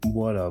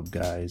What up,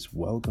 guys?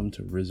 Welcome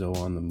to Rizzo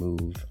on the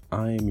Move.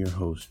 I am your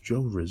host, Joe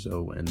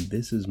Rizzo, and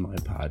this is my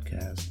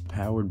podcast,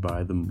 powered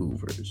by The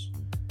Movers.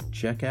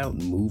 Check out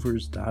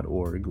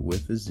movers.org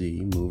with a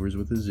Z, movers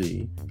with a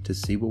Z, to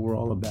see what we're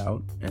all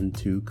about and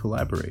to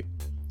collaborate.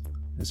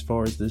 As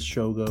far as this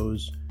show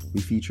goes,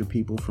 we feature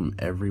people from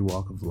every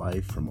walk of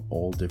life from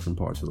all different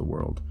parts of the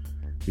world.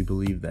 We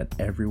believe that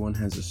everyone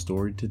has a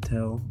story to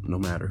tell, no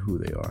matter who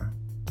they are.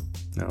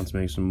 Now let's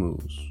make some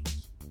moves.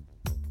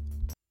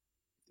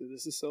 Dude,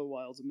 this is so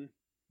wild to me.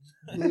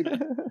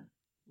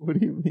 What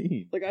do you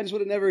mean? Like, I just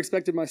would have never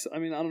expected myself. I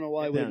mean, I don't know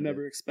why I would have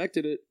never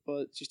expected it,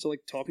 but just to like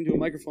talking to a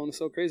microphone is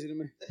so crazy to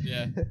me.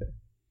 Yeah.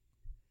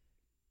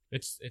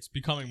 It's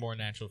becoming more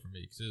natural for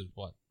me because this is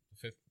what,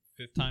 the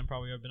fifth time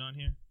probably I've been on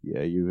here.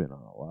 Yeah, you've been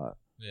on a lot.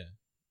 Yeah.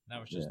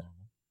 Now it's just normal.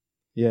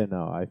 Yeah,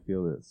 no, I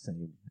feel the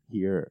same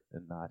here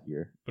and not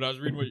here. But I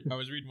was reading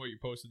what you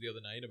posted the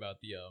other night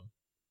about the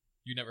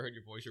you never heard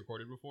your voice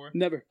recorded before?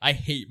 Never. I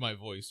hate my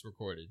voice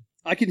recorded.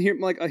 I can hear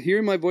I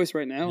hear my voice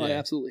right now. Yeah. I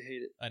absolutely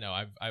hate it. I know.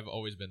 I've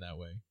always been that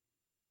way.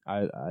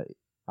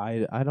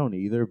 I don't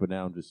either, but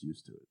now I'm just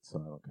used to it,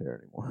 so I don't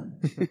care anymore.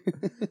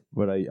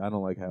 But I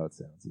don't like how it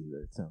sounds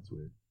either. It sounds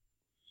weird.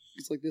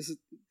 It's like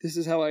this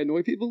is how I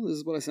annoy people. This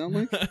is what I sound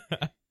like.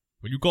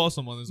 When you call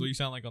someone, this is what you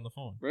sound like on the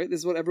phone. Right? This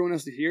is what everyone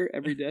has to hear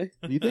every day.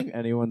 Do you think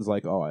anyone's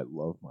like, oh, I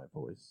love my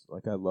voice?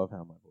 Like, I love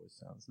how my voice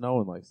sounds. No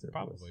one likes their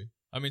voice. Probably.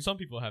 I mean, some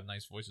people have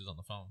nice voices on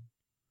the phone.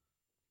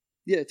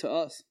 Yeah, to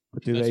us.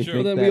 But do That's they true.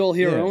 think But then that, we all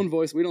hear our own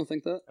voice. We don't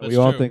think that. That's we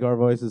all true. think our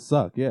voices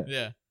suck, yeah.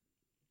 Yeah.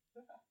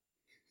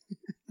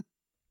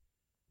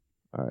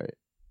 All right.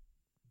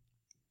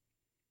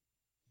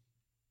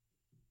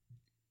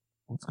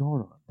 What's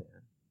going on, Dan?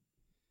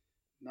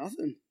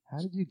 Nothing. How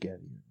did you get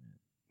here,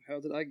 man? How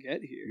did I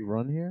get here? You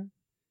run here?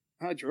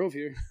 I drove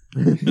here.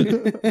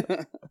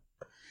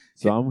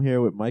 So I'm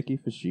here with Mikey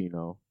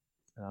Ficino,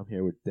 and I'm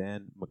here with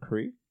Dan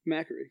McAree.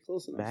 McAree.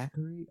 Close enough.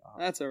 McAree? Oh,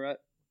 That's all right.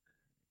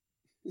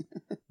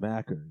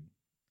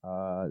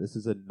 McAree. This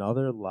is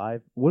another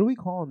live... What are we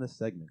calling this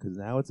segment? Because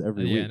now it's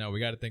every week. Yeah, no, we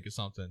got to think of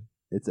something.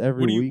 It's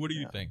every week. What do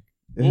you now. think?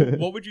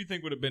 What would you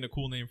think would have been a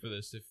cool name for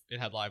this if it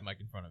had live mic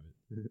in front of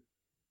it?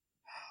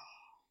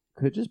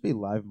 Could it just be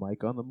live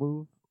mic on the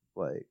move?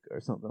 Like, or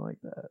something like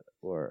that?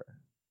 Or...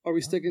 Are we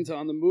sticking to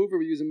on the move, or are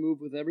we using move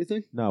with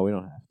everything? No, we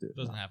don't have to. It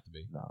doesn't have to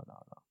be. No.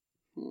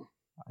 Huh.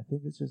 I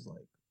think it's just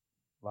like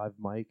live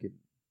mic and...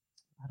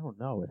 I don't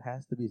know. It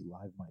has to be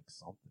live mic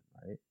something,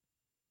 right?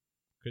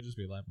 Could just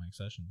be live mic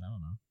sessions. I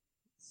don't know.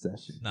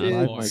 Session. Nah,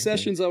 Yeah, live mic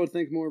sessions, I would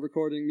think more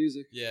recording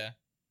music. Yeah.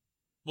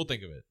 We'll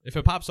think of it. If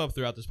it pops up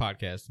throughout this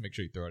podcast, make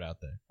sure you throw it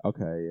out there.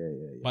 Okay,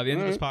 yeah. By the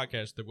end of this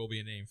podcast, there will be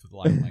a name for the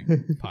live mic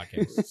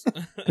podcasts.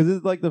 Because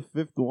it's like the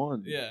fifth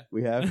one. Yeah.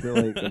 We have to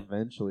like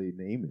eventually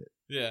name it.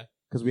 Yeah.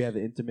 Because we have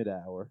the intimate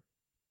hour.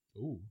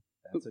 Ooh.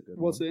 That's a good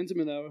What's one. the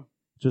intimate hour?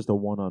 Just a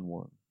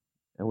one-on-one.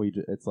 And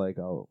it's like,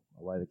 I'll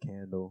light a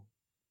candle.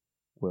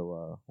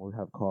 We'll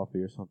have coffee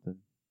or something.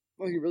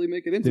 Well, you really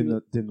make it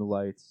intimate. Dim the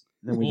lights.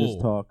 Then we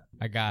just talk.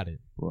 I got it.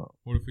 Well,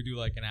 What if we do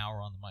like an hour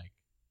on the mic?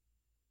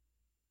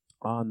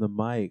 on the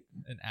mic.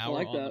 An hour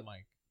like on that. the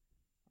mic.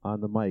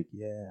 On the mic.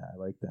 Yeah, I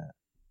like that.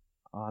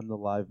 On the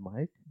live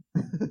mic?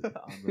 On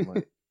the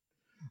mic.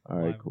 All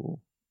right, Live.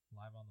 cool.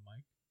 Live on the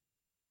mic?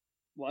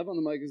 Live on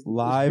the mic is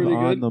Live pretty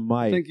on good. the mic.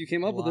 I think you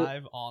came up with it.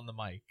 Live on the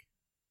mic.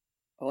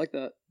 I like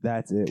that.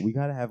 That's it. We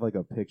got to have like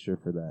a picture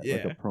for that. Yeah.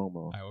 Like a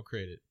promo. I will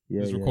create it.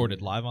 Yeah, It's yeah, recorded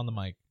yeah. live on the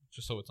mic,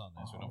 just so it's on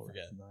there, so we don't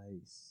forget. That's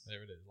nice.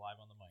 There it is, live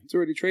on the mic. It's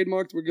already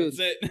trademarked. We're good.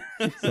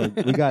 That's it.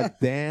 So we got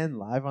Dan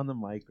live on the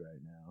mic right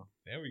now.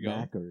 There we go.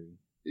 McAree.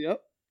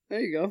 Yep. There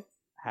you go.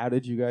 How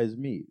did you guys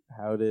meet?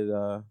 How did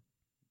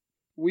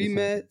We This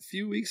met happened. a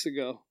few weeks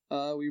ago.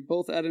 We were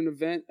both at an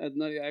event at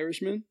Nutty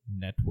Irishman.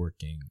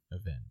 Networking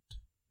event.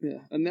 Yeah,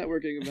 a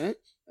networking event.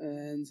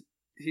 And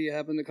he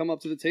happened to come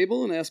up to the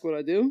table and ask what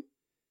I do.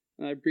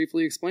 And I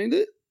briefly explained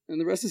it,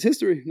 and the rest is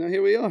history. Now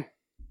here we are.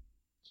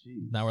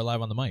 Jeez. Now we're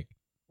live on the mic.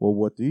 Well,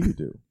 what do you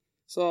do?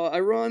 So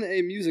I run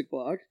a music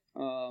blog.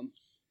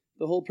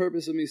 The whole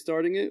purpose of me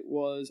starting it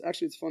was,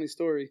 actually it's a funny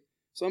story.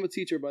 So I'm a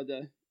teacher by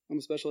day. I'm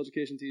a special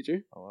education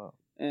teacher. Oh wow.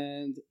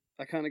 And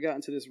I kind of got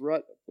into this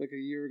rut like a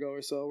year ago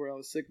or so where I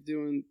was sick of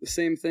doing the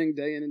same thing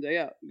day in and day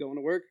out. Going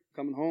to work,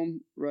 coming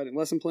home, writing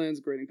lesson plans,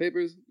 grading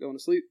papers, going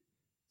to sleep.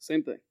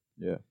 Same thing.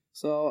 Yeah.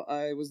 So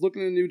I was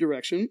looking in a new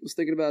direction, was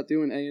thinking about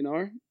doing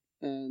A&R,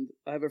 and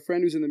I have a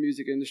friend who's in the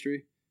music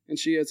industry, and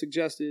she had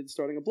suggested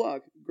starting a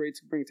blog, great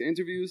to bring to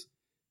interviews.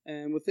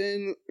 And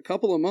within a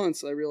couple of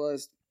months, I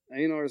realized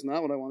A&R is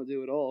not what I want to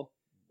do at all,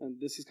 and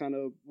this is kind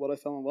of what I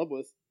fell in love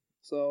with.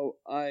 So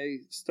I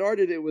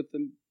started it with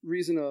the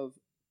reason of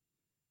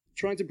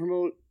trying to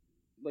promote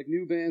like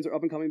new bands or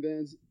up-and-coming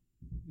bands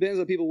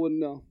that people wouldn't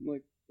know.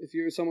 Like if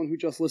you're someone who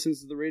just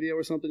listens to the radio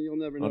or something, you'll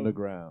never know.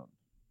 Underground.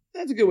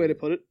 That's a good way to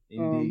put it.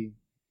 Indie.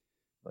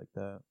 Like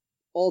that.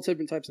 All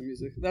different types of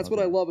music. That's what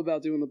I love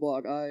about doing the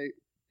blog.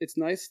 It's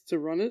nice to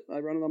run it. I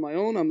run it on my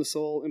own. I'm the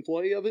sole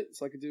employee of it,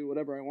 so I can do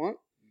whatever I want,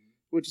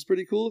 which is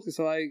pretty cool.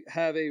 So I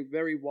have a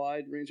very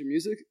wide range of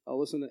music. I'll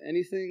listen to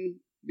anything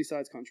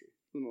besides country.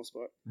 for the most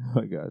part.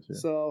 I gotcha.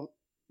 So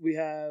we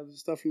have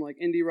stuff from like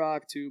indie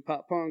rock to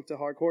pop punk to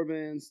hardcore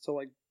bands to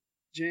like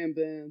jam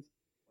bands.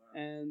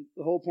 And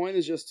the whole point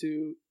is just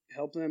to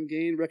help them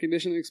gain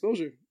recognition and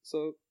exposure.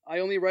 So I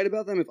only write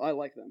about them if I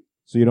like them.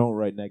 So you don't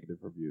write negative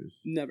reviews?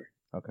 Never.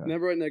 Okay.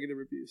 Never write negative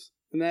reviews.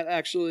 And that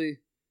actually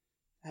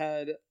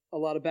had a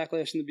lot of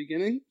backlash in the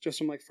beginning, just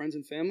from like friends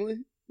and family.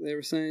 They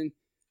were saying,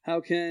 how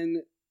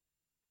can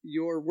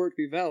your work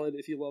be valid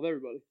if you love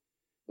everybody?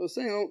 I was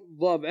saying I don't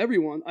love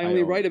everyone. I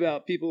only write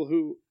about people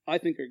who I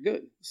think are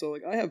good. So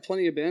like I have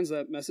plenty of bands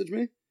that message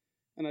me,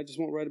 and I just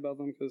won't write about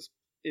them because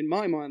in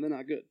my mind they're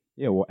not good.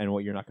 Yeah, well, and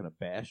what, you're not going to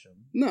bash them?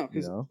 No,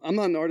 because I'm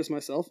not an artist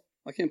myself.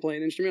 I can't play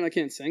an instrument. I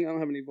can't sing. I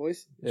don't have any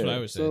voice. That's what I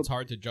was saying. It's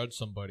hard to judge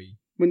somebody,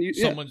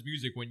 someone's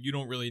music when you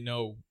don't really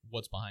know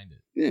what's behind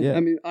it. Yeah,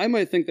 I mean, I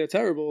might think they're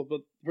terrible,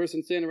 but the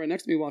person standing right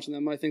next to me watching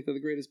them might think they're the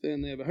greatest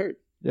band they ever heard.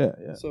 Yeah.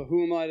 So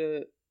who am I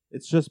to...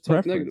 It's just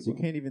preference. You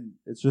can't even...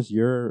 It's just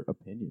your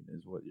opinion.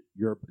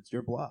 It's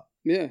your blog.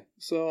 Yeah.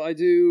 So I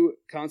do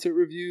concert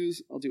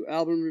reviews. I'll do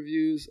album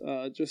reviews.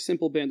 Just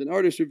simple band and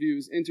artist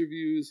reviews,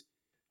 interviews.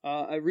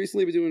 I've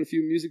recently been doing a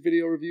few music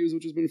video reviews,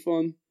 which has been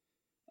fun.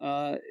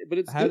 But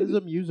it's how does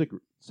a music...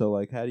 So,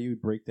 like, how do you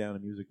break down a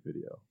music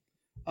video?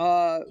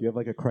 Do you have,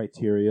 like, a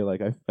criteria?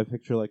 Like, I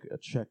picture, like, a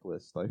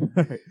checklist. Like,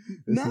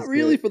 not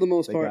really for the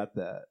most part. Got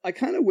that. I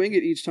kind of wing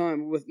it each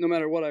time with no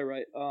matter what I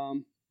write.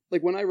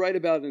 Like, when I write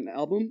about an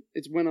album,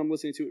 it's when I'm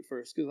listening to it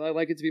first. Because I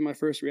like it to be my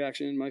first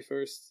reaction, my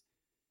first...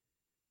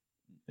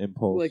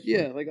 impulse. Like,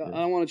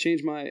 I don't want to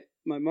change my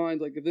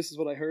mind. Like, if this is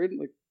what I heard,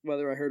 like,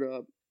 whether I heard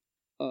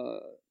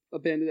a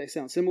band that I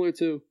sound similar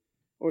to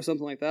or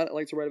something like that, I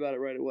like to write about it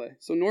right away.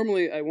 So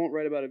normally I won't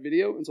write about a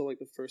video until, like,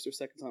 the first or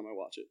second time I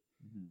watch it.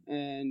 Mm-hmm.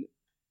 And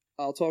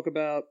I'll talk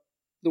about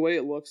the way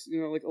it looks.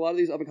 You know, like, a lot of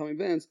these up-and-coming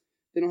bands,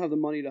 they don't have the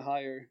money to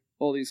hire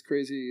all these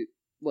crazy...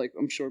 like,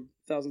 I'm sure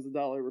thousands of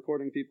dollars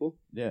recording people.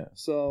 Yeah.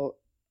 So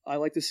I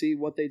like to see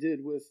what they did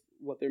with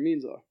what their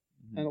means are.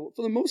 Mm-hmm. And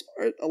for the most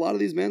part, a lot of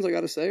these bands, I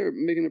got to say, are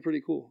making it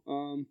pretty cool.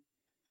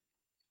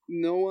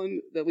 No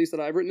one, at least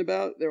that I've written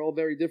about, they're all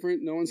very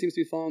different. No one seems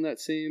to be following that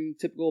same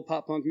typical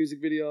pop punk music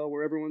video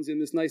where everyone's in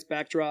this nice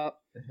backdrop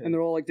and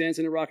they're all like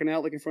dancing and rocking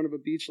out like in front of a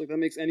beach. Like, that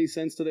makes any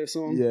sense to their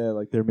song. Yeah,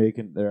 like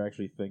they're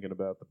actually thinking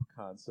about the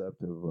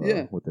concept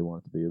of what they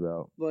want it to be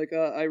about. Like,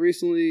 I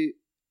recently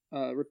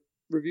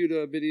reviewed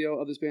a video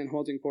of this band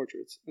Haunting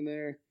Portraits, and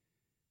they're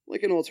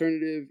like an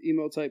alternative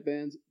emo type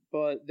band,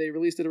 but they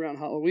released it around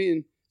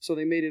Halloween, so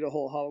they made it a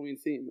whole Halloween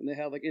theme, and they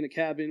had like in a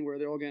cabin where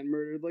they're all getting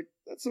murdered. Like,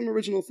 that's some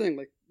original thing.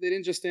 Like, they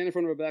didn't just stand in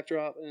front of a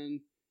backdrop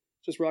and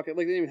just rock it.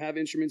 Like, they didn't even have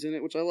instruments in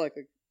it, which I like.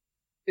 Like,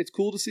 it's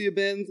cool to see a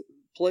band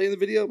play in the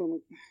video, but I'm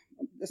like,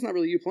 that's not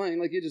really you playing.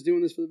 Like, you're just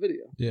doing this for the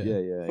video. Yeah.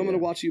 If I'm gonna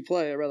watch you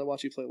play, I'd rather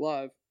watch you play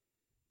live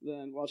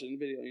than watch it in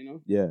video. You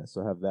know? Yeah.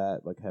 So have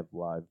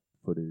live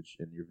footage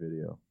in your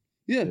video.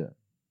 Yeah.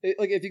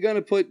 Like, if you're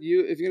gonna put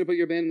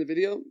your band in the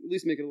video, at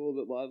least make it a little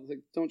bit live. Like,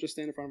 don't just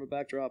stand in front of a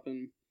backdrop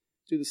and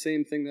do the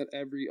same thing that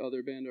every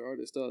other band or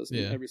artist does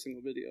in every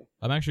single video.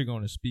 I'm actually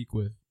going to speak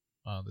with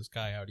this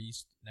guy out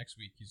east next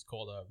week. He's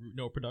called Root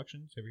Note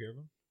Productions. Have you heard of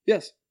him?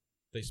 Yes.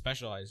 They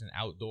specialize in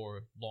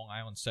outdoor Long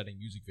Island setting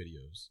music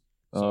videos.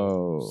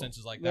 So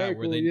senses like that,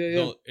 where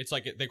it's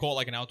like they call it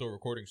like an outdoor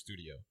recording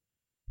studio.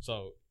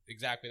 So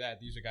exactly that.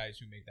 These are guys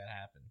who make that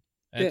happen.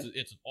 And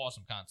it's an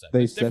awesome concept.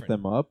 They set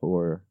them up,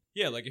 or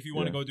yeah, like if you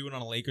want to go do it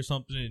on a lake or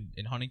something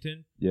in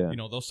Huntington, you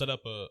know, they'll set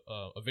up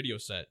a video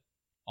set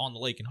on the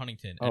lake in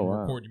Huntington and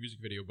record your music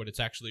video, but it's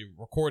actually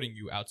recording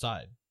you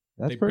outside.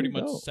 They pretty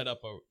much set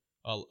up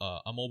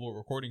a mobile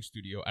recording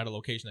studio at a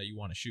location that you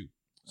want to shoot.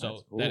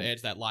 So that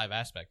adds that live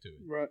aspect to it.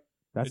 Right.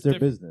 That's their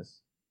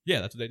business.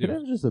 Yeah, that's what they do. But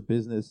that's just a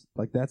business.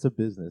 Like, that's a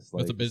business.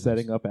 Like, that's a business.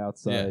 Setting up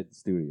outside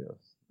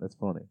studios. That's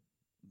funny.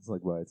 It's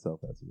like by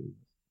itself, that's a business.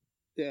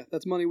 Yeah,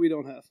 that's money we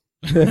don't have.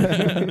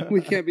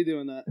 We can't be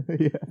doing that.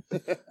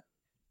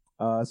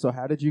 Yeah. So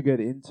how did you get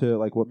into,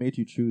 like, what made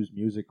you choose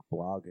music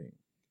blogging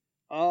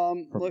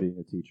from being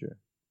a teacher?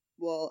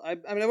 Well, I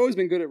mean, I've always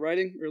been good at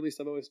writing, or at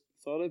least I've always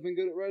thought I've been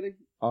good at writing.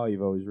 Oh,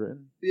 you've always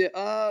written? Yeah,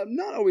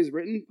 not always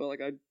written, but like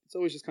it's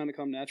always just kind of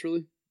come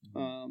naturally.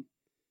 Mm-hmm.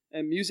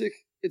 And music,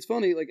 it's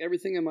funny, like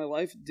everything in my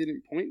life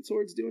didn't point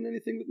towards doing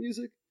anything with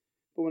music,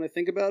 but when I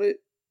think about it,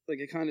 like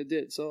it kind of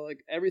did. So like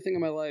everything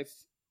in my life,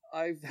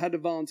 I've had to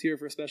volunteer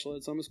for a special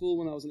ed summer school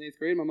when I was in 8th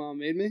grade. My mom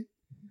made me,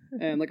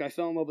 and like I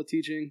fell in love with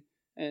teaching,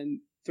 and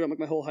throughout like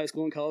my whole high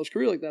school and college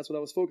career, like that's what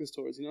I was focused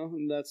towards, you know,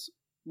 and that's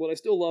what I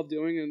still love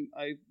doing, and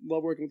I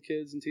love working with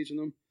kids and teaching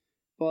them.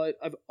 But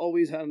I've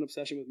always had an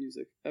obsession with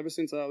music ever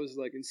since I was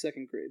like in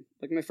 2nd grade.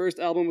 Like my first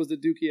album was the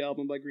Dookie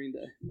album by Green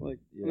Day, like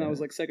when I was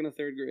like 2nd or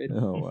 3rd grade.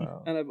 Oh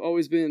wow! And I've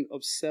always been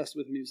obsessed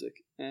with music.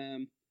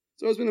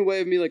 So it's been a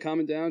way of me like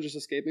calming down, just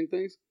escaping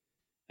things.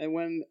 And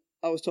when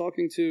I was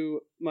talking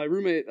to my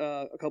roommate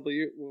a couple of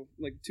years, well,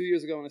 like 2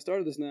 years ago when I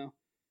started this now,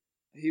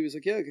 he was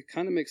like, "Yeah, it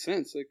kind of makes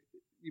sense. Like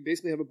you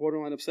basically have a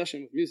borderline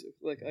obsession with music.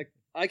 Like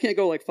I can't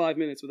go like 5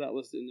 minutes without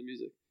listening to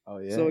music." Oh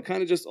yeah. So it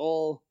kind of just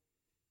all,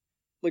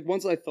 like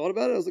once I thought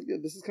about it, I was like, yeah,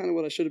 this is kind of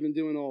what I should have been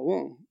doing all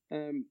along.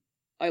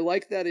 I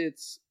like that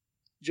it's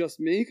just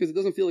me because it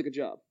doesn't feel like a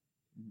job.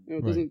 You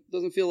know, it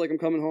doesn't feel like I'm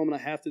coming home and I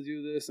have to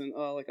do this and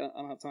like I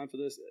don't have time for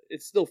this.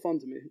 It's still fun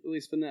to me, at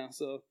least for now.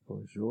 So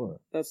for sure,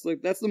 that's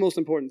the most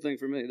important thing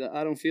for me. That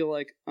I don't feel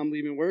like I'm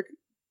leaving work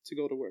to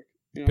go to work.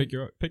 You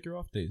know? Pick your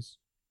off days.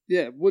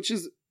 Yeah, which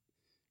is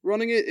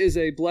running it is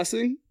a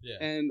blessing,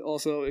 and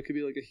also it could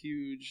be like a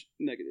huge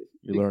negative.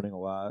 You're learning a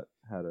lot.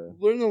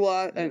 Learning a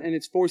lot, and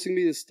it's forcing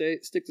me to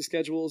stick to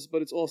schedules,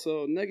 but it's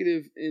also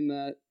negative in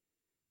that.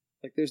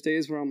 Like, there's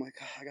days where I'm like,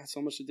 I got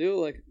so much to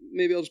do. Like,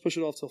 maybe I'll just push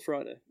it off till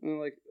Friday. And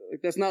like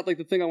that's not like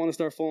the thing I want to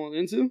start falling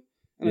into.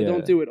 And I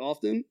don't do it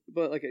often.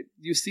 But like,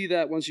 you see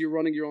that once you're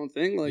running your own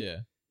thing. Like,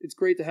 it's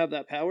great to have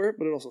that power,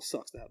 but it also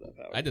sucks to have that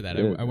power. I did that.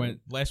 I went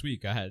last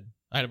week. I had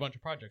a bunch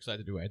of projects I had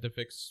to do. I had to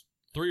fix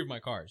 3 of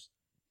my cars,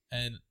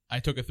 and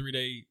I took a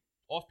 3-day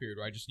off period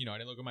where I just, I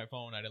didn't look at my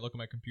phone, I didn't look at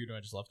my computer, I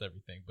just left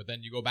everything. But then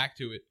you go back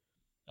to it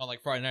on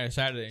like Friday night or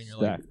Saturday, and you're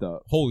stacked like,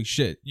 up. Holy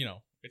shit,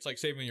 It's like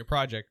saving your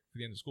project for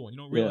the end of school, and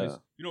you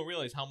don't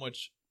realize how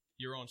much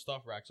your own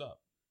stuff racks up.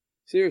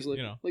 Seriously,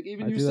 like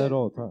even I do that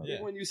all the time.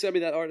 Even when you sent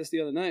me that artist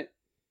the other night,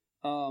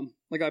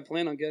 like I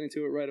plan on getting to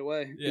it right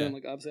away. Yeah. And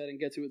like obviously I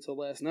didn't get to it till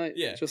last night.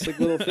 Yeah. Just like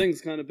little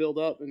things kind of build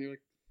up, and you're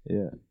like,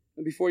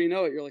 And before you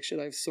know it, you're like, shit,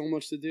 I have so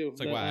much to do.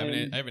 It's like, wow, I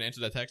haven't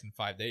answered that text in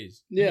 5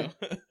 days. Yeah.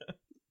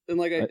 And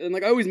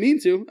I always mean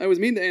to. I always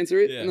mean to answer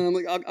it, and then I'm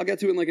like, I'll get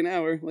to it in like an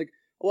hour. Like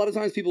a lot of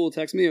times, people will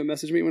text me or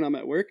message me when I'm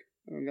at work.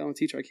 I'm a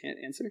teacher, I can't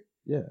answer.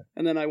 Yeah.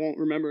 And then I won't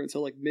remember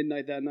until like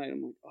midnight that night.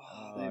 I'm like,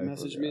 they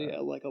messaged me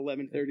at like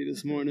 11:30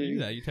 this morning.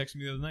 You texted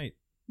me the other night.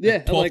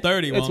 Yeah,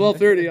 12:30. At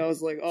 12:30, I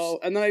was like, oh,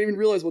 and then I didn't even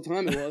realize what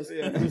time it was.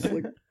 I was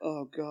like,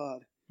 oh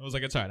god. I was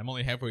like, it's alright. I'm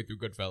only halfway through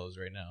Goodfellas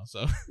right now,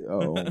 so.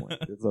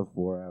 It's a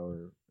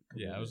 4-hour.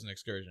 Yeah, it was an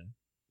excursion.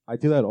 I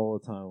do that all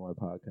the time on my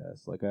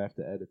podcast. Like I have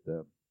to edit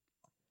them.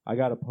 I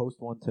got to post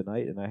one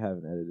tonight, and I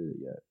haven't edited it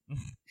yet.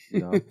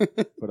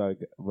 but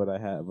I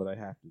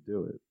have to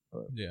do it.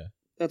 But yeah,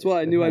 that's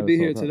why I knew I'd be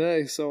here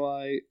today. So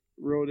I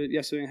wrote it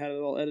yesterday and had it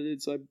all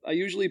edited. So I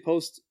usually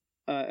post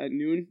at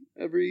noon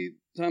every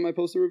time I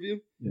post a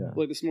review. Yeah.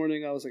 Like this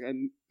morning, I was like,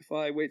 if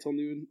I wait till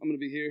noon, I'm gonna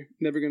be here.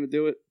 Never gonna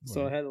do it. Right.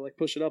 So I had to like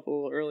push it up a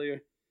little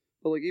earlier.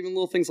 But like even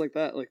little things like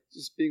that, like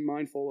just being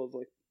mindful of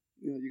like,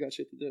 you got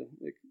shit to do.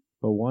 Like,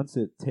 but once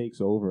it takes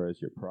over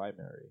as your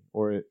primary,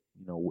 or it,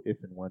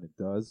 if and when it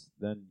does,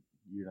 then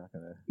you're not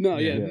gonna. No,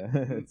 yeah.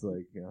 It's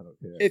like I don't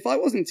care. If I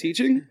wasn't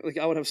teaching, like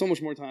I would have so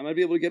much more time. I'd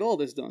be able to get all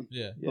this done.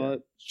 Yeah.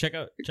 But check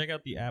out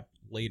the app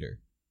later.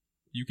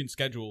 You can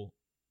schedule,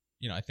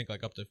 I think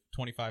like up to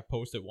 25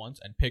 posts at once,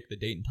 and pick the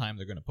date and time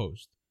they're gonna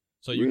post.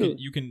 So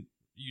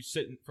you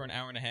sit for an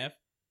hour and a half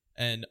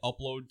and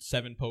upload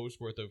 7 posts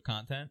worth of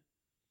content.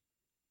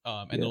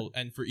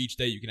 And for each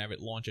day you can have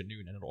it launch at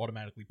noon, and it'll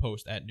automatically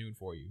post at noon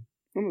for you.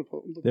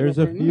 There's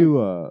a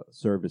few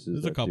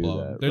services. There's a couple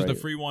of them. There's the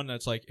free one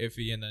that's like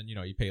iffy, and then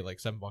you pay like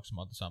 $7 a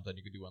month or something.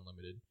 You could do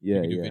unlimited. Yeah,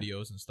 you can do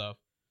videos and stuff.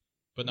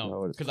 But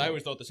no, because I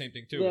always thought the same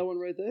thing too. That one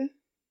right there.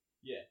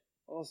 Yeah.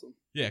 Awesome.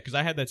 Yeah, because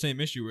I had that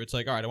same issue where it's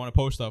like, all right, I want to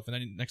post stuff, and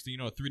then next thing you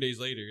know, 3 days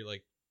later, you're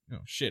like,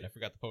 shit, I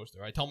forgot to post it.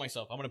 Or I tell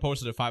myself I'm gonna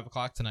post it at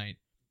 5:00 tonight.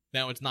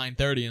 Now it's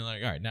 9:30, and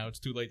like, all right, now it's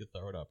too late to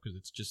throw it up because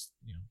it's just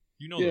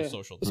those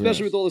social times.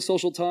 Especially with all the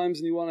social times,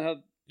 and you want to have.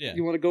 Yeah.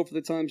 You want to go for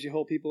the times you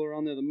hope people are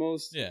on there the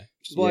most. Yeah.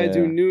 Which is why I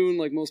do noon.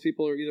 Like most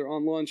people are either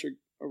on lunch or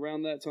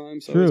around that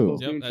time. So True.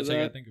 That's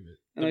how I think of it.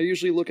 And I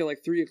usually look at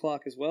like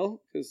 3:00 as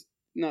well, because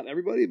not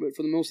everybody, but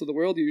for the most of the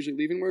world, you're usually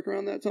leaving work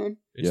around that time.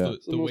 So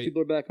most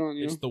people are back on.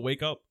 It's the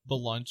wake up, the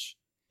lunch,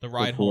 the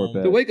ride before home.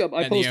 bed. The wake up,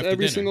 I post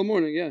every single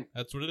morning. Yeah.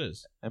 That's what it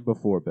is. And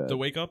before bed. The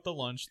wake up, the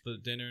lunch, the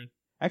dinner.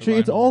 Actually,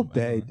 it's all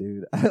day,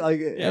 dude.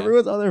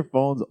 Everyone's on their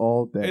phones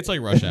all day. It's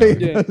like rush hour.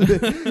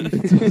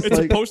 It's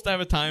supposed to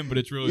have a time, but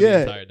it's really the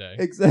entire day.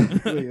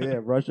 Exactly. Yeah,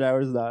 rush hour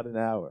is not an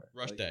hour.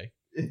 Rush day.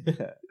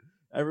 Yeah.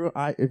 Everyone,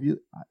 if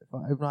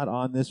I'm not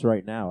on this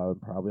right now, I'm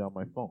probably on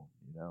my phone.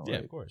 Yeah,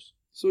 of course.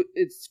 So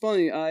it's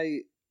funny.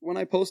 When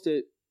I post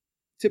it,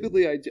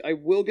 typically I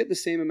will get the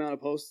same amount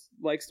of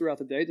likes throughout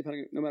the day,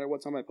 no matter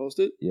what time I post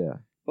it. Yeah.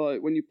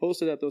 But when you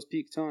post it at those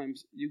peak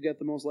times, you get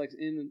the most likes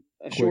in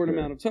a short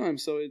amount of time,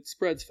 so it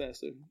spreads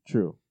faster.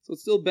 True. So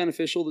it's still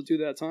beneficial to do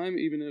that time,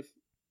 even if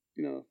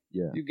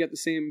you get the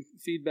same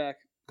feedback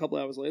a couple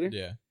hours later.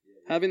 Yeah.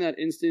 Having that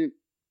instant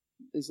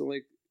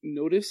like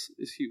notice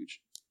is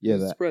huge. Yeah,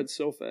 it spreads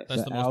so fast.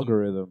 That's the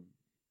algorithm.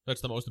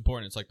 That's the most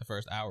important. It's like the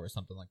first hour or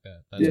something like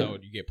that. That's how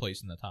you get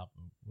placed in the top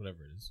of whatever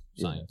it is.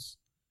 Science.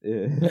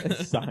 Yeah.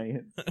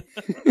 Science.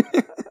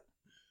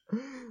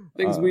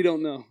 Things we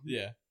don't know.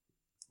 Yeah.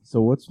 So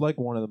what's like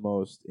one of the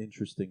most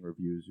interesting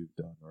reviews you've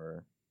done,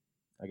 or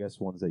I guess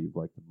ones that you've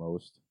liked the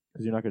most?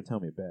 Because you're not going to tell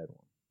me a bad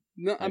one.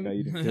 No, I know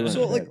you didn't do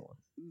so a bad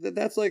one.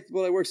 That's like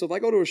what I work. So if I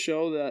go to a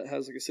show that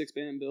has like a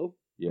 6-band bill,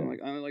 yeah,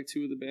 I only like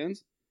 2 of the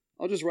bands,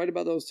 I'll just write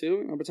about those 2,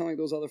 and I'll pretend like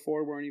those other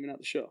 4 weren't even at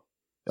the show.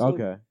 So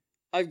okay.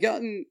 I've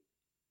gotten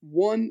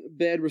one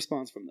bad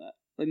response from that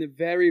in the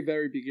very,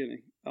 very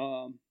beginning.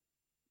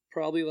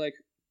 Probably like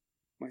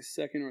my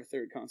 2nd or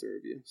 3rd concert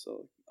review.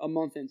 So a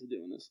month into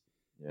doing this.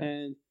 Yeah.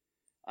 And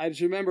I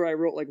just remember I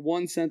wrote like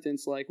one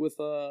sentence, like with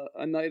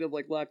a night of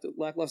like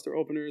lackluster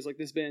openers, like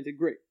this band did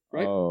great,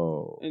 right?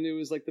 Oh. And it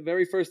was like the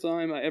very first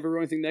time I ever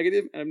wrote anything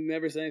negative, and I've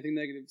never said anything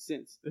negative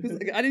since. Because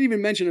like, I didn't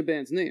even mention a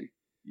band's name,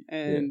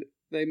 and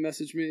they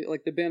messaged me,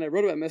 like the band I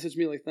wrote about messaged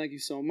me like, thank you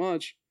so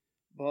much,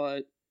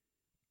 but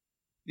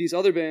these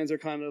other bands are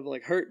kind of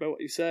like hurt by what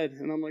you said.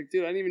 And I'm like,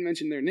 dude, I didn't even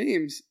mention their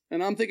names.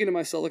 And I'm thinking to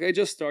myself, like, I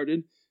just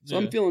started, so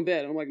I'm feeling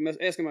bad. I'm like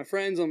asking my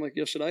friends, I'm like,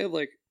 yo, should I have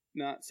like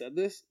not said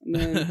this? And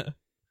then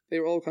they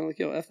were all kind of like,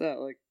 yo, F that.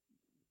 Like,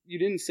 you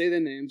didn't say their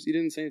names, you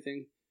didn't say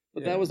anything.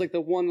 But that was like the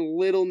one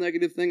little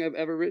negative thing I've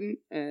ever written,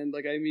 and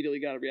like I immediately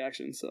got a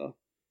reaction. So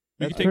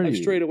I've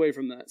strayed away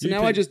from that. So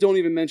now I just don't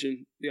even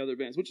mention the other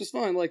bands, which is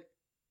fine. Like,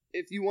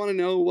 if you want to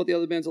know what the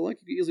other bands are like,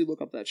 you can easily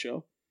look up that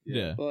show.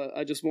 Yeah. But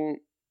I just won't.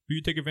 But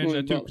you take advantage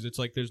of that too, because it's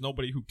like there's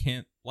nobody who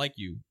can't like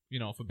you. You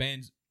know, if a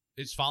band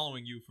is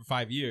following you for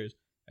 5 years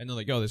and they're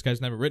like, yo, this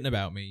guy's never written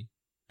about me,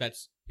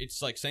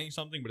 it's like saying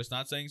something, but it's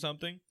not saying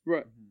something.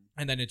 Right.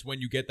 And then it's when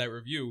you get that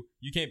review,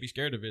 you can't be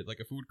scared of it like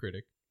a food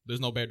critic.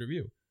 There's no bad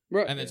review.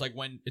 Right. And it's like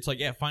when it's like,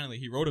 yeah, finally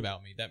he wrote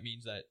about me. That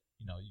means that,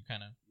 you know, you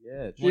kind of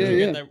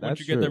once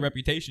you get that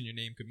reputation, your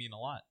name could mean a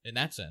lot in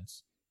that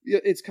sense. Yeah,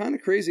 it's kind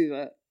of crazy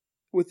that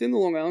within the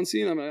Long Island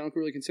scene, I don't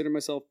really consider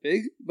myself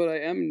big, but I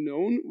am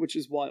known, which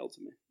is wild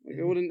to me. Like,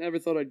 I wouldn't ever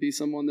thought I'd be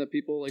someone that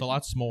people like. It's a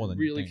lot smaller than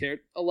really you think. cared.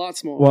 A lot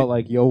smaller. Well,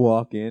 like you'll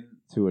walk in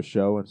to a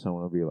show and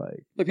someone will be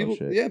like, people, oh,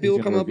 shit, yeah,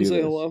 people come up and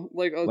say hello,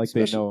 like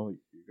they know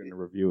you're gonna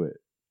review it.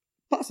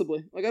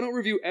 Possibly, like I don't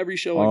review every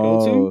show I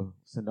go to,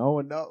 so no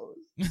one knows.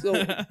 So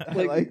I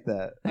like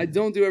that. I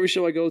don't do every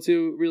show I go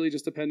to, really,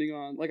 just depending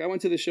on. Like, I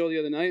went to the show the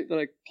other night that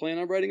I plan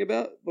on writing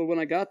about, but when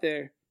I got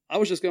there, I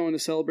was just going to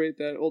celebrate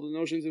that Older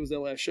Notions. It was their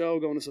last show,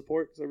 going to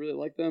support because I really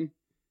like them.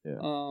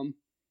 Yeah.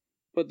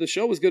 But the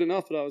show was good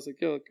enough that I was like,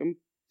 yo, I'm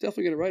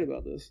definitely going to write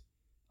about this.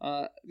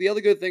 The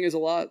other good thing is a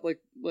lot, like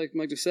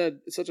Mike just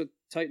said, it's such a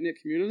tight-knit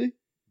community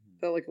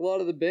that like a lot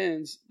of the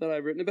bands that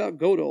I've written about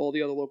go to all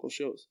the other local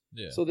shows.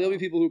 Yeah. So there'll be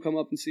people who come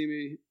up and see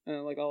me,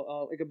 and like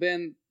I'll like a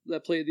band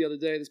that played the other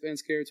day, this band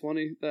Scare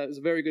 20, that is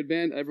a very good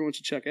band. Everyone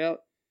should check out.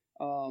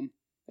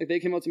 Like they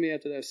came up to me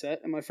after their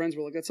set, and my friends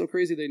were like, "That's so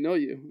crazy, they know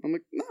you." I'm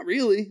like, "Not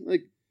really."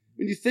 Like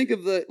when you think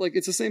of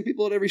it's the same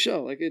people at every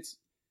show. Like it's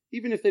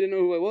even if they didn't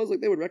know who I was, like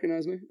they would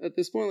recognize me at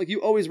this point. Like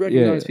you always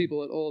recognize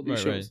people at all of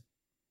these shows. Right.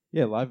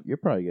 Yeah, live. You're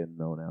probably getting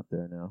known out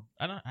there now.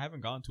 I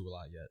haven't gone to a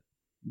lot yet.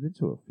 You've been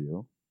to a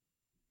few.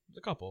 A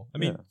couple. I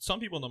mean,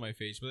 some people know my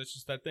face, but it's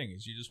just that thing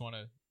is you just want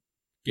to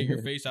get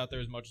your face out there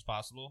as much as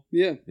possible.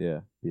 Yeah.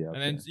 And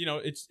then, you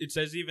know, it's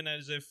as even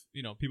as if,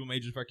 you know, people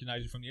may just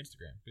recognize you from the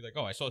Instagram. Be like,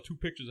 oh, I saw 2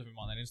 pictures of him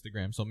on that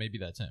Instagram, so maybe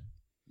that's him.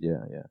 Yeah.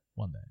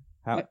 One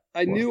day.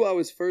 I knew I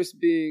was first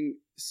being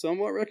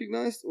somewhat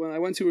recognized when I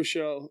went to a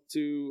show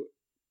to,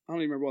 I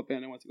don't even remember what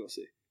band I went to go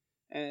see.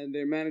 And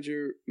their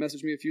manager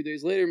messaged me a few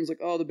days later and was like,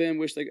 oh, the band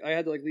wished I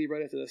had to like leave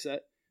right after the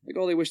set. Like,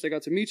 oh, they wish they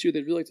got to meet you.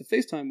 They'd really like to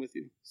FaceTime with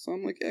you. So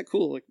I'm like, yeah,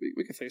 cool. Like,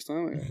 we can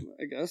FaceTime,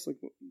 I guess. Like,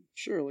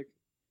 sure. Like,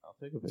 I'll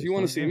take a FaceTime. If you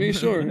want to see me,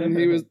 sure. And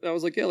I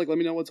was like, yeah, like, let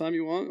me know what time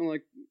you want. And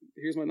like,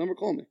 here's my number.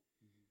 Call me.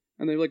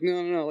 And they're like,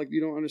 no. Like,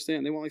 you don't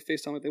understand. They want like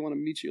FaceTime. Like, they want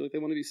to meet you. Like, they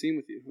want to be seen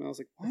with you. And I was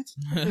like,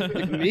 what?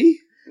 Like, me?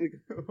 Like,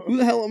 who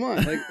the hell am I?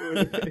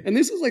 Like, and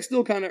this was like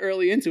still kind of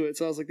early into it.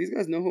 So I was like, these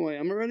guys know who I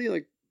am already.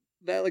 Like,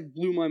 that like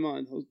blew my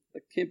mind. I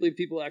can't believe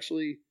people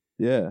actually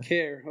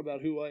care about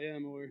who I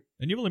am.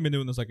 And you've only been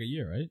doing this like a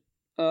year,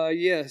 right?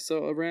 Yeah,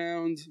 so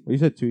around... Well, you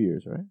said 2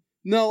 years, right?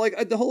 No,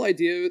 like, the whole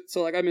idea...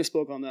 So, like, I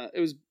misspoke on that.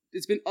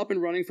 It's been up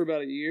and running for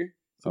about a year.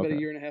 So, about a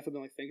year and a half I've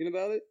been, like, thinking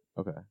about it.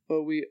 Okay.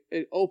 But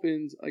it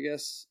opened, I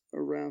guess,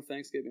 around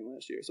Thanksgiving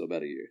last year. So,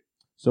 about a year.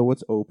 So,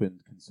 what's opened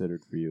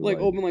considered for you? Like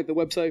open, like, the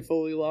website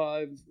fully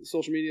live,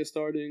 social media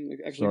starting, like,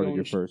 actually started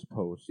your first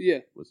post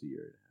was a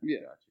year and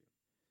a half.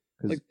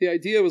 Yeah. Like, the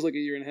idea was, like, a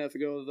year and a half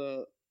ago.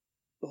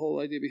 The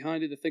whole idea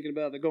behind it, the thinking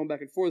about it, the going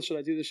back and forth, should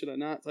I do this, should I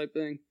not, type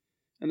thing.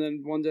 And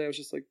then one day I was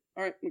just like,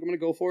 all right, I'm going to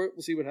go for it.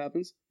 We'll see what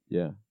happens.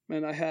 Yeah.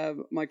 And I have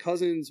my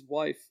cousin's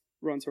wife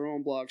runs her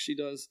own blog. She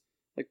does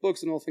like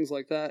books and all things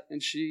like that.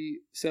 And she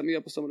set me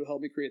up with someone to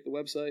help me create the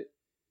website,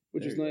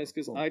 which is nice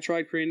because I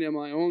tried creating it on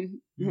my own.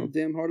 You know how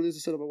damn hard it is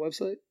to set up a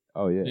website.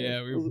 Oh, yeah.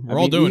 Yeah, we're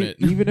all doing it.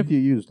 Even if you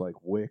use like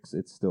Wix,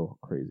 it's still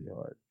crazy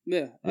hard.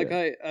 Yeah. Like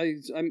I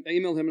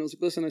emailed him and I was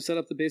like, listen, I set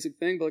up the basic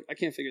thing, but like, I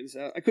can't figure this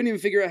out. I couldn't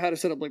even figure out how to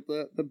set up like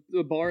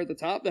the bar at the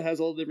top that has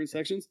all the different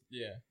sections.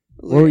 Yeah.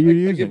 What were you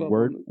using?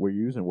 Were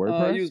you using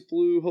WordPress? I use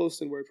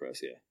Bluehost and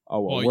WordPress, yeah.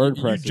 Oh, well,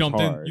 WordPress is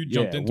hard. You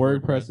jumped into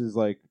WordPress is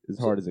like as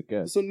hard as it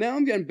gets. So now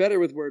I'm getting better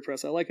with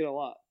WordPress. I like it a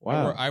lot.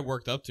 Wow. I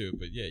worked up to it,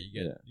 but yeah, you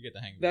get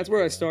the hang of it. That's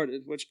where I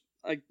started, which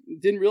I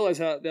didn't realize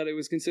that it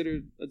was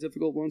considered a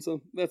difficult one.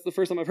 So that's the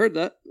first time I've heard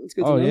that. It's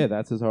good to know. Oh, yeah,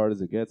 that's as hard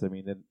as it gets. I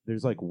mean, then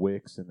there's like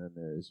Wix, and then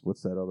there's,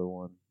 what's that other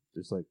one?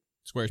 There's like...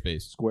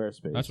 Squarespace.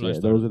 That's what I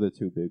started. Those are the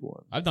 2 big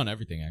ones. I've done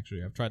everything,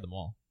 actually. I've tried them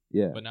all.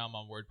 Yeah. But now I'm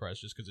on WordPress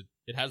just because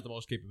it has the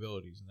most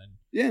capabilities. And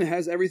then and it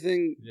has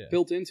everything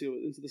built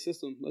into the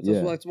system.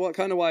 That's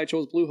kind of why I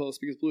chose Bluehost,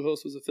 because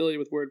Bluehost was affiliated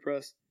with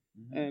WordPress.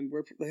 and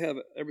they have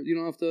you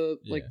don't have to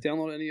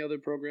download any other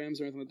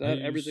programs or anything like that.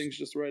 Everything's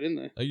just right in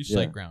there. I use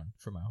SiteGround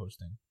for my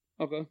hosting.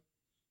 Okay.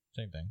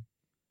 Same thing.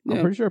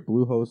 I'm pretty sure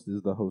Bluehost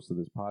is the host of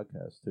this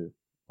podcast too.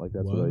 Like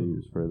that's what I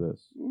use for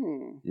this.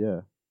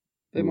 Yeah.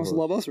 They must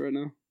love us right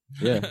now.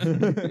 Yeah.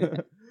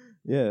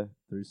 Yeah,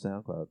 through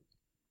SoundCloud.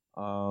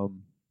 All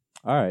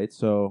right,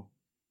 so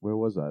where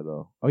was I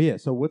though? Oh yeah,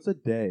 so what's a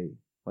day?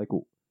 Like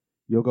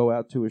you'll go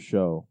out to a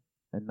show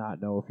and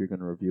not know if you're going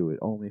to review it.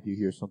 Only if you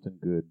hear something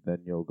good, then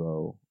you'll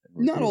go and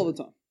review Not all the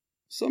time.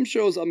 Some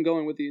shows I'm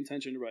going with the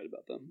intention to write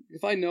about them.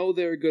 If I know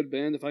they're a good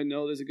band, if I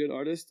know there's a good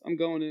artist, I'm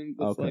going in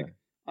with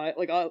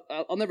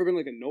I'll never bring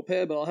like a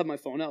notepad, but I'll have my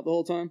phone out the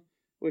whole time.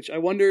 Which I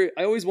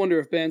always wonder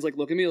if bands like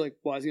look at me like,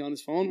 why is he on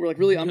his phone? We're like,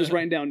 really, I'm just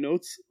writing down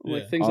notes,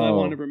 like things that I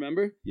want to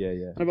remember. Yeah,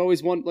 yeah. And I've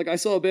always wondered, like I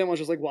saw a band was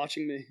just like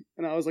watching me,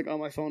 and I was like on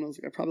my phone. I was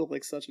like, I probably look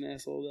like such an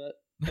asshole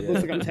that it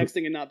looks like I'm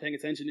texting and not paying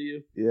attention to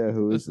you. Yeah,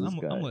 who is this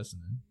guy? I'm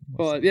listening.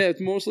 But yeah,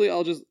 it's mostly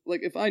I'll just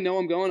like if I know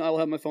I'm going, I'll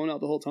have my phone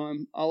out the whole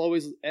time. I'll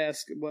always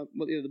ask what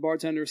either the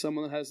bartender or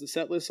someone that has the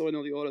set list, so I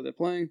know the order they're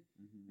playing,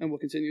 and we'll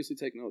continuously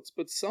take notes.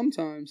 But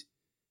sometimes,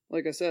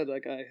 like I said,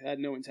 like I had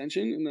no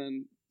intention, and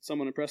then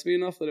someone impressed me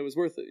enough that it was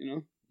worth it, you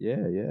know?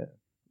 Yeah, yeah.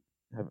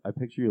 I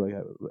picture you like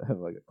have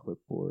like a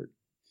clipboard.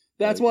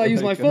 That's why I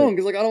use my phone,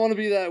 because like I don't want to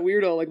be that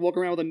weirdo like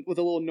walking around with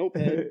a little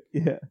notepad.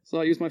 Yeah.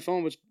 So I use my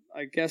phone, which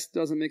I guess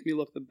doesn't make me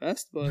look the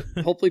best, but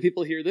hopefully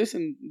people hear this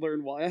and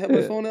learn why I have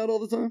my phone out all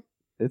the time.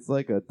 It's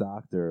like a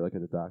doctor, like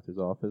at the doctor's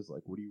office,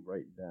 like what are you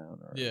writing down?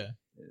 Or,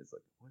 it's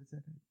like, what is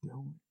that guy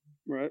doing?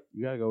 Right.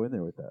 You gotta go in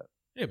there with that.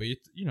 Yeah, but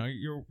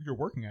you're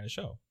working at a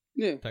show.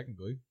 Yeah.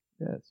 Technically.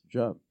 Yeah, it's a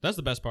job. That's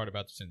the best part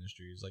about this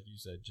industry is, like you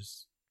said,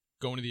 just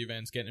going to the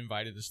events, getting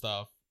invited to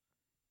stuff,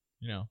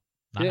 not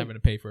having to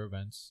pay for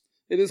events.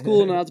 It is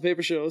cool not to pay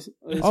for shows.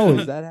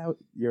 Is that how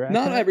you're at?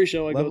 Not every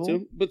show I go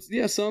to, but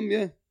yeah, some,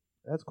 yeah.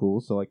 That's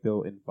cool. So, like,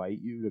 they'll invite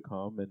you to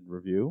come and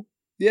review?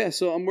 Yeah,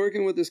 so I'm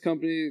working with this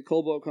company,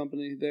 Colbo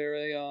Company. They're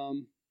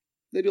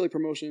they do, like,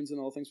 promotions and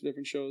all things for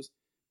different shows.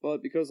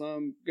 But because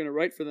I'm going to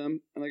write for them,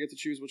 and I get to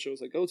choose what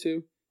shows I go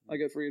to, I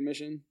get free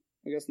admission.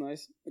 I guess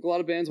nice. Like a lot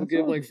of bands will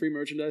give like free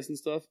merchandise and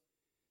stuff,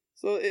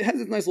 so it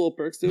has its nice little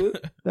perks to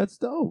it. That's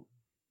dope.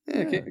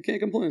 Yeah, I can't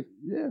complain.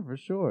 Yeah, for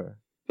sure.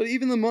 But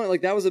even the money,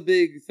 like that was a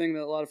big thing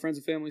that a lot of friends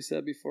and family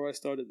said before I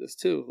started this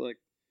too. Like,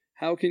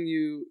 how can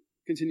you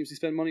continuously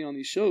spend money on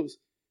these shows?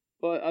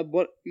 But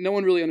what no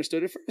one really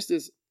understood at first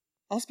is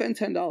I'll spend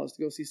 $10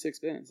 to go see 6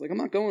 bands. Like I'm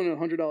not going to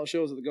 $100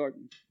 shows at the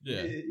Garden.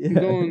 Yeah, I'm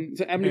going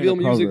to Amityville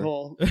Music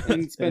Hall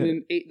and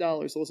spending $8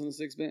 to listen to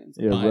 6 bands.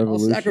 Yeah, I'll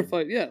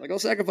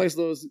sacrifice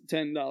those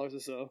 $10 or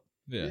so.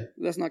 Yeah,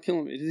 that's not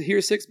killing me. To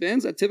hear 6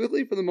 bands that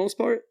typically, for the most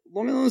part,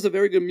 Long Island is a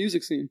very good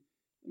music scene.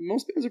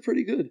 Most bands are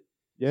pretty good.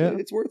 Yeah, so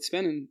it's worth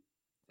spending.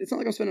 It's not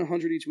like I'm spending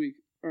 100 each week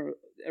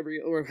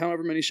or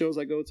however many shows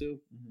I go to.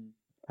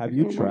 Have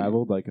you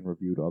traveled like and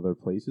reviewed other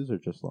places or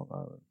just Long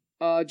Island?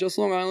 Just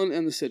Long Island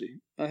and the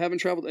city. I haven't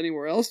traveled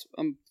anywhere else.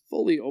 I'm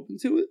fully open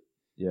to it.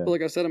 Yeah. But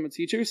like I said, I'm a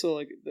teacher, so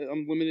like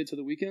I'm limited to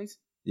the weekends.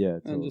 Yeah.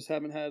 And just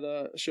haven't had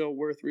a show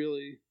worth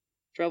really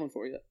traveling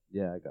for yet.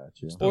 Yeah, I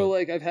got you. Or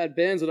like I've had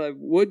bands that I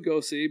would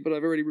go see, but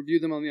I've already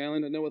reviewed them on the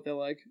island. I know what they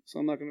like, so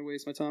I'm not going to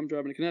waste my time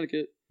driving to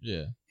Connecticut.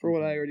 Yeah. For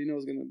what I already know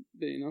is going to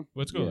be, Well,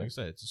 it's good. Like I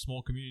said, it's a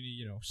small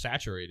community.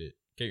 Saturate it.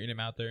 Get your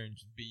name out there and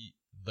just be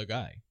the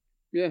guy.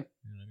 Yeah. You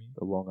know what I mean?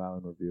 The Long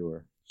Island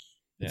reviewer.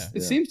 Yeah.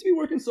 It seems to be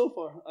working so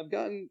far. I've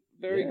gotten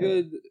very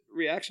good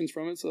reactions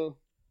from it. So,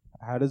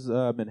 how does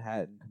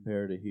Manhattan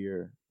compare to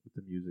here with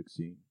the music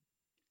scene?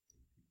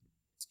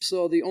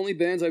 So the only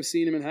bands I've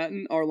seen in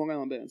Manhattan are Long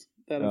Island bands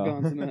that have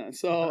gone to Manhattan.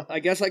 So I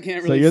guess I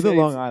can't really. So you're the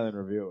Long Island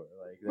reviewer,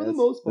 like for the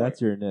most part.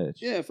 That's your niche.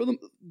 Yeah,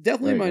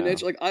 definitely my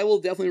niche. Like I will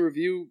definitely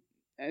review,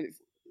 and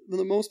for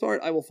the most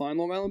part, I will find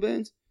Long Island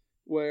bands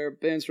where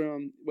bands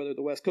from whether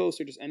the West Coast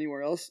or just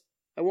anywhere else.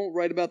 I won't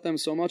write about them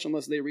so much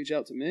unless they reach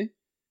out to me.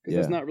 Because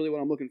that's not really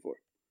what I'm looking for.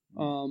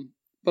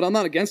 But I'm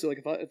not against it.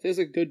 Like if there's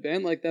a good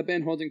band, like that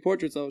band Haunting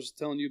Portraits I was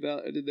telling you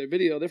about, I did their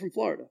video. They're from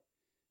Florida,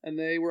 and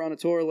they were on a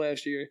tour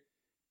last year,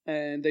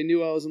 and they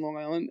knew I was in Long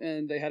Island,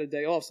 and they had a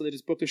day off, so they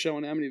just booked a show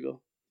in Amityville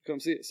to come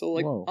see it. So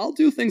like I'll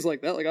do things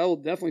like that. Like I will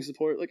definitely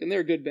support. Like, and they're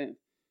a good band.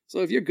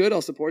 So if you're good,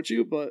 I'll support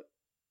you. But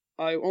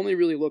I only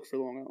really look for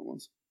Long Island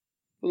ones,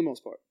 for the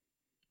most part.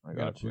 We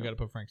got to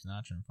put Frank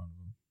Sinatra in front of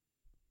him.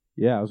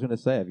 Yeah, I was gonna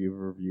say, have you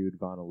ever reviewed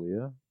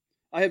Vonnalia?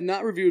 I have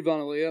not reviewed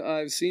Vonnalia.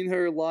 I've seen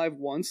her live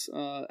once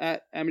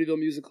at Amityville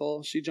Music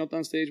Hall. She jumped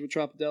on stage with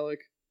Tropodelic,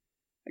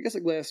 I guess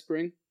like last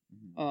spring,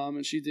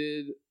 and she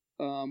did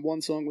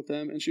one song with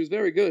them, and she was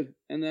very good.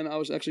 And then I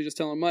was actually just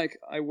telling Mike,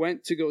 I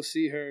went to go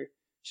see her.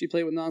 She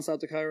played with Nonstop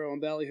to Cairo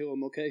and Ballyhoo and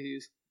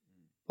Mulcahy's,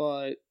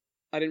 but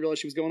I didn't realize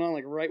she was going on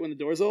like right when the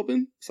doors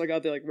opened, so I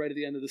got there like right at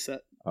the end of the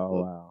set.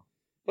 Oh, wow.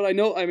 But I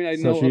know.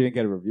 So she didn't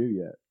get a review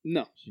yet?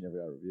 No. She never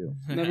got a review?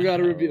 Never got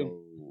a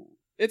review.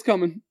 It's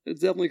coming. It's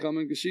definitely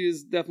coming because she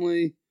is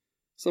definitely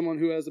someone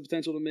who has the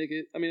potential to make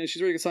it. I mean,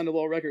 she's already signed to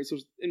Law Records, so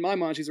in my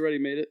mind, she's already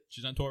made it.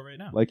 She's on tour right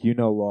now. Like, you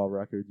know Law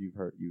Records, you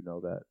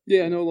know that.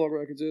 Yeah, I know Law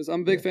Records is.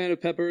 I'm a big fan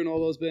of Pepper and all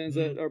those bands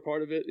that are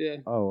part of it. Yeah.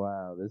 Oh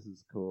wow, this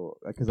is cool.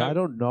 Because I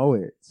don't know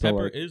it. So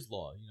Pepper like, is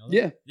Law. You know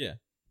that?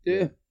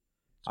 Yeah.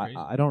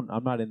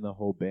 I'm not in the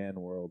whole band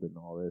world and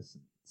all this.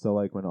 So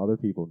like when other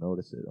people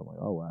notice it, I'm like,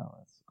 oh wow,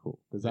 that's cool.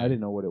 Because I didn't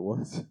know what it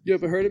was. Yeah,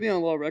 but her to be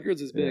on Law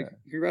Records is big.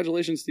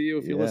 Congratulations to you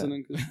if you're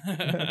listening.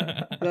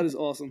 That is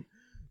awesome.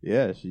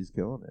 Yeah, she's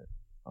killing it.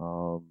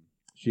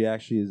 She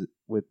actually is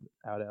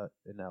out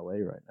in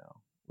LA right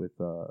now with.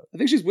 I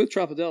think she's with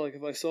Tropodelic.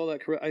 If I saw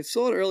that correct, I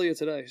saw it earlier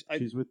today.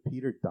 She's with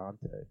Peter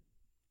Dante.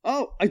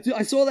 Oh,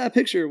 I saw that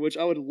picture, which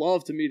I would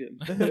love to meet him.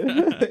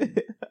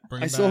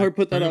 I saw her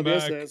put that up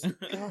yesterday.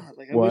 God,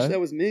 like I wish that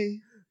was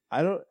me.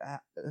 I don't.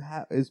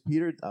 Is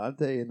Peter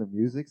Dante in the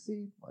music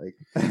scene? Like,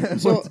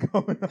 so, what's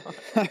going on?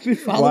 I've been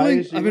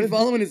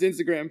following his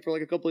Instagram for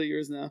like a couple of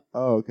years now.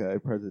 Oh, okay,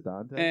 President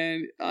Dante.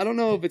 And I don't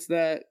know if it's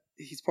that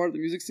he's part of the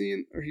music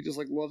scene or he just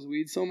like loves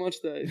weed so much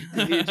that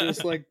he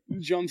just like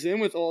jumps in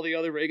with all the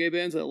other reggae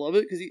bands that love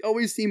it because he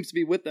always seems to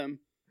be with them.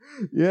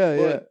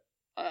 Yeah.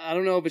 I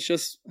don't know if it's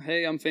just,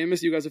 hey, I'm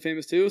famous, you guys are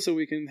famous too, so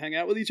we can hang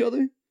out with each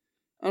other.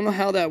 I don't know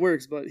how that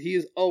works, but he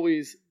is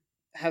always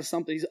have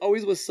something. He's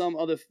always with some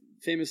other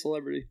famous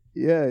celebrity.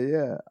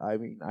 Yeah. I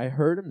mean, I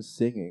heard him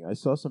singing. I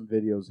saw some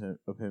videos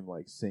of him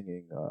like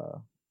singing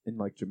in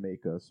like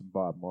Jamaica, some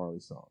Bob Marley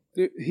song.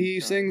 Dude, he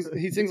sings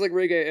like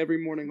reggae every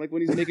morning, like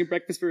when he's making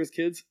breakfast for his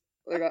kids.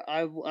 Like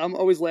I'm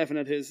always laughing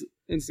at his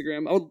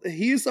Instagram.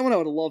 He is someone I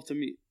would love to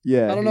meet.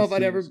 Yeah, I don't know if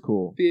I'd ever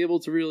be able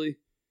to really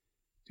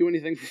do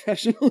anything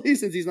professionally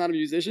since he's not a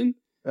musician.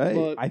 Hey,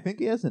 but I think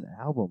he has an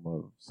album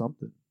of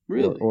something.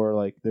 Really? Or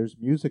like there's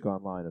music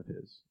online of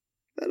his.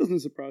 That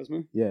doesn't surprise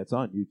me. Yeah, it's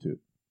on YouTube.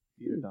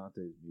 Peter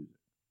Dante's music.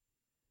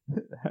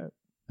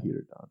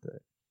 Peter Dante.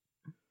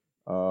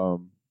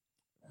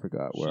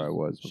 Forgot where I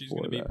was before. She's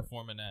going to be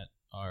performing at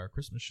our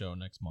Christmas show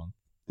next month.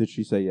 Did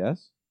she say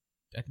yes?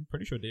 I'm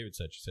pretty sure David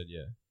said she said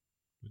yeah.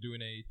 We're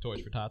doing a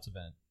Toys for Tots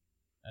event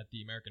at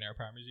the American Air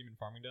Power Museum in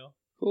Farmingdale.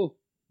 Cool.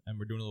 And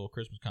we're doing a little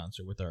Christmas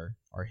concert with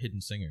our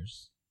hidden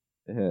singers.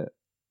 Yeah.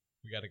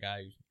 We got a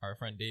guy, our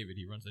friend David,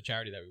 he runs the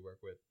charity that we work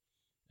with.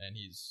 And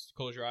he's,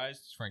 close your eyes,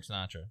 it's Frank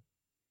Sinatra.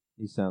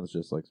 He sounds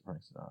just like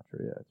Frank Sinatra.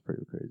 Yeah, it's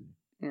pretty crazy.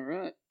 All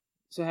right.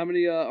 So how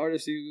many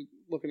artists are you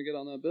looking to get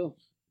on that bill?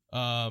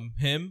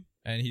 Him,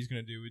 and he's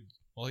going to do,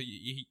 well,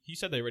 he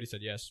said they already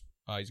said yes.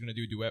 He's going to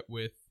do a duet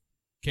with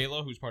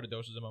Kayla, who's part of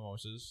Doses and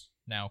Mimosas,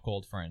 now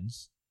called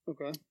Friends.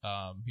 Okay.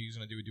 He's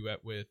going to do a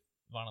duet with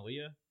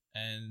Vanalia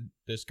and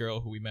this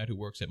girl who we met who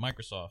works at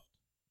Microsoft,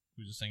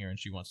 who's a singer, and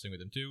she wants to sing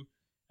with him too.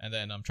 And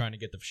then I'm trying to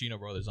get the Fashino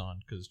brothers on,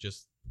 because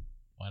just,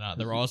 why not?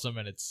 They're awesome,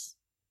 and it's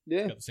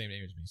got the same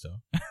name as me, so.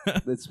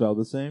 It's spelled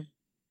the same?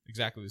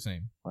 Exactly the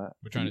same. What?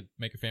 We're trying to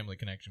make a family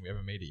connection. We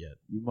haven't made it yet.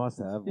 You must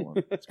have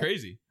one. It's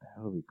crazy.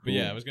 That would be cool. But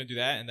yeah, I was going to do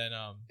that, and then...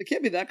 it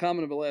can't be that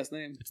common of a last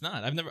name. It's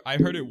not.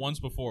 I've heard it once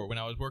before when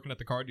I was working at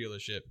the car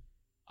dealership.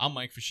 I'm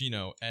Mike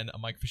Fashino, and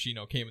Mike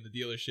Fashino came in the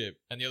dealership,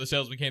 and the other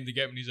salesman came to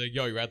get me, and he's like,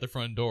 yo, you're at the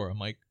front door. I'm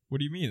like, what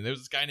do you mean? There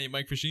was this guy named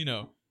Mike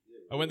Fashino.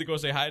 I went to go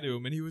say hi to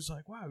him, and he was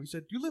like, wow. He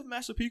said, you live in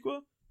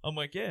Massapequa? I'm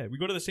like, yeah. We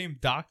go to the same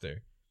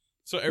doctor.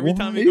 So every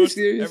time he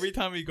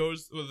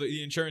goes, well,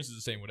 the insurance is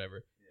the same,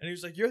 whatever. And he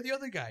was like, you're the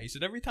other guy. He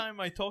said, every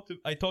time I talk to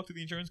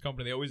the insurance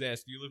company, they always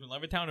ask, do you live in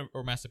Levittown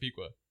or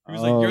Massapequa? He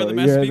was like, you're the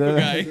Massapequa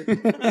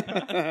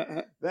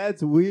guy.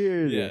 That's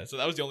weird. Yeah, so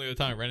that was the only other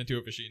time I ran into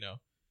a Fashino.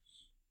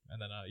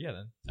 And then,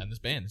 and this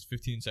band, this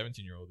 15,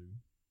 17-year-old dude.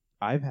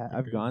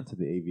 I've gone to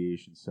the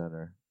aviation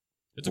center.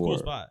 It's a cool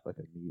spot. Like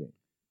a meeting.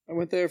 I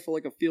went there for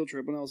like a field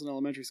trip when I was in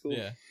elementary school.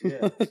 Yeah.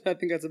 I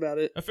think that's about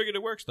it. I figured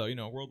it works, though. You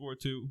know, World War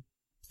II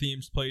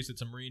themed place.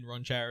 It's a Marine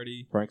run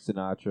charity. Frank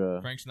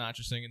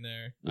Sinatra singing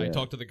there. Yeah. I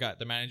talked to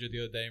the manager the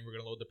other day, and we're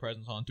going to load the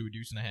presents onto a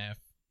deuce and a half.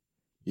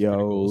 Yo,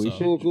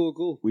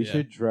 cool. We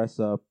should dress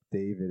up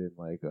David in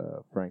like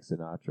a Frank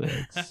Sinatra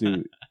like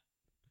suit.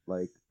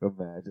 Like,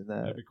 imagine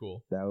that. That'd be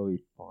cool. That would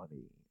be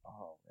funny.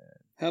 Oh, man.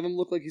 Have him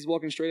look like he's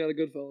walking straight out of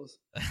Goodfellas.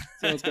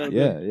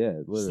 Yeah,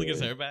 literally. Slick his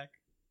hair back.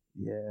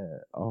 Yeah.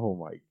 Oh,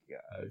 my God.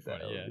 That'd be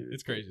funny, yeah.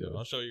 It's crazy, though.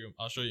 I'll show you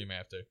him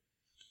after.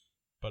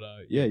 But,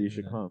 yeah, you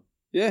should come.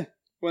 Yeah.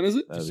 When is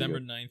it? December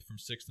 9th from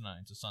 6 to 9.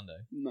 It's a Sunday.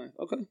 9th.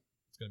 Okay.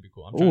 It's going to be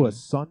cool. A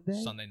Sunday?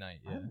 Sunday night,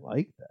 yeah. I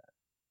like that.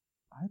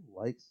 I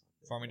like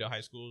Sunday. Farmingdale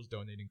High School is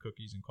donating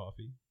cookies and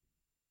coffee.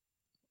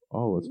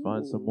 Oh, let's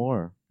find some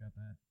more. Got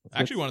that.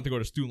 I actually wanted to go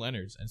to Stu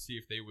Leonard's and see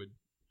if they would,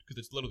 because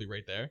it's literally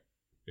right there,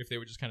 if they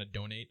would just kind of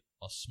donate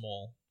a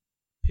small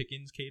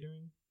Pickens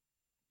catering.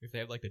 If they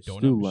have like the donut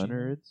Stu machine.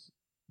 Leonard's?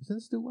 Isn't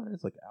Stu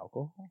Leonard's like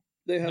alcohol?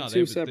 They have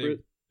two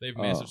separate. They have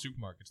massive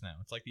supermarkets now.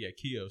 It's like the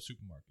IKEA of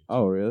supermarkets.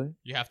 Oh, really?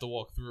 You have to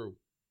walk through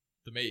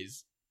the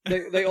maze.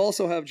 They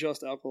also have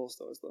just alcohol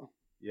stores, though.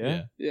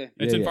 Yeah?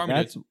 It's in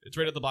Farmingdale. It's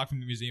right at the block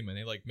from the museum, and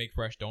they like make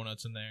fresh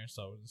donuts in there.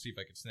 So let's see if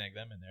I can snag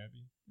them in there. It'd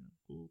be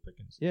cool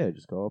pickings. Yeah,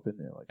 just go up in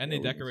there. And they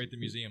decorate the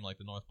museum like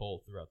the North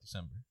Pole throughout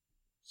December.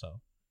 So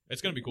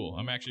it's gonna be cool.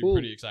 I'm actually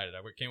pretty excited.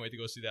 I can't wait to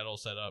go see that all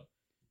set up.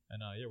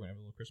 And we're gonna have a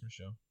little Christmas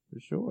show for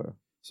sure.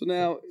 So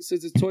now,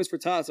 since it's Toys for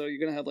Tots, are you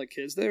gonna have like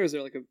kids there? Is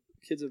there like a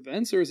kids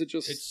events, or is it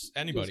just? It's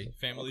anybody.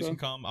 Families can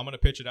come. I'm gonna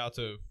pitch it out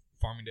to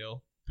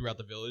Farmingdale throughout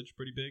the village,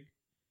 pretty big.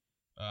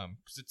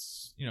 Because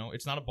it's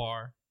it's not a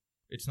bar.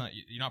 It's not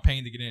you're not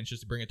paying to get in. It's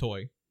just to bring a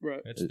toy.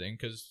 Right. That's the thing.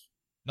 Because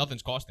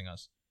nothing's costing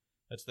us.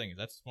 That's the thing.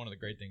 That's one of the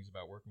great things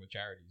about working with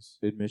charities.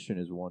 Admission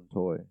is one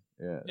toy.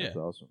 Yeah, that's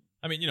awesome.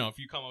 I mean, if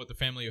you come up with a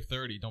family of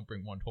 30, don't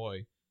bring one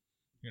toy.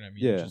 You know what I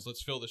mean? Yeah. Just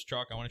let's fill this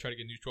truck. I want to try to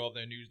get News 12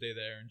 there, Newsday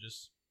there, and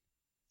just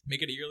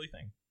make it a yearly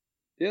thing.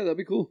 Yeah, that'd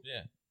be cool.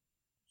 Yeah.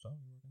 So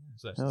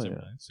that's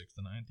December 9th, 6th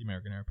to 9th, the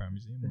American Air Power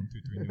Museum,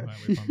 123 New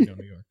Highway, Farmingdale,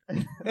 New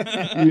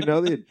York. You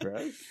know the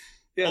address?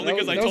 Yeah, only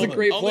because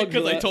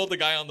I told the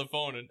guy on the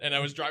phone, and I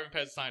was driving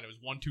past the sign. It was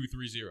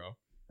 1230.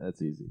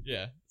 That's easy.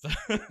 Yeah.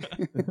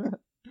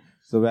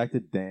 So back to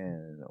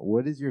Dan.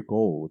 What is your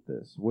goal with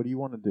this? What do you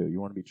want to do? You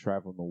want to be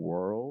traveling the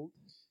world?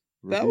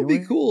 That would be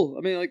cool.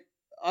 I mean, like,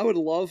 I would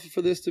love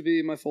for this to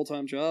be my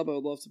full-time job. I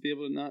would love to be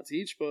able to not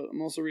teach, but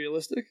I'm also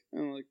realistic.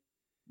 And, like,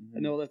 I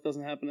know that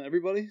doesn't happen to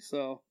everybody.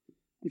 So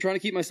I'm trying to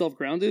keep myself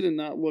grounded and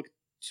not look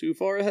too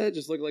far ahead.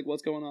 Just look like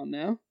what's going on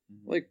now.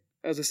 Like,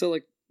 as I said,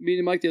 like,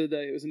 meeting Mike the other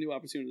day, it was a new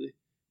opportunity.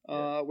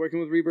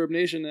 Working with Reverb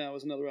Nation now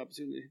is another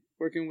opportunity.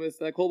 Working with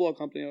that Cobalt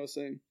company I was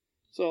saying.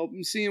 So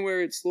I'm seeing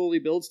where it slowly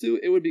builds to.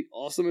 It would be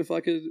awesome if I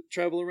could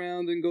travel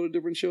around and go to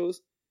different shows.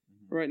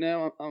 Right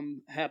now,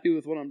 I'm happy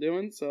with what I'm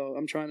doing, so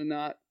I'm trying to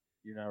not...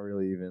 You're not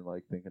really even,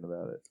 like, thinking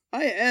about it.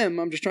 I am.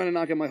 I'm just trying to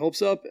not get my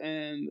hopes up,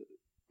 and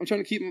I'm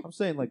trying to keep... I'm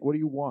saying, like, what do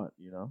you want,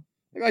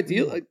 Like,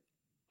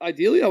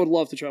 ideally, I would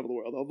love to travel the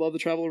world. I'd love to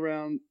travel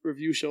around,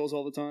 review shows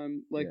all the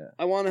time. Like,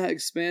 I want to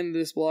expand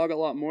this blog a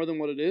lot more than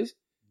what it is.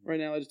 Right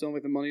now, I just don't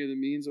have the money or the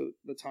means or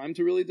the time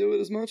to really do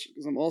it as much,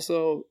 because I'm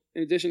also,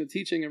 in addition to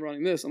teaching and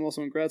running this, I'm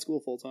also in grad school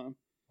full-time.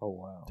 Oh,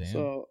 wow. Damn.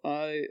 So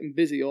I am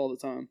busy all the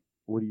time.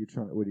 What are you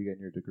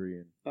getting your degree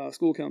in?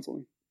 School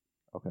counseling.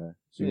 Okay.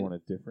 So you want a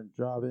different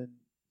job in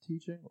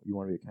teaching? You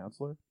want to be a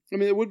counselor? I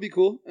mean, it would be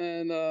cool.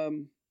 And,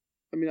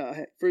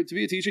 to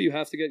be a teacher, you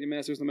have to get your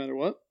master's no matter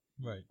what.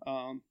 Right.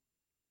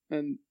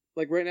 And,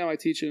 like, right now I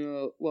teach in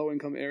a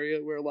low-income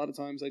area where a lot of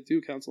times I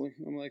do counseling.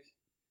 I'm like...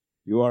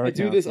 You are. I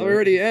do this. I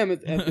already am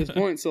at this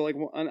point. So, like,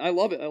 and I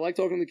love it. I like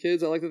talking to the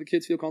kids. I like that the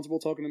kids feel comfortable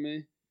talking to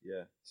me.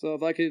 Yeah. So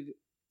if I could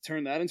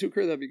turn that into a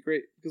career, that'd be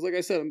great. Because, like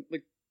I said, I'm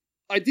like,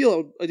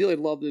 ideally, I'd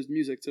love this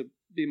music to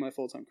be my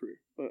full-time career,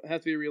 but I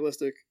have to be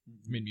realistic.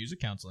 I mean, music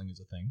counseling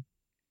is a thing.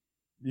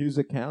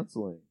 Music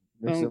counseling.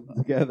 Mix them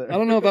together. I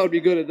don't know if I would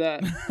be good at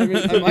that. I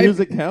mean,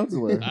 music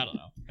counselor. I don't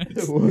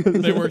know.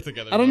 They work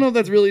together. I don't know if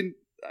that's really.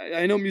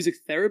 I know music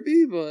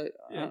therapy, but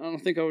I don't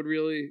think I would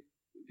really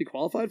be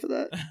qualified for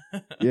that.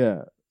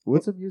 Yeah.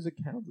 What's a music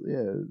counselor?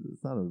 Yeah,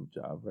 it's not a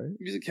job, right?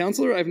 Music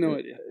counselor? I have no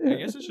idea. I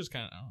guess it's just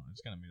kind of. I don't know.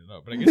 It's kind of made it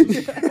up, but I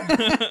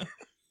guess it's.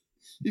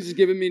 He's just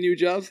giving me new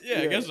jobs?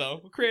 Yeah, I guess so.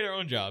 We'll create our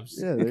own jobs.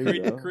 Yeah, there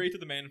you go. Create the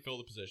demand and fill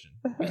the position.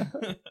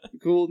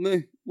 Cool with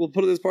me. We'll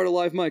put it as part of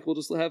Live Mike. We'll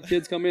just have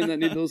kids come in that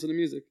need to listen to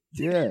music.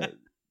 Yeah.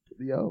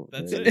 Yo,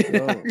 that's it.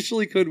 It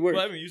actually could work.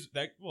 Well, I mean,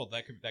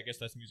 I guess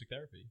that's music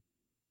therapy.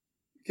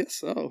 I guess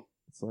so.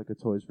 It's like a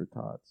Toys for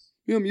Tots.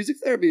 Music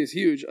therapy is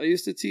huge. I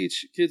used to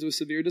teach kids with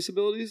severe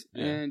disabilities,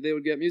 and they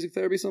would get music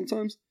therapy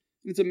sometimes.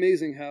 It's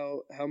amazing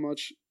how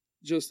much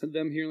just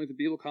them hearing like the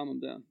beat will calm them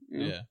down.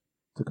 Yeah.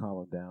 To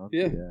calm them down?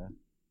 Yeah.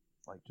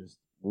 Like, just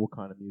what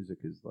kind of music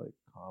is, like,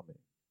 calming?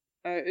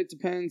 It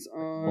depends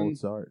on...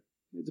 Mozart.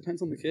 It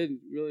depends on the kid,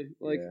 really.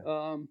 Like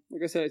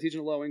I said, I teach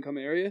in a low-income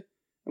area,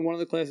 and one of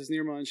the classes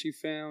near mine, she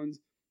found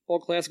all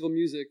classical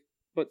music,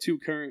 but 2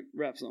 current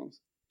rap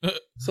songs.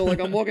 So, like,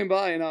 I'm walking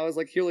by, and I was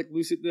like, hear, like,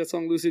 that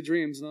song Lucid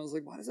Dreams, and I was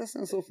like, why does that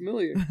sound so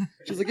familiar?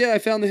 She's like, yeah, I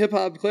found the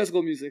hip-hop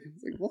classical music. I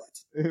was like,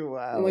 what?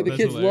 Wow. And, like, the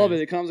kids love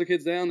it. It calms the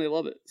kids down. They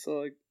love it. So,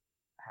 like...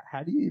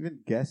 How do you even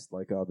guess,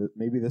 like, oh,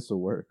 maybe this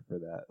will work for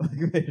that?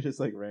 Like, they just,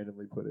 like,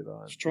 randomly put it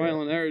on. It's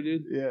trial and error,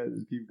 dude. Yeah,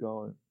 just keep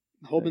going.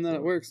 Hoping that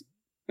it works.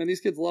 And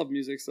these kids love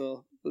music,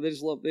 so they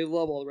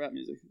love all the rap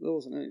music. They'll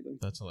listen to anything.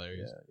 That's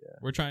hilarious. Yeah.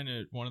 We're trying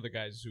to, one of the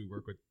guys who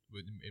work with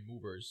in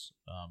Movers,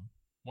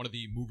 one of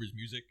the Movers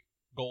music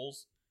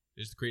goals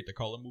is to create the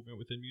color movement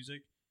within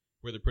music,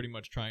 where they're pretty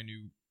much trying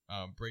to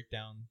break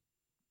down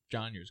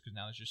genres, because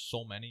now there's just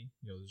so many.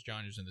 There's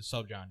genres and the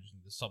subgenres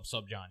and the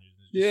sub-subgenres.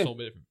 There's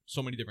just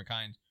so many different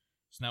kinds.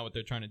 So now what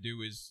they're trying to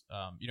do is,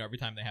 every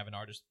time they have an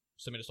artist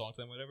submit a song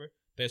to them, whatever,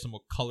 they have some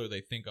color they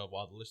think of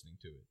while they're listening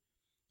to it.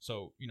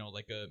 So,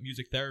 like a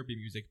music therapy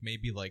music may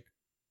be like,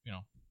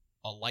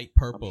 a light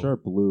purple. I'm sure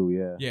blue,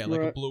 yeah. Yeah,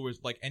 like a blue is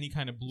like any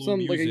kind of blue something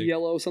music. Like a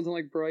yellow, something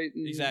like bright.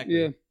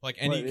 Exactly. Yeah. Like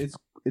any. But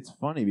it's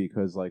funny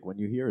because, like, when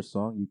you hear a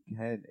song, you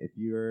can, if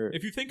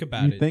you think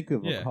about it. You think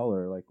of a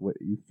color, like, what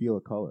you feel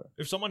a color.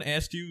 If someone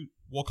asked you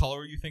what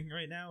color are you thinking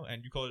right now,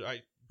 and you call it, I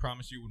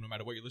promise you, no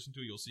matter what you listen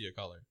to, you'll see a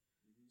color.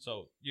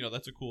 So,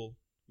 that's a cool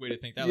way to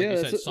think that. Like you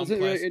said, that's a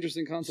really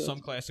interesting concept. Some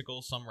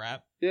classical, some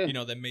rap. Yeah.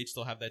 That may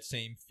still have that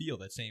same feel,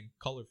 that same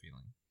color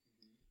feeling.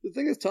 The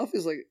thing that's tough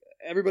is, like,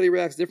 everybody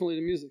reacts differently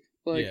to music.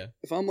 Like,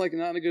 if I'm, like,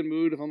 not in a good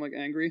mood, if I'm, like,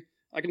 angry,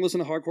 I can listen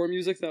to hardcore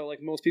music that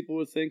like most people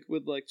would think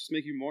would like just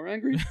make you more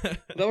angry.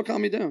 But that would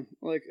calm me down.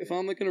 Like if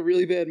I'm like in a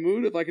really bad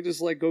mood, if I could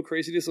just like go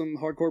crazy to some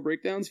hardcore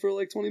breakdowns for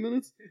like 20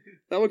 minutes,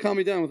 that would calm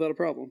me down without a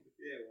problem.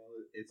 Yeah,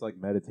 well, it's like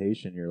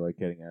meditation. You're like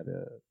getting at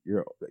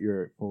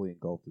you're fully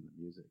engulfed in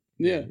the music.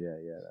 Yeah.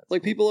 That's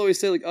like cool. People always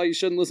say like, oh, you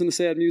shouldn't listen to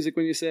sad music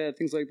when you're sad,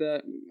 things like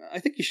that. I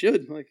think you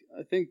should. Like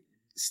I think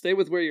stay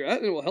with where you're at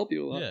and it will help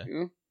you a lot. Yeah. You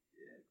know.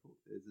 Yeah, cool.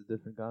 It's a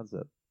different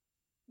concept.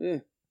 Yeah.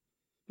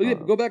 But yeah,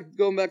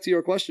 going back to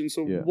your question.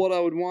 So what I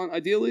would want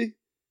ideally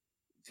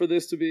for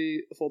this to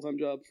be a full-time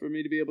job, for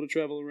me to be able to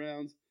travel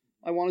around.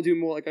 I want to do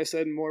more, like I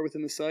said, more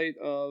within the site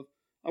of,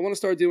 I want to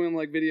start doing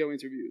like video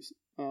interviews.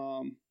 I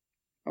want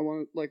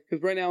to like,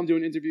 because right now I'm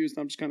doing interviews and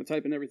I'm just kind of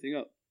typing everything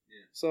up.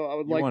 Yeah. So I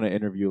would you want to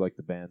interview like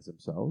the bands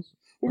themselves?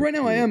 Well, right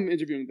now I am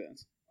interviewing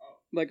bands. Oh.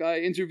 Like I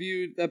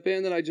interviewed that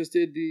band that I just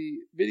did the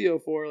video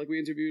for, like we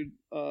interviewed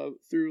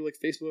through like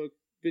Facebook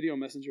video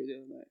messenger the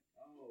other night.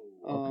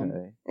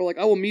 Okay. Or like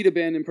I will meet a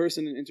band in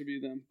person and interview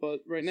them,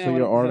 but right now. So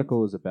your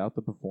article is about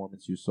the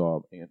performance you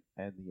saw and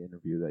the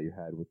interview that you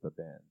had with the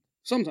band.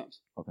 Sometimes.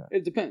 Okay.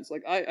 It depends.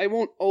 Like I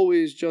won't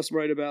always just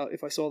write about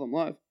if I saw them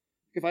live.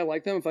 If I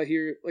like them, if I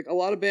hear like a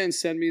lot of bands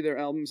send me their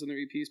albums and their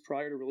EPs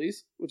prior to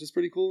release, which is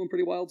pretty cool and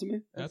pretty wild to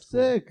me. That's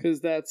sick.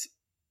 Because that's.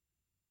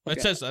 It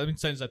says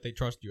that they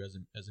trust you as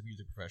a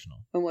music professional.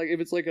 And like if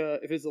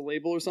it's a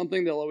label or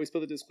something, they'll always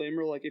put a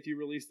disclaimer like if you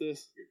release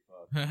this,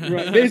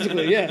 right?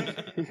 Basically, yeah.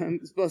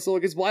 So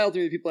like it's wild to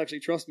me that people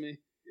actually trust me.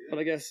 Yeah. But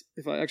I guess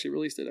if I actually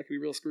released it, I could be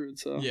real screwed.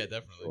 So yeah,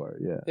 definitely. Sure,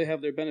 yeah. They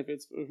have their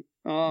benefits.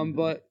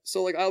 But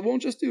so like I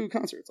won't just do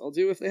concerts. I'll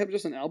do if they have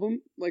just an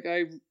album. Like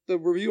the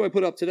review I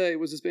put up today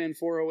was this band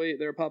 408.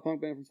 They're a pop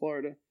punk band from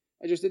Florida.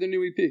 I just did their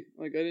new EP.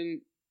 Like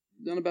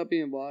none about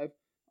being live.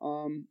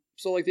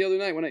 So like the other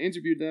night when I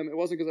interviewed them, it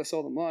wasn't because I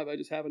saw them live. I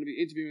just happened to be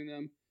interviewing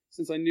them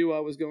since I knew I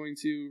was going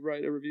to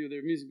write a review of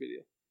their music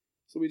video.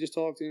 So we just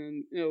talked,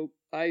 and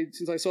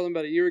since I saw them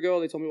about a year ago,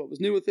 they told me what was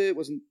new with it.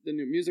 Wasn't the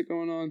new music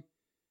going on?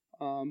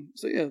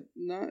 So yeah,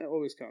 not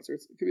always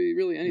concerts. It could be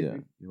really anything.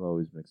 Yeah, you'll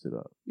always mix it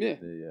up. Yeah.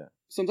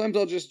 Sometimes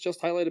I'll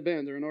just highlight a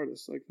band or an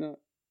artist, like not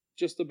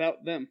just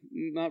about them,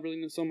 not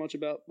really so much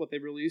about what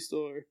they've released,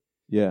 or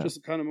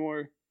just kind of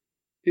more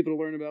people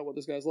to learn about what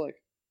this guy's like.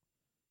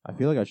 I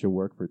feel like I should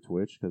work for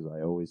Twitch because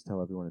I always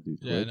tell everyone to do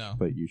Twitch,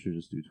 but you should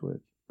just do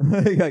Twitch.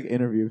 like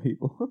interview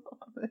people.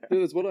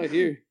 Dude, that's what I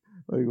hear.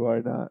 Like,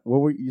 why not?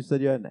 You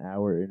said you had an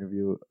hour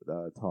interview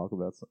talk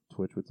about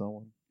Twitch with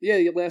someone?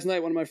 Yeah, last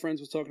night one of my friends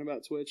was talking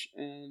about Twitch,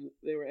 and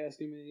they were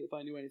asking me if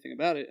I knew anything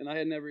about it, and I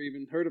had never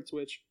even heard of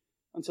Twitch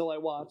until I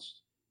watched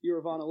your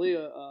Von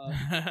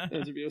Aaliyah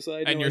interview. So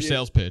I and your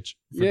sales pitch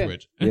for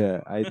Twitch.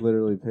 Yeah, I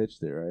literally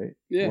pitched it, right?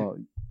 Yeah. Well,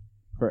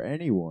 for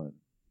anyone.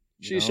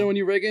 She's showing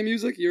you reggae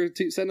music. You're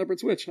setting up her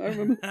Twitch. I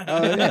remember.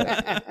 Oh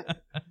yeah.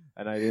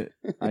 And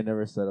I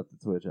never set up the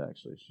Twitch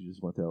actually. She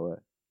just went to LA.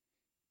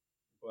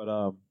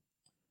 But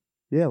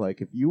yeah, like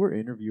if you were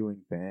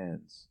interviewing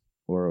bands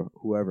or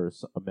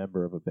whoever's a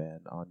member of a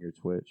band on your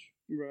Twitch,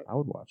 right. I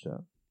would watch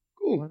that.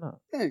 Cool. Why not?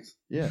 Thanks.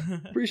 Yeah.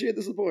 Appreciate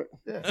the support.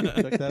 Yeah,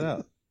 check that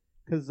out.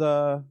 Because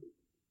I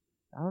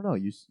don't know,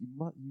 you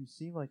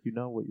seem like you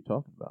know what you're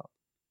talking about.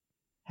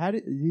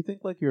 Do you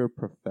think like you're a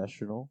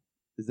professional?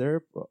 Is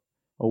there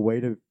a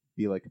way to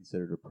be like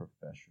considered a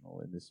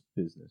professional in this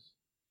business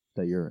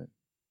that you're in?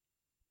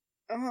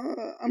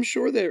 I'm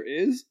sure there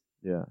is.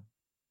 Yeah.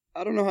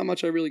 I don't know how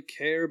much I really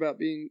care about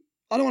being.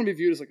 I don't want to be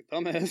viewed as like a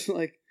dumbass.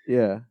 Like,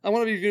 yeah. I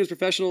want to be viewed as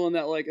professional, and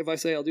that like if I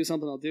say I'll do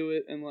something, I'll do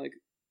it, and like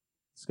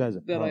this guy's a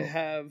that pro. I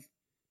have.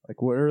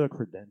 Like, what are the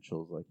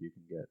credentials like you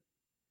can get?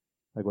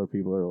 Like where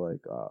people are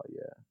like, oh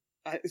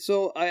yeah.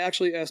 So I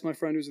actually asked my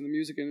friend who's in the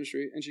music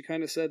industry, and she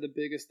kind of said the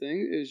biggest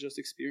thing is just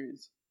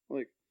experience.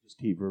 Like. Just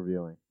keep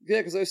reviewing.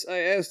 Yeah, because I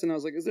asked and I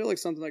was like, is there like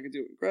something I could do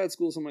in grad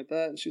school, something like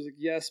that? And she was like,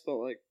 yes, but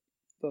like,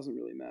 doesn't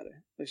really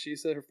matter. Like she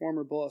said her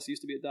former boss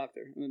used to be a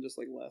doctor and then just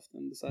like left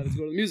and decided to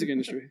go to the music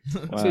industry.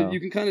 Wow. So you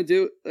can kind of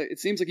do it. Like, it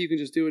seems like you can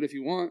just do it if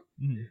you want.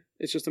 Mm-hmm.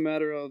 It's just a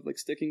matter of like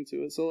sticking to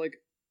it. So like,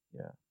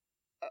 yeah,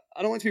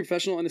 I don't like to be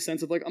professional in the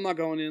sense of like, I'm not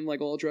going in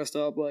like all dressed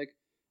up. Like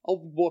I'll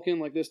walk in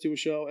like this to a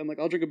show and like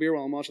I'll drink a beer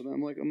while I'm watching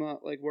them. Like I'm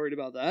not like worried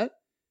about that.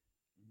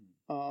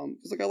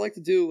 Because like I like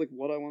to do like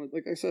what I want to.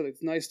 Like I said,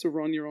 it's nice to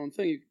run your own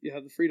thing. You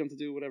have the freedom to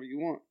do whatever you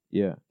want.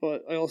 Yeah.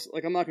 But I also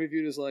like I'm not going to be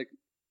viewed as like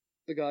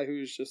the guy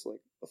who's just like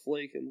a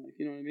flake and like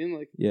you know what I mean.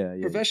 Like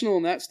professional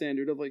in that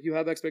standard of like you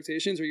have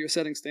expectations or you're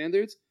setting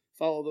standards.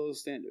 Follow those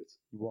standards.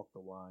 You walk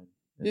the line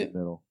in the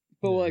middle.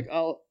 But like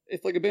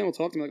if like a band will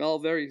talk to me, like I'll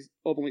very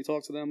openly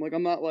talk to them. Like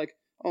I'm not like,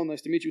 oh,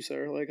 nice to meet you,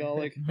 sir. Like I'll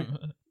like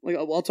like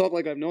I'll talk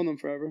like I've known them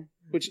forever,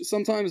 which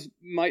sometimes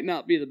might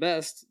not be the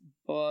best.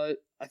 But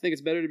I think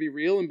it's better to be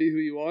real and be who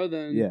you are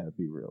than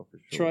be real for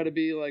sure. Try to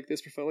be like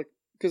this professional,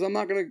 because I'm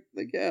not gonna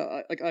like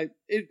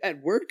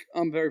at work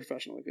I'm very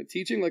professional. Like at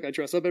teaching, like I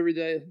dress up every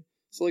day,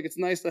 so like it's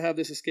nice to have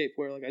this escape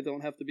where like I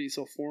don't have to be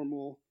so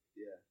formal.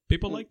 Yeah,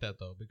 people like that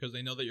though because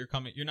they know that you're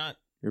coming. You're a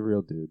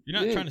real dude. You're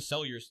not trying to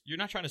sell You're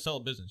not trying to sell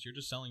a business. You're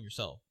just selling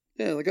yourself.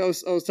 Yeah, like I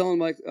was telling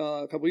Mike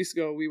a couple weeks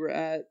ago. We were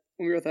at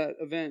when we were at that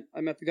event,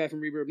 I met the guy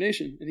from Reverb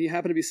Nation, and he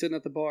happened to be sitting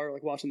at the bar,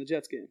 like, watching the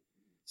Jets game.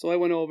 So I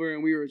went over,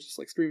 and we were just,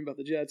 like, screaming about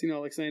the Jets,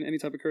 like, saying any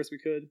type of curse we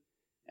could.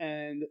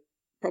 And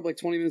probably, like,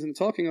 20 minutes into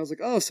talking, I was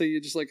like, oh, so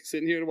you're just, like,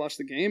 sitting here to watch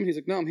the game? And he's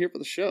like, no, I'm here for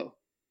the show.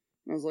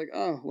 And I was like,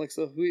 oh, like,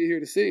 so who are you here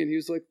to see? And he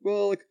was like,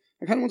 well, like,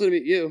 I kind of wanted to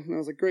meet you. And I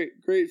was like, great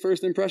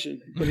first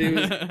impression. But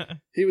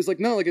he was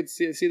like, no, like,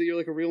 see that you're,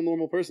 like, a real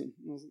normal person.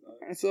 And I was like,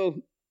 all right.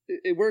 So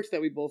it worked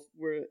that we both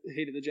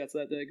hated the Jets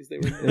that day because they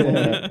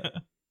were...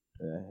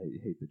 I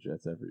hate the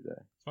Jets every day.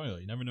 It's funny though,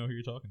 you never know who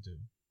you're talking to.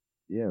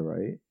 Yeah,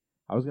 right?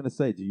 I was going to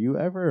say, do you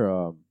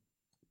ever,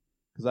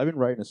 because I've been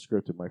writing a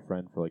script with my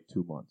friend for like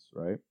 2 months,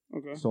 right?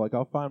 Okay. So like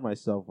I'll find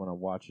myself when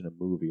I'm watching a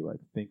movie, like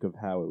think of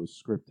how it was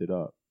scripted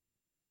up.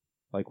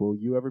 Like, will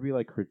you ever be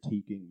like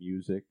critiquing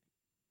music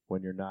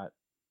when you're not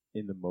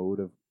in the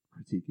mode of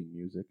critiquing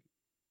music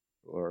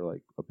or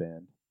like a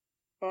band?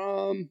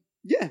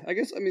 Yeah, I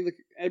guess, I mean, like,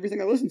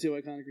 everything I listen to,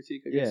 I kind of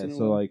critique, I guess. Yeah,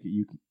 so like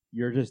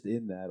you're just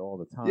in that all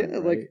the time. Yeah,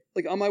 right?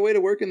 like on my way to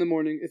work in the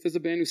morning, if there's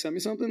a band who sent me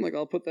something, like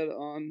I'll put that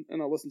on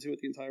and I'll listen to it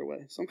the entire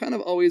way. So I'm kind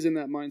of always in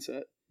that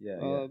mindset.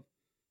 Yeah.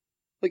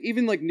 Like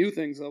even like new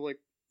things, like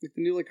the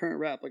new like current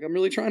rap. Like I'm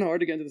really trying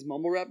hard to get into this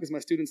mumble rap because my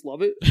students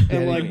love it,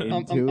 and like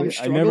I'm struggling.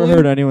 I never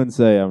heard anyone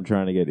say I'm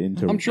trying to get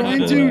into. I'm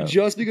trying to rap.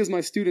 Just because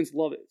my students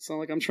love it. So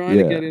like I'm trying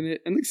to get in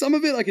it, and like some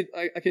of it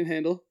I can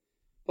handle,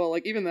 but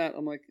like even that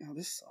I'm like, oh,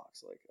 this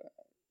sucks.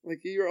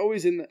 Like you're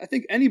always in I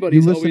think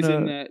anybody's always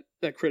in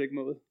that critic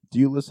mode. Do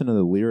you listen to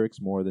the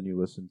lyrics more than you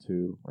listen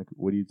to, like,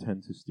 what do you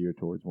tend to steer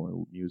towards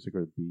more, music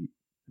or beat?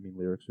 I mean,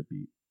 lyrics or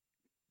beat?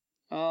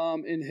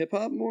 In hip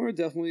hop more,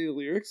 definitely the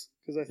lyrics,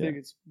 because I think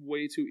it's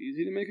way too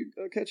easy to make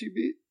a catchy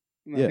beat.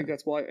 And I think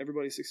that's why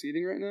everybody's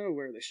succeeding right now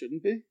where they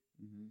shouldn't be.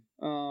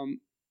 Mm-hmm.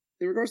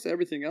 In regards to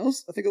everything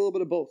else, I think a little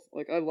bit of both.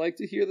 Like, I like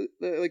to hear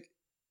the like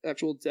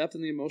actual depth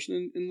and the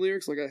emotion in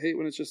lyrics. Like, I hate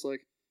when it's just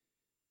like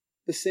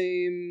the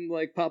same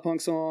like pop punk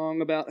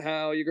song about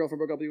how your girlfriend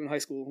broke up with you in high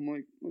school. I'm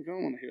like I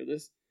don't want to hear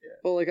this. Yeah.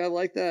 But like I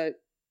like that,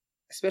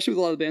 especially with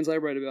a lot of the bands I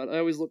write about. I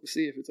always look to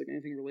see if it's like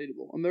anything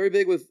relatable. I'm very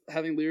big with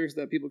having lyrics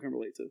that people can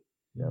relate to.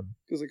 Yeah.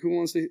 Because like who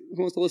wants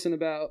to listen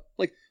about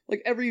like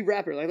every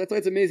rapper, like that's why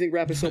it's amazing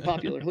rap is so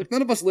popular. Like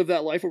none of us live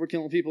that life where we're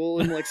killing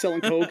people and like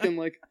selling coke and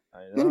like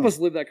none of us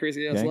live that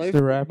crazy ass life.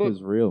 Gangster rap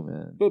is real,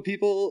 man. But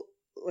people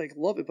like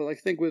love it. But like,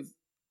 I think with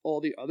all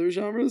the other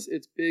genres,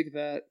 it's big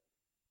that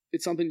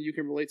it's something you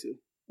can relate to.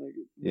 Like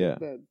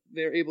that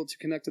they're able to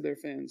connect to their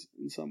fans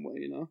in some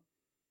way,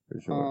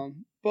 For sure.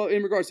 But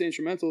in regards to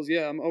instrumentals,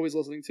 I'm always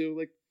listening to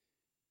like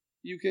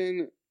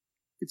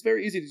it's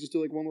very easy to just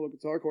do like one little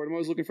guitar chord. I'm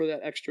always looking for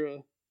that extra,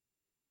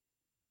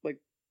 like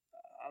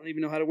I don't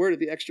even know how to word it,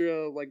 the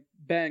extra like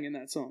bang in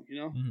that song,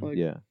 Mm-hmm. Like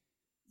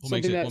what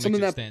makes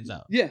it stands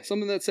out. Yeah,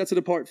 something that sets it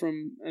apart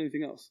from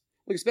anything else.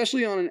 Like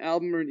especially on an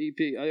album or an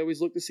EP, I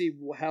always look to see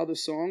how the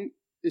song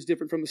is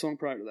different from the song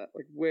prior to that.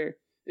 Like where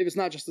if it's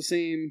not just the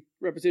same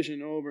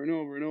repetition over and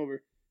over and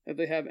over, if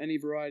they have any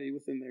variety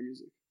within their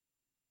music.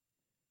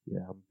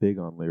 Yeah, I'm big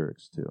on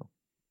lyrics too.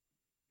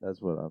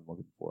 That's what I'm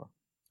looking for.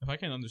 If I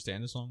can't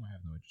understand the song, I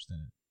have no interest in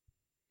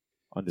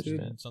it. Understand.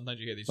 And sometimes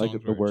you hear these songs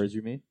like the words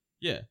you mean?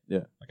 Yeah.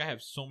 Yeah. Like I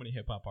have so many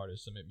hip hop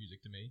artists submit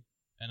music to me,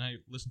 and I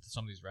listen to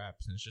some of these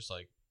raps, and it's just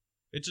like,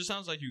 it just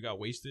sounds like you got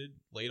wasted,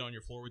 laid on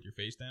your floor with your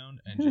face down,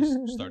 and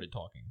just started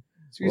talking.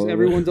 Because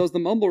everyone does the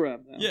mumble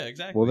rap now. Yeah,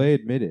 exactly. Well, they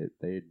admit it.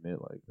 They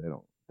admit like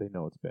they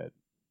know it's bad.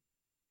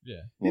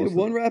 Yeah.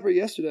 One rapper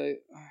yesterday,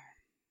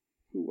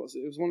 who was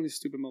it? It was one of these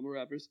stupid mumble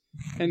rappers,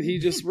 and he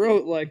just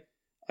wrote like,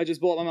 I just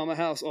bought my mama a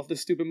house off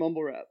this stupid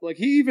mumble rap. Like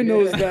he even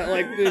knows that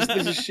like this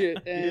is shit,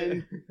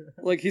 and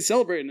like he's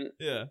celebrating it.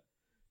 Yeah.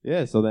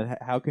 Yeah. So then,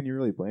 how can you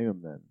really blame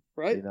him then?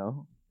 Right.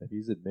 If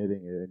he's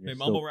admitting it, and they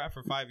mumble rap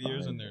for 5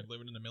 years, and they're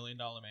living in $1 million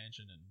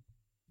mansion, and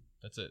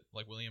that's it.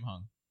 Like William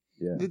Hung.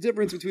 Yeah. The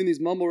difference between these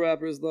mumble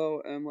rappers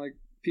though, and like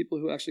people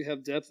who actually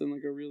have depth and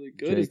like are really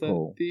good is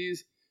that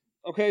these.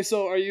 Okay,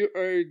 so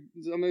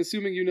I'm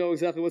assuming you know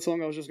exactly what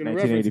song I was just going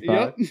to reference.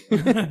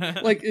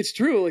 Yep. Like, it's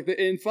true. Like,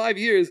 in 5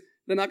 years,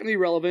 they're not going to be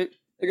relevant.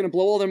 They're going to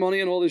blow all their money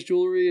on all this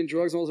jewelry and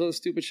drugs and all this other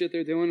stupid shit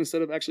they're doing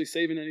instead of actually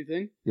saving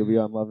anything. You'll be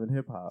on Love and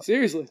Hip Hop.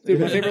 Seriously. Dude,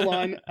 my favorite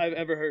line I've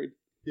ever heard.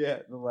 Yeah,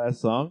 the last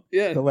song?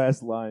 Yeah. The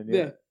last line,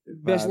 yeah.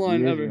 Best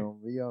line ever. You'll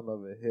be on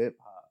Love and Hip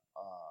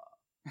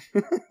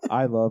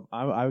Hop.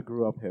 I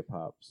grew up hip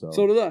hop, so.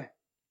 So did I.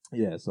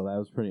 Yeah, so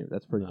that's pretty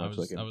much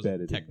like embedded. I was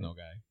a techno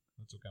guy.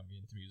 That's what got me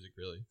into music,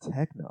 really.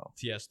 Techno.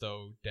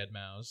 Tiesto,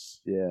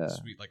 Deadmau5. Yeah.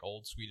 Like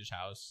old Swedish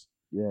house.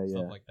 Yeah,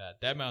 stuff like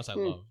that. Deadmau5 I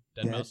love.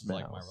 Deadmau5 is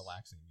like my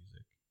relaxing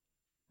music.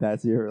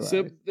 That's your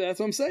relaxing. So that's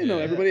what I'm saying, though.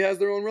 Everybody has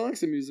their own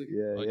relaxing music.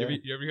 Yeah,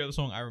 You ever hear the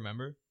song I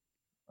Remember?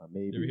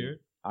 Maybe. You ever hear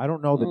it? I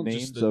don't know the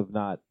names of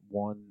not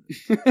one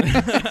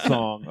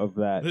song of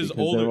that. His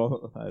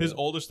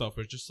older stuff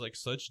was just like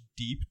such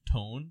deep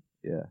tone.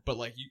 Yeah. But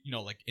like,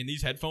 like in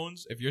these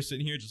headphones, if you're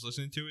sitting here just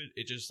listening to it,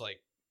 it just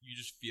like, you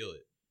just feel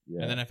it.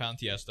 Yeah. And then I found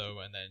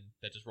Tiesto, and then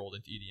that just rolled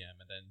into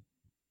EDM. And then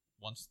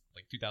once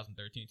like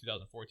 2013,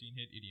 2014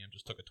 hit, EDM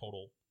just took a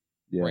total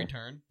right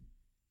turn.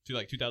 To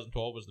like 2012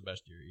 was the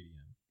best year of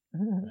EDM.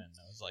 And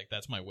I was like,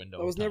 that's my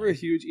window. I was never a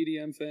huge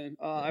EDM fan.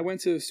 I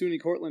went to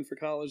SUNY Cortland for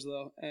college,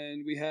 though,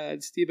 and we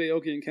had Steve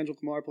Aoki and Kendrick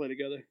Lamar play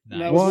together. Nice.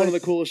 And that was one of the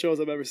coolest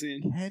shows I've ever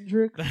seen.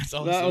 Kendrick? That's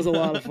awesome. That was a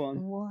lot of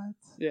fun. What?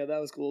 Yeah, that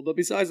was cool. But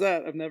besides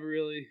that, I've never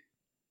really...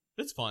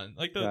 It's fun.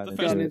 Like,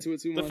 gotten into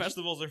it too much. The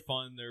festivals are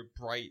fun. They're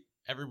bright.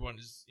 Everyone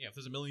is... if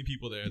there's a million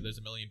people there, there's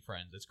a million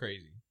friends. It's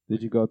crazy.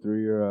 Did you go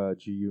through your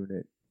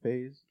G-Unit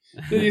phase?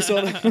 Did you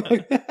saw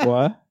that?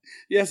 What?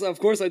 Yes, of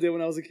course I did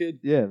when I was a kid.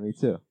 Yeah, me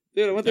too.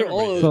 Dude, I went through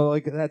all those. So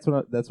like that's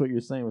what you're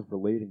saying with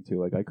relating to.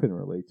 Like I couldn't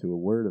relate to a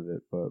word of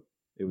it, but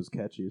it was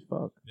catchy as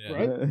fuck. Yeah.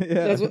 Right?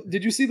 Yeah.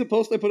 Did you see the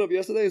post I put up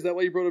yesterday? Is that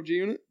why you brought up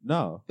G-Unit?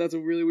 No. That's a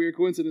really weird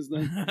coincidence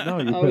then. No,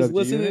 I was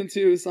listening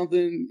to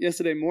something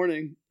yesterday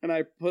morning, and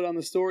I put on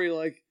the story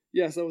like,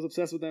 yes, I was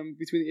obsessed with them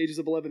between the ages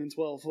of 11 and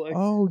 12. Like,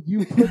 oh,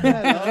 you put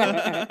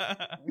that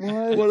up?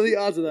 What are the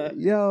odds of that?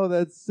 Yo,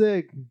 that's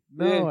sick.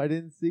 No, I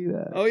didn't see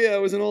that. Oh, yeah, I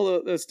was in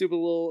all the stupid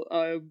little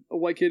a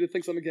white kid who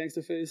thinks I'm a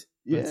gangster phase.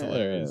 Yeah, that's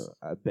hilarious.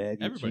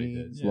 Baggy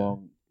jeans,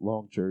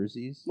 long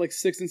jerseys. Like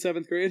 6th and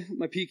 7th grade,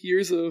 my peak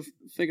years of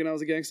thinking I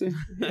was a gangster.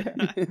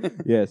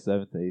 Yeah,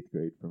 7th to 8th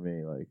grade for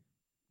me, like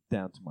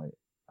down to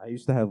I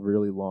used to have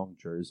really long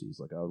jerseys.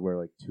 Like I would wear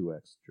like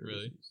 2X jerseys.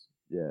 Really?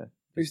 Yeah.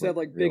 I used to have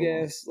like big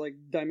ass like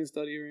diamond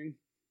stud earring.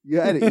 You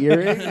had an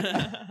earring?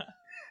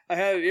 I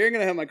had an earring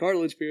and I had my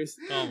cartilage pierced.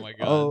 Oh my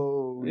god!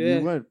 Oh, yeah.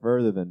 You went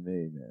further than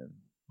me, man.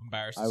 I'm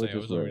embarrassed to say I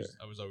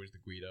was always the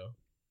Guido.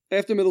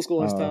 After middle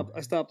school,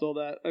 I stopped all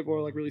that. I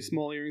wore like really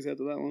small earrings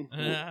after that one.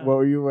 What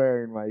were you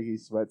wearing, Mikey?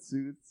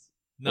 Sweatsuits?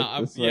 No,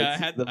 I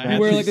had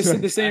wear like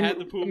the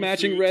same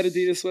matching red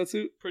Adidas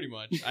sweatsuit. Pretty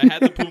much. I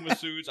had the Puma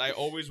suits. I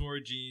always wore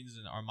jeans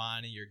and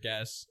Armani or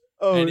Guess.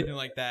 Anything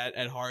like that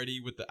at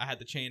Hardy I had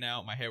the chain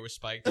out, my hair was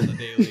spiked on the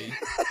daily.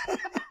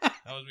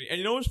 That was me. And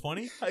you know what's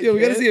funny? Yeah,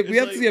 we have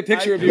to see a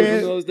picture of you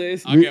from those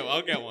days.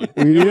 I'll get one.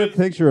 We need a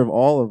picture of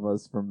all of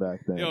us from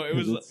back then. It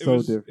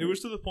was different. It was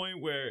to the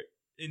point where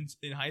in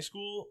high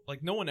school,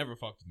 like no one ever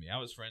fucked with me. I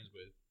was friends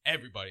with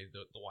everybody,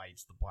 the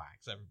whites, the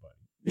blacks, everybody.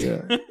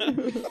 Yeah.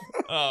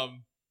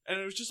 And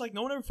it was just like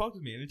no one ever fucked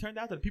with me. And it turned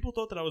out that people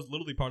thought that I was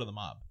literally part of the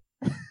mob.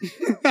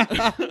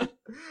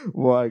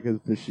 Why? Because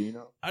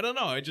Pacino? I don't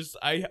know.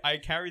 I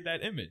carried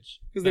that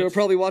image. Because they were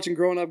probably watching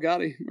Growing Up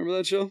Gotti. Remember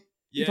that show?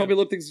 Yeah. You probably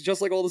looked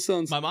just like all the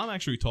sons. My mom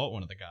actually taught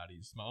one of the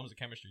Gottis. My mom's a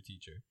chemistry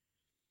teacher.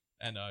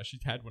 And she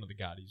had one of the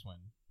Gottis when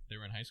they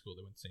were in high school.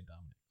 They went to St.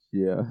 Dominic's.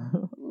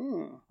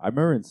 Yeah. I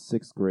remember in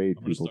 6th grade,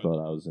 people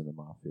thought I was in the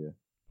mafia.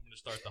 I'm going to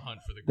start the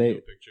hunt for the Guido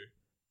picture.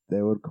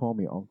 They would call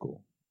me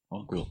Uncle.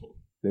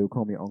 They would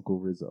call me Uncle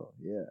Rizzo.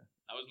 Yeah.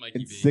 That was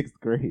Mikey in 6th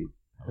grade.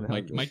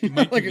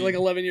 Mikey like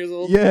 11 years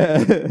old. Yeah.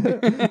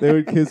 They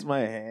would kiss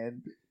my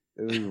hand.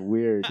 It was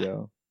weird,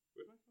 yo.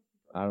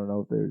 I don't know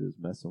if they were just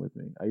messing with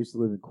me. I used to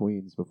live in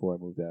Queens before I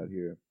moved out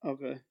here.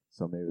 Okay.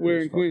 So maybe they were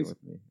in Queens?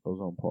 With me.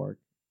 Ozone Park.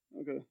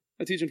 Okay.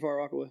 I teach in Far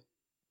Rockaway.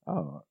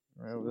 Oh,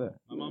 right over there.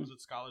 My mom's at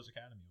Scholars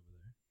Academy over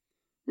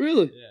there.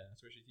 Really? Yeah,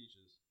 that's where she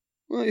teaches.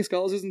 Well, yeah,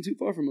 Scholars isn't too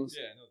far from us.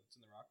 Yeah, no, it's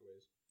in the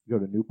Rockaways. You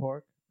go to New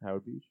Park,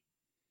 Howard Beach,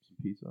 some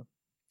pizza.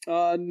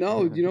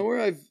 No. Do you know where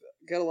I've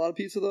got a lot of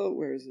pizza though?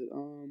 Where is it?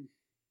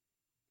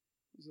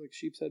 It's like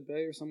Sheepshead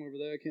Bay or somewhere over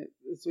there. I can't.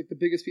 It's like the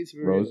biggest pizza.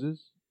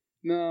 Roses?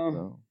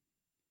 No.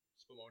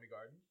 Spumoni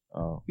Garden?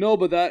 Oh. No,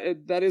 but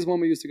that is one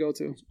we used to go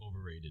to. It's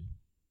overrated.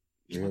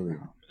 Really?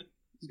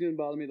 It's gonna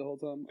bother me the whole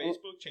time.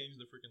 Facebook changed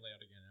the freaking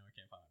layout again. Now I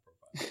can't find my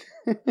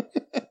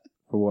profile.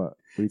 For what?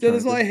 Yeah,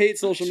 that's why I hate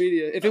social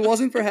media. If it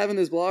wasn't for having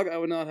this blog, I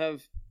would not have.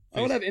 Facebook.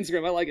 I would have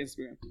Instagram. I like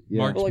Instagram.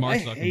 Yeah. But Mark I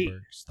Zuckerberg, hate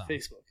stop.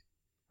 Facebook.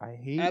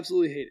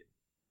 Absolutely hate it.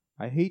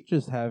 I hate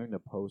just having to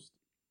post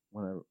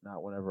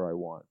not whenever I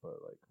want, but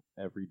like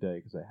every day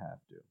because I have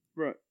to.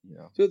 Right. You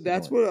know. So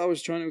that's what I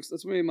was trying to.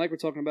 That's what me and Mike were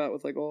talking about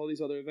with like all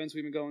these other events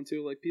we've been going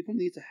to. Like people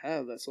need to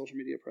have that social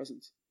media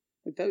presence.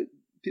 Like that,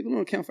 people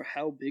don't account for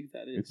how big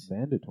that is. It's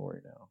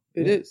mandatory now.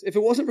 It is. If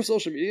it wasn't for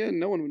social media,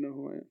 no one would know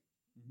who I am.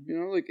 Mm-hmm. You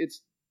know, like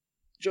it's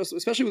just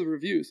especially with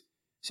reviews.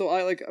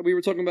 So we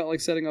were talking about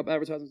like setting up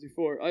advertisements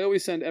before. I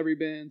always send every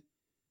band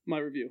my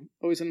review.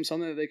 I always send them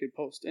something that they could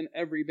post, and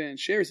every band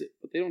shares it.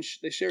 But they don't.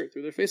 They share it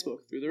through their Facebook,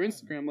 through their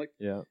Instagram. Like,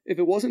 if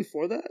it wasn't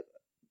for that,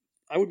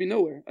 I would be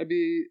nowhere. I'd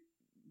be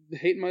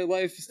hating my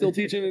life, still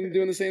teaching and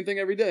doing the same thing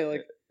every day.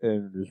 Like,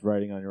 and just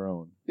writing on your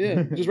own.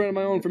 Yeah, just writing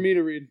my own for me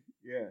to read.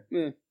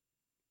 Yeah.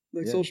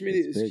 Like social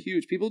media is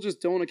huge. People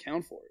just don't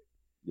account for it.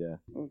 Yeah.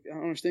 I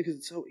don't understand because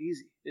it's so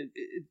easy.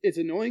 It's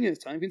annoying and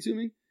it's time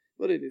consuming,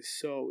 but it is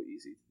so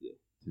easy to do.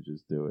 To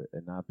just do it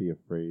and not be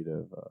afraid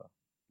of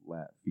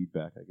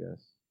feedback, I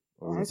guess.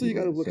 Honestly, you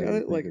got to look at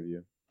it. Like,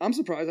 I'm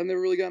surprised I've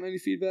never really gotten any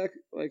feedback.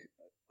 Like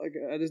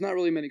there's not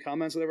really many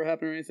comments that ever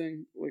happen or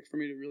anything. Like for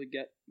me to really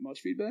get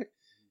much feedback.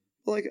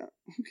 But like,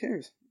 who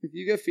cares? If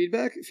you get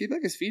feedback,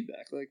 feedback is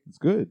feedback. Like it's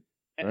good.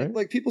 Right?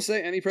 Like people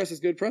say, any press is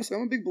good press.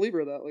 I'm a big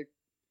believer of that. Like,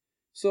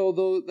 so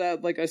though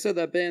that, like I said,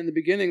 that band in the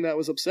beginning that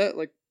was upset,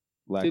 like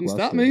didn't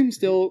stop me.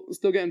 Still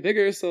getting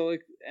bigger. So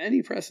like,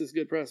 any press is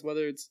good press.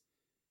 Whether it's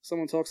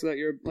someone talks that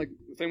you're like,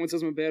 if anyone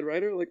says I'm a bad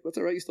writer, like that's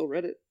all right. You still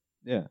read it.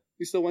 Yeah.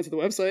 You still went to the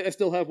website. I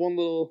still have one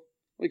little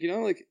Like,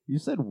 like... You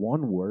said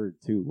one word,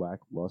 too,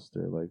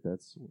 lackluster. Like,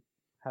 that's...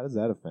 How does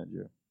that offend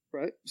you?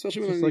 Right?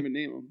 Especially when I didn't even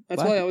name them.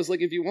 That's why I was like,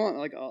 if you want,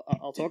 like,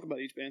 I'll talk about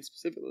each band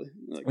specifically.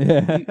 Like,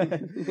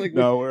 like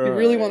no, you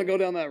really want to go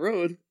down that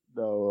road.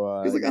 No,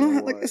 because like I don't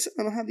have, like I said,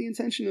 I don't have the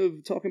intention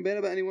of talking bad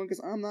about anyone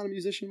because I'm not a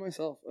musician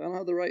myself. I don't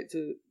have the right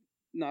to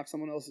knock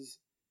someone else's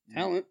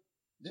talent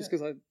just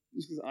because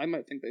I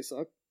might think they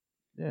suck.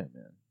 Yeah,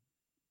 man.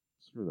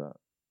 Screw that.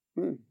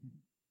 Yeah.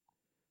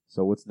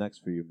 So what's next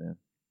for you,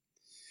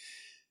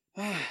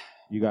 man?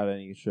 You got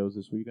any shows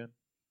this weekend?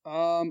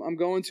 I'm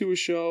going to a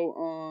show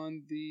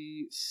on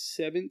the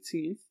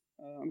 17th.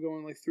 I'm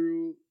going like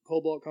through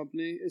Cobalt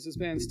Company. It's this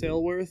band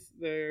Staleworth.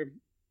 They're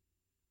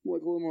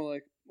like a little more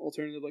like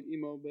alternative, like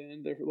emo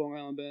band. They're a Long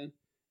Island band,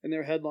 and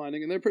they're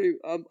headlining. And they're pretty.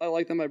 I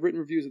like them. I've written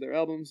reviews of their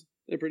albums.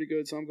 They're pretty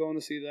good, so I'm going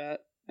to see that.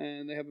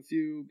 And they have a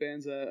few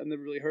bands that I've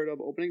never really heard of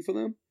opening for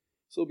them,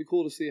 so it'll be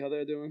cool to see how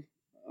they're doing.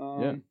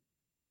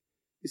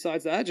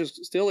 Besides that,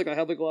 just still like I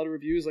have like a lot of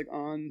reviews like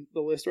on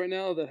the list right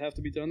now that have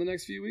to be done the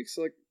next few weeks.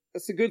 So, like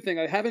that's a good thing.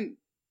 I haven't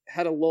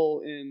had a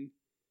lull in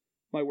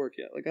my work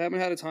yet. Like I haven't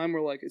had a time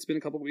where like it's been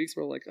a couple of weeks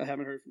where like I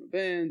haven't heard from a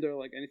band or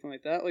like anything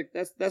like that. Like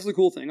that's the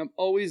cool thing. I'm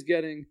always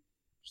staying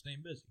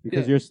busy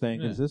because you're staying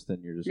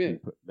consistent. You're just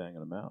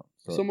banging them out.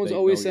 So someone's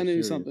always sending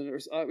me something, or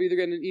I'm either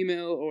getting an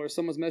email or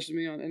someone's messaging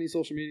me on any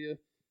social media,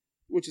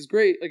 which is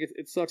great. Like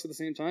it sucks at the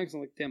same time because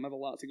I'm like, damn, I have a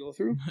lot to go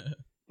through.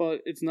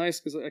 But it's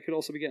nice because I could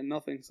also be getting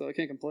nothing, so I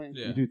can't complain.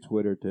 Yeah. You do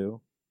Twitter too?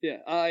 Yeah,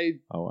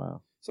 Oh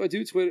wow. So I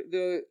do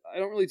Twitter. I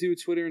don't really do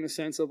Twitter in the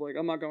sense of like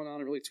I'm not going on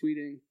and really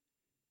tweeting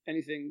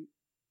anything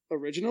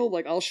original.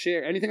 Like I'll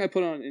share anything I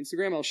put on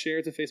Instagram. I'll share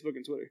it to Facebook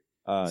and Twitter.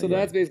 So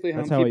that's basically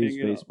how I'm keeping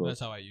it up. That's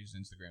how I use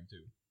Instagram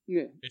too.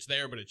 Yeah, it's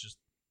there, but it's just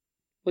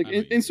like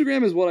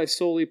Instagram is what I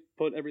solely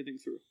put everything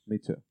through. Me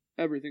too.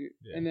 Everything,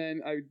 and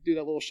then I do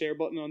that little share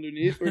button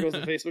underneath where it goes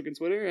to Facebook and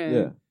Twitter.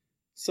 And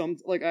some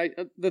like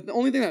the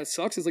only thing that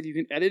sucks is like you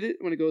can edit it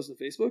when it goes to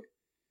Facebook.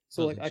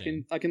 So like I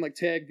can like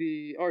tag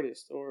the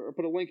artist or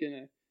put a link in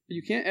it. But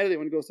you can't edit it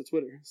when it goes to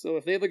Twitter. So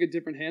if they have like a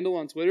different handle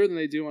on Twitter than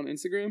they do on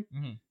Instagram,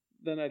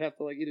 then I'd have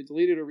to like either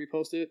delete it or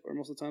repost it. Or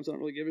most of the times I don't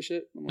really give a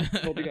shit. I'm like,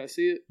 hope you guys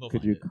see it.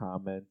 Could you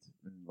comment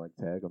and like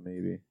tag them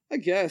maybe? I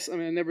guess. I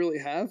mean, I never really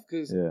have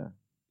because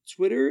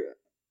Twitter.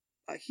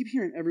 I keep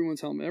hearing everyone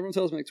tells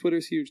me like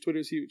Twitter's huge.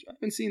 Twitter's huge. I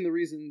haven't seen the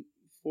reason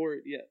for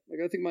it yet. Like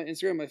I think my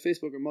Instagram, my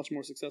Facebook are much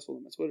more successful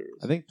than my Twitter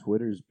is. I think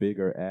Twitter's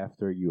bigger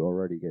after you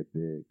already get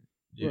big.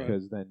 Yeah.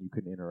 Because then you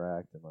can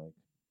interact and like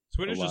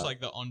Twitter's just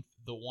like the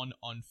one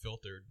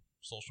unfiltered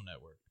social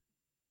network.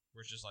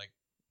 Where it's just like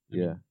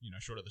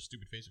short of the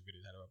stupid Facebook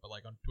videos I have, but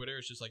like on Twitter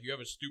it's just like you have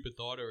a stupid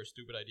thought or a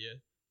stupid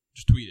idea,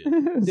 just tweet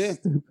it.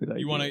 Stupid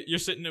idea.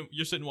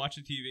 You're sitting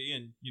watching TV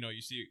and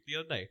you see the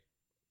other day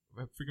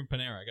freaking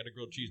Panera, I got a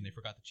grilled cheese and they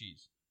forgot the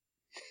cheese.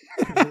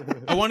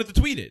 I wanted to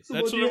tweet it. So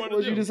that's what I wanted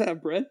to do. You just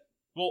have bread?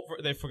 Well,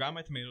 they forgot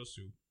my tomato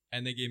soup,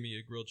 and they gave me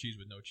a grilled cheese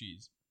with no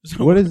chease.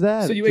 So, what is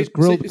that? So you just ate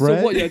grilled bread?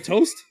 So what? You had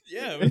toast?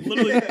 Yeah, it was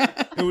literally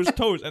it was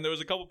toast, and there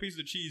was a couple pieces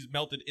of cheese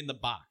melted in the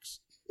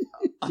box.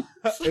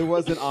 It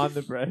wasn't on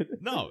the bread.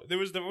 No, there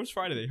was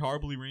Friday, a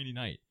horribly rainy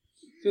night.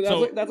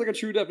 So that's like a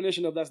true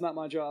definition of that's not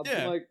my job.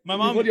 Yeah, like my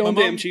mom put your own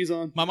damn cheese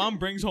on. My mom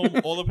brings home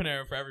all the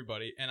Panera for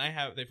everybody, and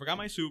they forgot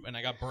my soup, and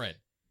I got bread.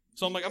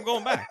 So I'm like, I'm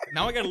going back.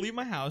 Now I got to leave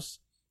my house.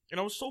 And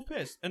I was so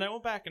pissed. And I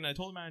went back and I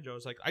told the manager, I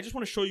was like, I just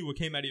want to show you what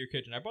came out of your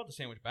kitchen. I brought the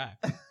sandwich back.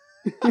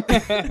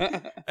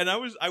 And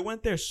I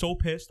went there so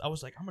pissed. I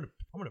was like, I'm gonna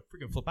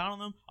freaking flip out on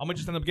them. I'm gonna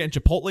just end up getting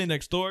Chipotle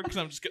next door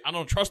because I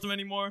don't trust them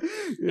anymore.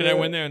 Yeah. And I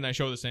went there and I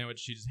showed the sandwich.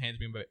 She just hands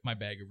me my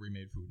bag of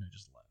remade food and I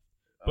just left.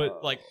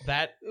 But like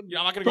that, I'm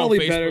not gonna go on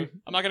Facebook. Better.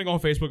 I'm not gonna go on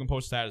Facebook and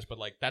post status. But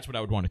like that's what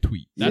I would want to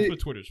tweet. That's what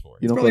Twitter's for.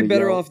 It's probably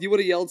better off. You would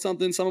have yelled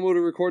something. Someone would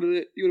have recorded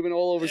it. You would have been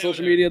all over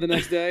social media the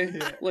next day.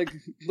 Like,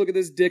 look at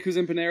this dick who's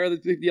in Panera,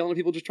 yelling at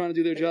people just trying to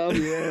do their job.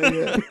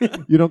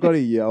 You don't go to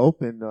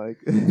Yelp and like.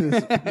 No,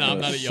 I'm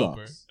not a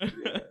Yelper.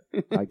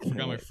 I can't.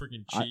 Forgot my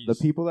freaking cheese. The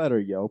people that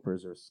are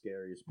Yelpers are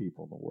scariest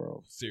people in the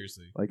world.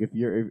 Seriously. Like if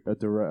you're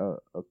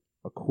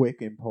a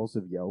quick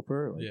impulsive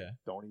Yelper, like,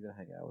 don't even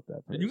hang out with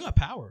that person. And you got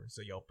power as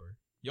a Yelper.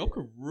 Yelp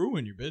could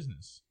ruin your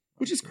business.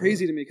 Which is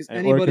crazy to me because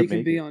anybody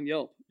can be on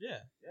Yelp. Yeah.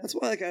 That's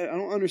why like I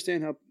don't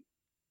understand how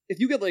if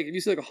you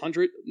see like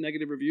 100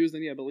 negative reviews,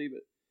 then believe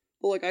it.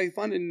 But like I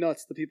find it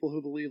nuts the people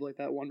who believe like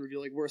that one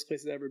review, like worst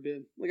place I've ever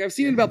been. Like I've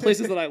seen it about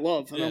places that I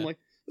love, and I'm like,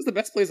 this is the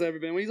best place I've ever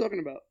been. What are you talking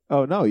about?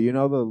 Oh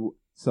no,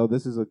 so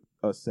this is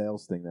a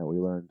sales thing that we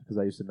learned because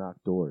I used to knock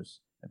doors,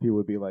 and people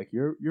would be like,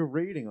 your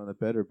rating on the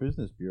Better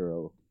Business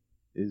Bureau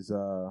is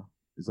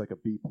like a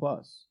B+.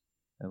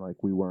 And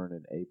like we weren't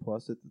an A+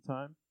 at the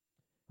time,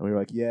 and we were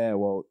like, yeah,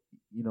 well,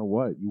 you know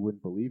what? You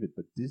wouldn't believe it,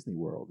 but Disney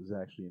World is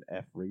actually an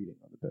F rating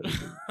on the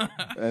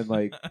Better. And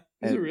like,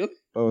 is it really?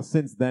 Oh,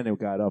 since then it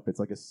got up. It's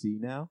like a C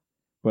now,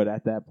 but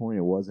at that point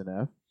it was an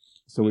F.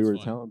 So we were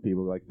telling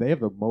people like they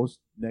have the most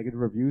negative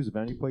reviews of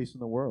any place in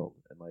the world,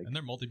 and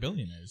they're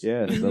multi-billionaires.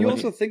 Yeah, so you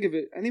also think of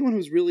it. Anyone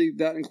who's really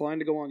that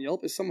inclined to go on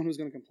Yelp is someone who's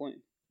going to complain.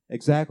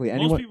 Exactly.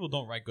 Most people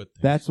don't write good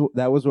things.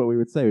 That was what we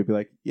would say. We'd be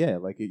like, yeah,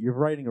 like you're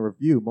writing a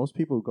review. Most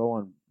people who go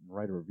on and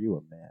write a review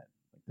are mad.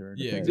 Like they're in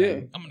the bed.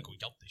 Exactly. I'm gonna go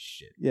yelp this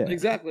shit. Yeah,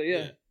 exactly.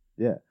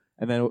 Yeah.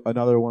 And then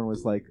another one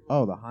was like,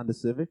 oh, the Honda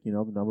Civic, the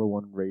number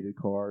 1 rated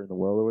car in the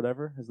world or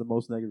whatever, has the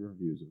most negative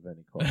reviews of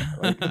any car.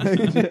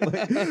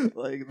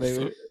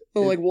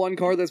 Like one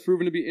car that's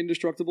proven to be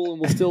indestructible and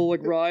will still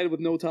like ride with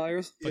no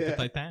tires. Like the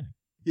Titanic.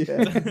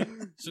 Yeah.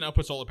 So now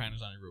put solar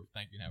panels on your roof.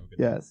 Thank you and have a good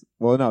day. Yes.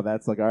 Well, no,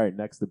 that's like, all right,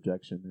 next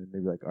objection. And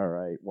they'd be like, all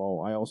right,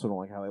 well, I also don't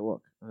like how they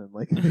look. And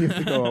like, you have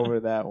to go over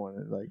that one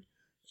and like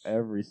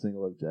every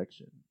single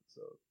objection.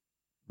 So,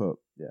 but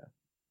yeah,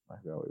 I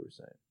forgot what we were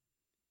saying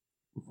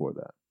before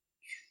that.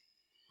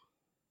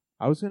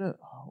 I was gonna.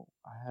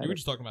 You were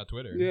just talking about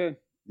Twitter. Yeah.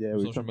 Yeah,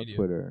 we were talking about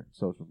Twitter,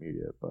 social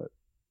media, but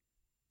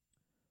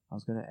I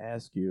was gonna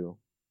ask you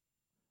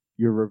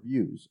your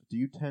reviews. Do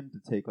you tend to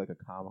take like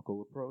a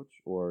comical approach,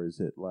 or is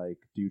it like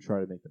do you try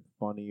to make them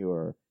funny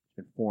or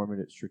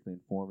strictly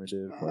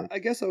informative? I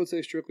guess I would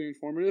say strictly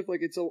informative.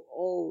 Like it's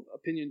all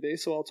opinion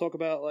based. So I'll talk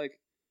about like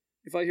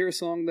if I hear a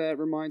song that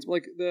reminds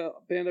like the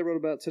band I wrote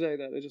about today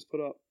that I just put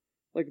up.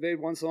 Like they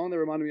had one song that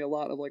reminded me a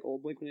lot of like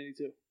old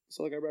Blink-182.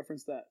 So like I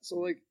referenced that. So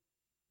like.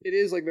 It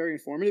is like very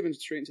informative and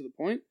straight and to the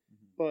point,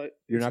 but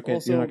you're not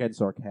getting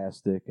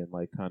sarcastic and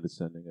like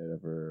condescending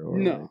ever or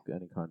like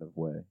any kind of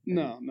way.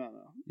 No.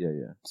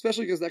 Yeah.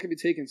 Especially because that can be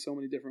taken so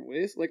many different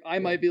ways. Like I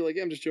might be like,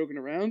 yeah, I'm just joking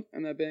around,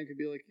 and that band could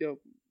be like, yo,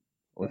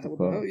 what the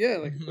fuck? Yeah,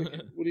 like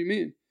what do you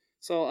mean?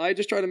 So I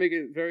just try to make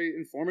it very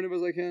informative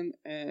as I can,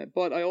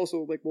 but I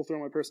also like will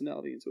throw my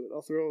personality into it.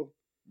 I'll throw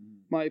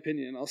my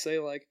opinion. I'll say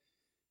like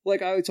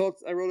I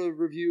wrote a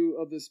review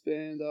of this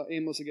band,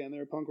 Aimless Again.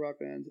 They're a punk rock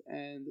band,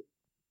 and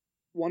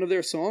one of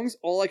their songs,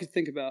 all I could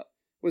think about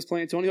was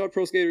playing Tony Hawk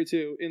Pro Skater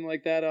 2 in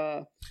like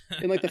that,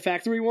 in like the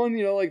factory one,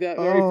 like that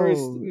very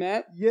first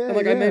map. Yeah, and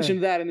like I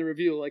mentioned that in the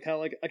review, like how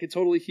like I could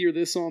totally hear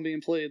this song being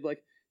played,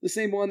 like the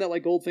same one that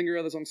like Goldfinger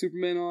had the song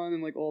Superman on,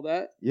 and like all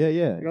that. Yeah.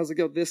 Like, I was like,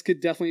 yo, this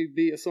could definitely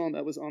be a song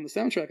that was on the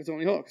soundtrack of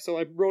Tony Hawk. So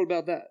I wrote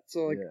about that.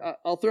 So like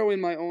I'll throw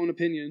in my own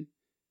opinion.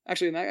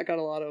 Actually, and I got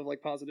a lot of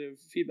like positive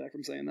feedback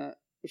from saying that,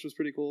 which was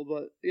pretty cool.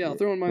 But yeah, I'll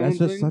throw in my own thing.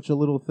 That's just such a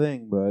little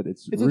thing, but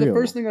it's real. Like the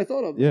first thing I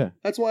thought of. Yeah.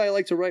 That's why I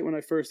like to write when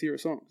I first hear a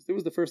song. It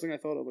was the first thing I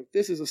thought of. Like,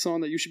 this is a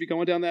song that you should be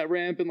going down that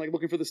ramp and like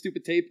looking for the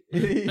stupid tape.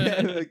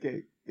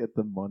 Okay. Get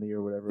the money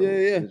or whatever.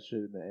 Yeah. Shit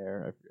in the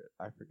air.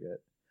 I forget.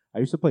 I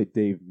used to play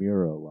Dave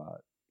Mirra a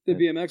lot. The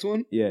BMX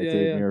one? Yeah,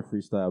 Dave Mirra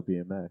Freestyle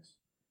BMX.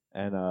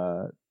 And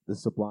the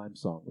Sublime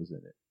song was in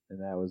it. And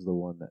that was the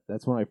one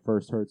that's when I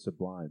first heard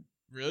Sublime.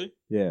 Really?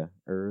 Yeah.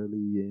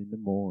 Early in the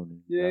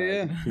morning.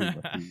 Yeah.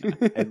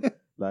 And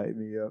light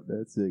me up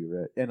that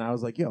cigarette. And I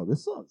was like, yo,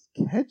 this song's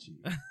catchy.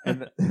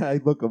 And I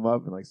look them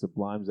up and like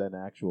Sublime's an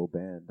actual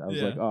band. I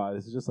was like, oh,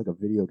 this is just like a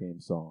video game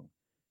song.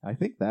 I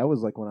think that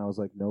was like when I was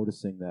like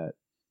noticing that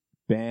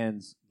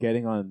bands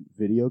getting on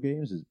video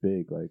games is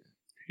big. Like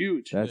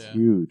huge. That's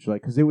huge.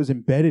 Like, because it was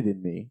embedded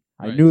in me.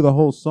 I knew the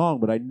whole song,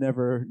 but I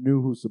never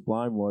knew who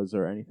Sublime was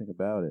or anything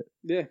about it.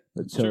 Yeah.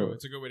 It's true.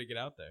 It's a good way to get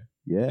out there.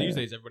 Yeah. These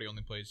days, everybody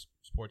only plays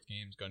sports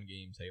games, gun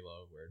games,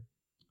 Halo, where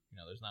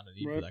there's not a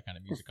need for that kind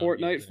of music.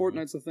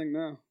 Fortnite's the thing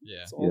now. Yeah.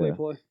 That's all they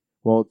play.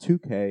 Well,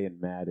 2K and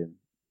Madden,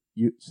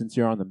 since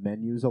you're on the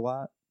menus a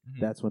lot,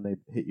 that's when they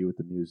hit you with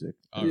the music.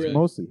 It's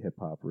mostly hip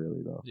hop,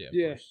 really, though.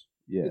 Yeah.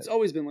 It's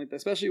always been like that,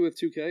 especially with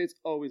 2K. It's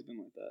always been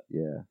like that.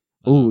 Yeah.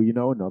 Oh,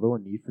 another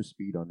one, Need for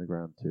Speed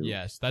Underground 2.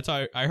 Yes, that's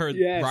how I heard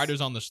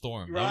Riders on the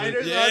Storm.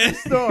 Riders on the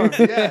Storm,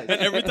 yes. And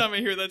every time I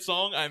hear that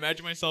song, I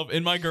imagine myself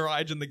in my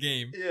garage in the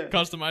game,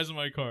 customizing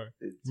my car.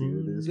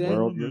 Into this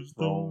world you're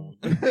thrown.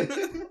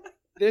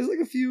 There's like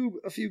a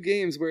few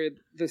games where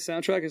the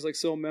soundtrack is like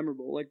so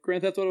memorable, like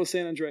Grand Theft Auto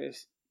San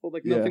Andreas. Well,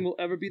 like nothing will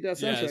ever beat that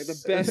soundtrack.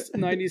 The best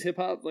 '90s hip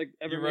hop like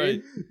ever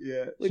made.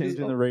 Yeah, like,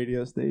 changing the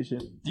radio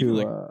station to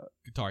like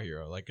Guitar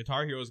Hero. Like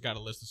Guitar Hero's got a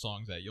list of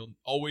songs that you'll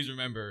always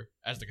remember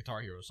as the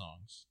Guitar Hero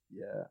songs.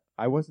 Yeah,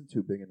 I wasn't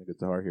too big into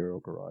Guitar Hero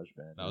Garage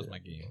Band. That was my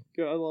game.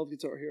 Yeah, I love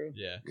Guitar Hero.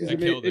 Yeah,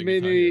 it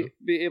made me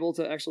be able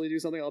to actually do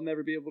something I'll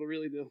never be able to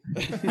really do.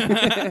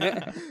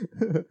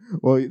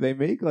 Well, they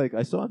make like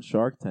I saw on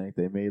Shark Tank.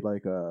 They made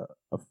like a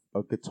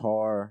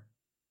guitar.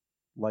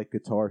 Like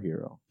Guitar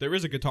Hero. There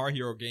is a Guitar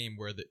Hero game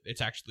where it's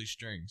actually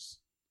strings.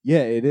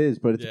 Yeah, it is,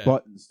 but it's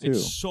buttons too.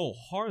 It's so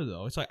hard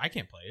though. It's like I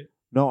can't play it.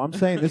 No, I'm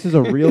saying this is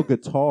a real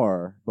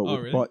guitar, but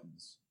with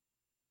buttons.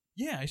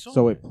 Yeah, I saw.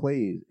 So it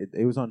plays.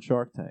 It was on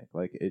Shark Tank.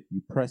 Like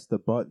you press the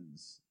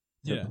buttons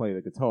to play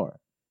the guitar,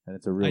 and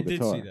it's a real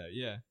guitar. I did see that.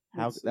 Yeah.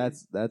 How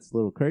that's a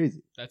little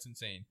crazy. That's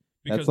insane.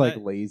 Because that's like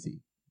lazy.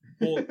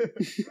 Well,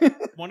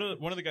 one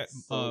of the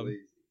guys,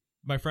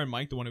 my friend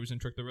Mike, the one who was in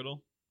Trick the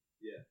Riddle.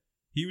 Yeah.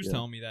 He was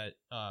telling me that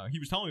he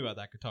was telling me about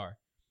that guitar,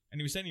 and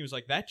he was saying he was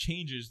like that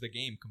changes the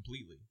game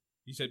completely.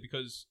 He said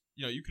because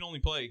you can only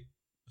play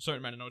a certain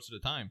amount of notes at a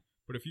time,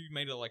 but if you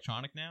made it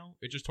electronic now,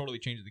 it just totally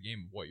changes the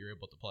game of what you're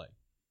able to play.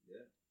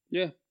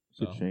 Yeah.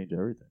 So change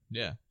everything.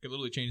 Yeah, it could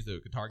literally change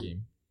the guitar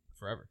game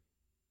forever.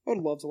 I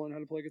would love to learn how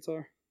to play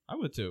guitar. I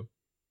would too.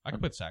 I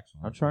could play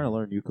saxophone. I'm trying to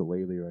learn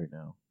ukulele right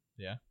now.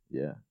 Yeah.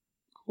 Yeah.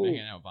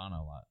 hanging out with Vanna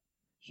a lot.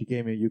 She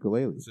gave me a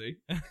ukulele. See?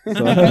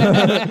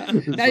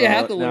 Now you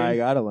have to learn. Now I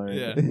gotta learn.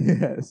 Yeah.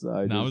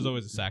 I was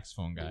always a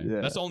saxophone guy.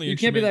 Yeah. That's the only. You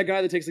can't be that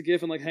guy that takes a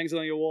GIF and like hangs it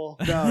on your wall.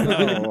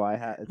 No.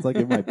 It's like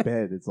in my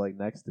bed. It's like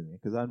next to me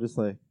because I'm just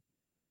like,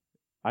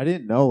 I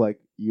didn't know like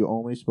you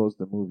only supposed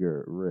to move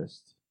your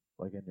wrist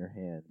like in your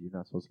hand. You're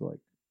not supposed to like.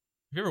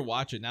 If you ever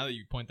watch it, now that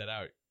you point that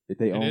out, it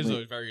is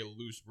a very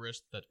loose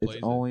wrist that plays.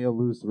 It's only a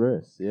loose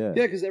wrist. Yeah.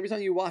 Yeah, because every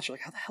time you watch, you're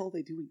like, how the hell are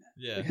they doing that?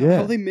 Yeah. Like,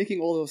 how are they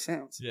making all those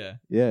sounds? Yeah.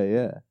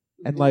 Yeah.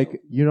 And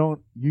like you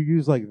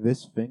use like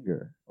this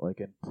finger like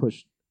and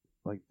push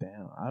like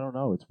down. I don't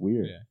know. It's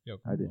weird. Yeah. Yo,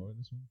 I didn't. Lower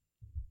this one?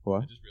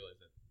 What? I just realized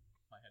that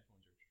my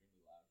headphones are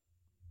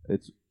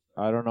extremely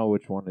loud. I don't know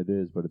which one it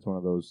is, but it's one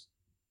of those.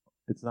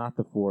 It's not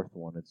the fourth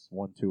one. It's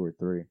 1, 2, or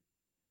 3.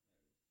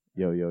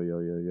 Yo.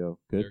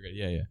 Good. Good.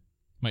 Yeah.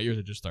 My ears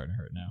are just starting to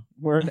hurt now.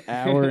 We're an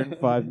hour and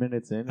 5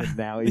 minutes in, and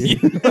now you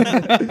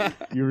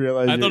you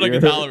realize. I thought I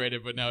could tolerate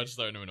it, but now it's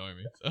starting to annoy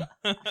me.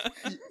 So.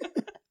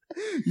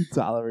 You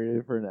tolerated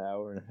it for an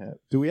hour and a half.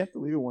 Do we have to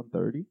leave at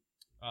 1:30?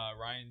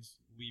 Ryan's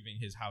leaving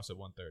his house at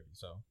 1:30,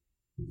 so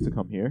to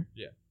come here.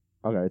 Yeah.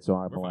 Okay, so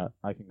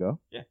I can go.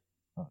 Yeah.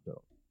 Oh,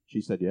 dope.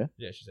 She said yeah.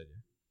 Yeah, she said yeah.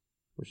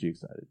 Was she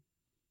excited?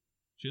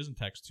 She doesn't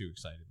text too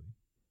excitedly.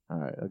 All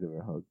right, I'll give her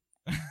a hug.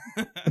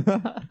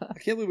 I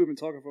can't believe we've been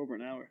talking for over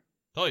an hour.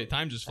 Tell you,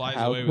 time just flies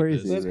How away crazy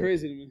with this. That's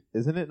crazy to me.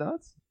 Isn't it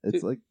nuts?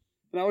 It's like.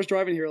 When I was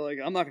driving here, like,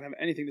 I'm not going to have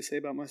anything to say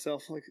about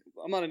myself. Like,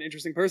 I'm not an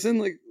interesting person.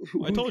 Like,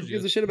 who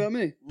gives a shit about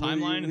me?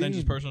 Timeline and then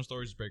just personal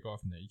stories break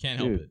off from there. You can't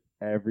help it.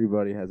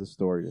 Everybody has a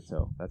story to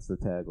tell. That's the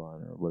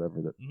tagline or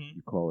whatever that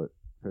you call it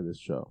for this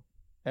show.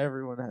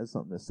 Everyone has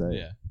something to say.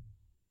 Yeah.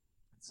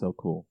 It's so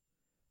cool.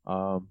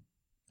 All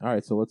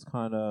right, so let's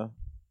kind of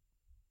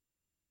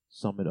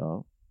sum it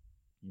up.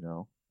 You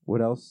know, what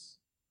else?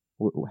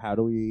 How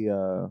do we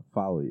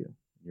follow you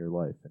in your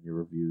life and your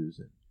reviews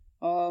and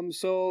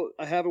so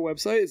I have a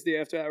website. It's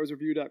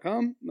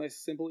theafterhoursreview.com.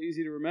 Nice, simple,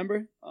 easy to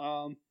remember.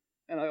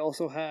 And I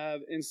also have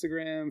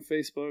Instagram,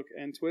 Facebook,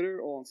 and Twitter,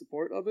 all in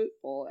support of it,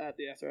 all at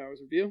the After Hours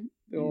Review.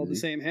 They're all the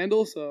same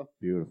handle, so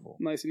beautiful,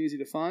 nice and easy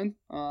to find.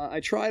 I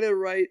try to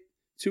write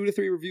 2 to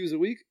 3 reviews a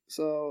week,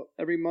 so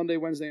every Monday,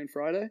 Wednesday, and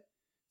Friday.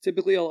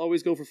 Typically, I'll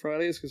always go for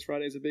Fridays because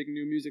Friday is a big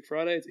new music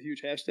Friday. It's a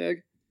huge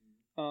hashtag,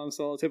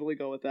 so I'll typically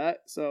go with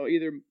that. So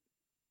either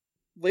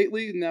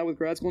lately, now with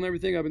grad school and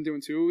everything, I've been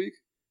doing 2 a week.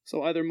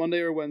 So either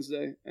Monday or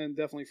Wednesday, and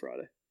definitely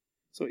Friday.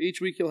 So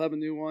each week you'll have a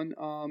new one.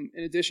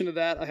 In addition to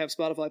that, I have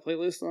Spotify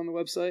playlists on the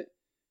website.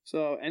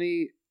 So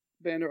any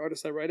band or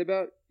artist I write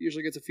about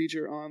usually gets a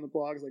feature on the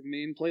blog's like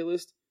main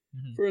playlist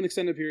for an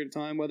extended period of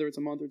time, whether it's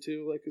a month or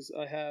two. Like, because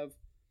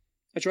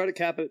I try to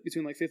cap it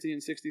between like 50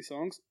 and 60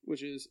 songs,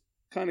 which is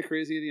kind of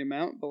crazy the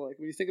amount. But like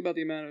when you think about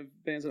the amount of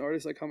bands and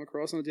artists I come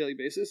across on a daily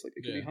basis, like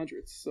it could be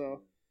hundreds.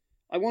 So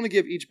I want to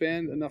give each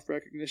band enough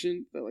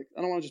recognition that like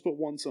I don't want to just put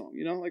one song,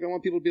 you know? Like I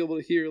want people to be able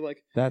to hear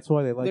like that's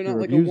why they like they're not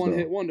your like reviews, a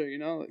one-hit though. wonder, you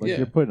know? Like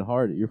you're putting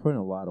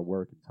a lot of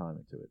work and time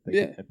into it.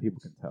 And people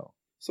can tell.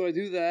 So I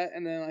do that,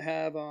 and then I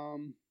have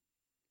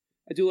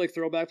I do like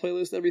throwback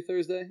playlist every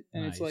Thursday,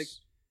 and it's like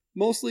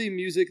mostly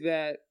music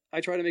that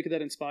I try to make it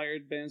that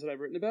inspired bands that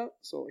I've written about.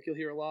 So like you'll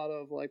hear a lot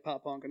of like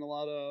pop punk and a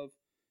lot of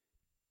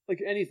like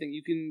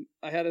anything.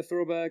 I had a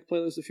throwback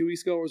playlist a few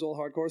weeks ago where it was all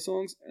hardcore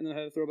songs, and then I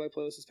had a throwback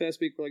playlist this past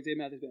week where like Dave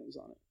Matthews Band was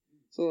on it.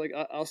 So like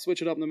I'll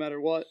switch it up no matter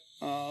what.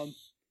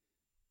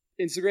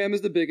 Instagram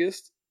is the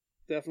biggest,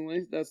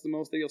 definitely. That's the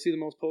most that you'll see the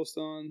most posts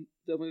on.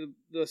 Definitely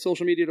the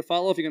social media to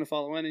follow if you're gonna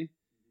follow any.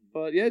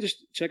 But yeah,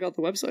 just check out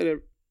the website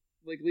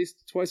like at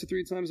least 2 or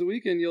 3 times a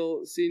week, and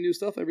you'll see new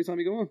stuff every time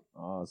you go on.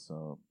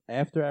 Awesome.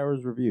 After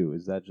Hours Review,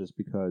 is that just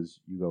because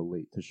you go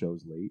late to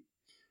shows late?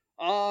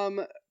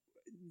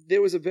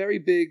 There was a very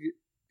big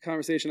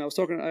conversation. I was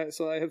talking.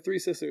 So I have 3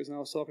 sisters, and I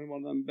was talking to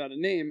one of them about a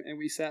name, and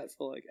we sat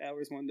for like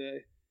hours one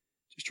day,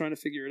 just trying to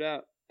figure it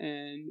out.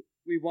 And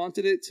we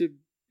wanted it to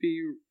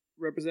be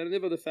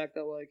representative of the fact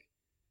that like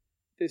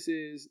this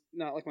is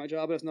not like my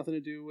job. It has nothing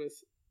to do with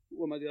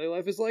what my daily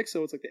life is like.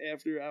 So it's like the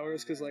after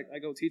hours because like I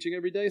go teaching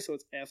every day, so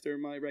it's after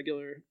my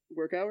regular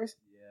work hours.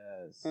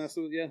 Yes.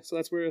 So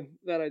that's where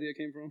that idea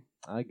came from.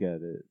 I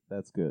get it.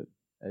 That's good.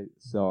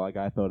 So like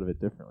I thought of it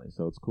differently.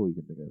 So it's cool you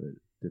can think of it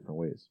different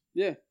ways.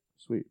 Yeah.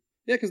 Sweet.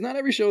 Yeah, because not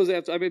every show is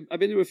after. I've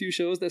been to a few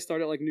shows that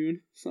start at like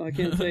noon, so I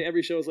can't say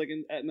every show is like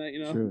at night.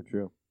 You know.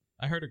 True.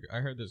 I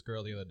heard this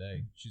girl the other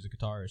day. She's a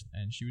guitarist,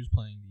 and she was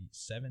playing the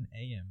 7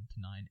 a.m.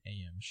 to 9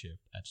 a.m.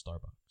 shift at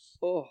Starbucks.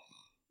 Oh,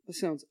 that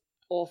sounds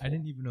awful. I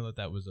didn't even know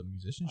that was a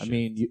musician shift. I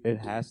mean, it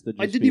has to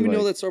just I didn't even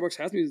know that Starbucks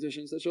has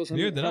musicians. That shows how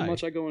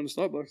much I go into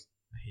Starbucks.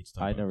 I hate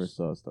Starbucks. I never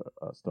saw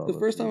Starbucks. The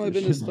first time I've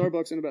been to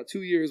Starbucks in about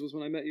 2 years was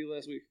when I met you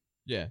last week.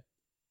 Yeah.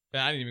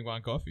 I didn't even go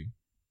on coffee.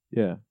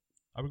 Yeah.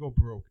 I would go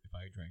broke if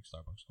I drank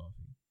Starbucks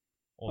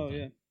coffee.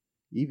 Yeah.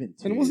 Even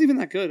tea. And it wasn't even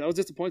that good. I was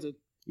disappointed.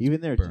 Even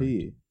their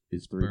tea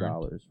is $3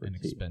 for and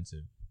tea.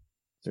 Expensive.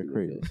 They're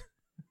crazy.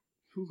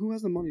 Who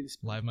has the money to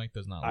spend? Live Mike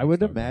does not. I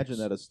would imagine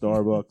that a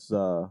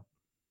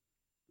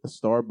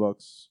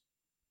Starbucks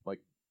like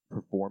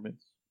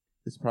performance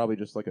is probably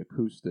just like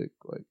acoustic,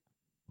 like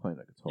playing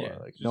a guitar.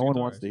 Yeah, like no one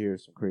wants to hear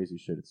some crazy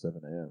shit at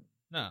 7 a.m.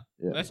 No,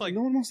 yeah. That's like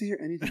no one wants to hear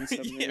anything at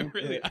 7 a.m. Yeah,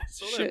 really. I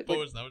saw that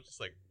post and I was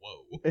just like,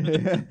 whoa.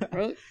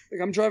 Really?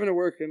 Like I'm driving to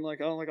work and I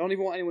don't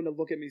even want anyone to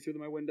look at me through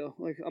my window.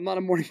 Like I'm not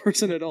a morning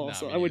person at all. Nah,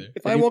 so I would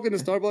if I walk into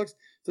Starbucks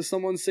to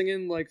someone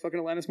singing like fucking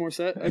Alanis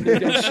Morissette, I'd be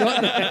like,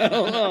 shut the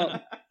hell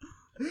up.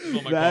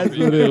 That's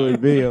what it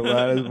would be,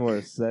 Alanis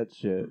Morissette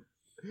shit.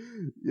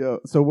 Yo,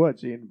 so what?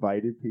 She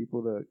invited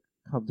people to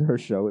come to her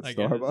show at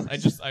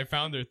Starbucks? I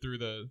found her through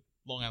the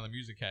Long Island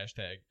Music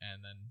hashtag,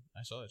 and then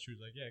I saw that she was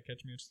like, "Yeah,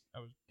 catch me at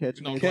Starbucks."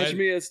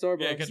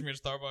 Yeah, catch me at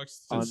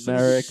Starbucks on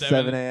Merrick,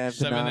 7 a.m.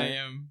 7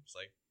 a.m. It's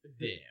like,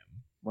 damn.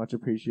 Much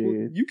appreciated.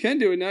 Well, you can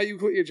do it now. You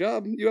quit your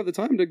job. You have the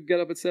time to get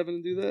up at 7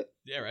 and do that.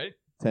 Yeah, right.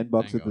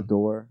 $10 at the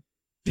door.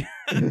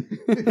 And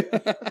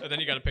then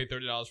you got to pay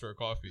 $30 for a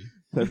coffee.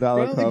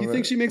 $10 cover. You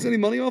think she makes any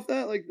money off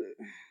that? Like,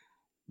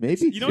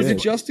 maybe. You know, is it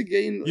just to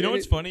gain? You know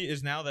what's funny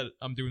is now that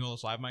I'm doing all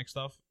this live mic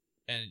stuff.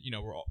 And,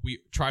 we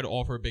try to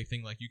offer a big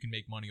thing like you can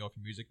make money off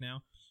your music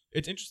now.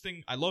 It's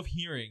interesting. I love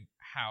hearing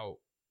how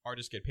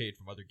artists get paid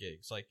from other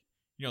gigs. Like,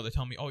 they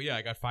tell me, oh, yeah,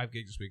 I got 5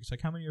 gigs this week. It's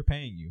like, how many are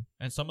paying you?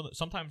 And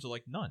sometimes they're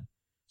like, none.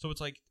 So it's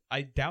like,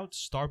 I doubt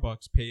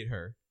Starbucks paid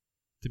her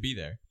to be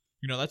there.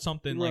 That's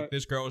something like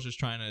this girl was just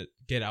trying to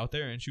get out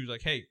there. And she was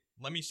like, hey,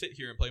 let me sit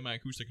here and play my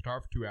acoustic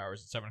guitar for 2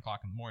 hours at 7 o'clock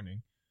in the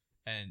morning.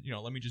 And,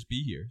 let me just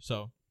be here.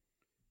 So.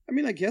 I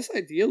mean, I guess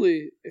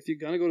ideally, if you're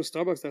gonna go to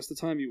Starbucks, that's the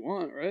time you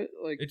want, right?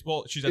 Like,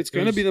 it's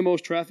gonna be the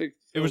most traffic.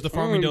 It was the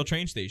Farmingdale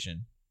train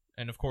station,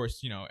 and of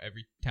course,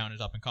 every town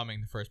is up and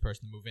coming. The first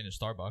person to move in is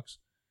Starbucks,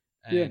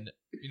 and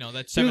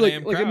that's 7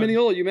 a.m. crowd. Like at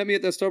Mineola, you met me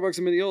at that Starbucks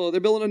in Mineola.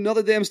 They're building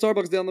another damn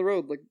Starbucks down the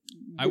road. Like,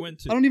 I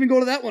don't even go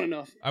to that one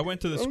enough. We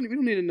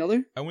don't need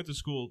another. I went to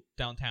school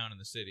downtown in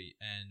the city,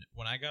 and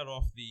when I got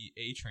off the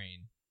A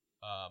train,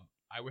 I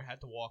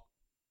had to walk,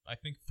 I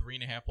think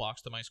 3.5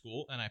 blocks to my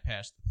school, and I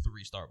passed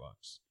 3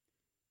 Starbucks.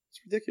 It's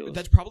ridiculous.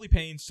 That's probably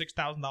paying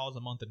 $6,000 a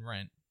month in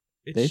rent.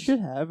 They should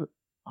have.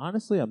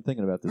 Honestly, I'm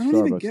thinking about this. I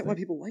don't even get why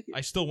people like it.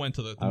 I still went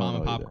to the mom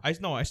and pop.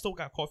 I still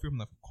got coffee from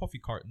the coffee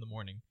cart in the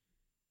morning,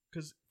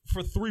 because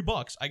for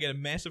 $3 I get a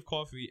massive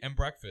coffee and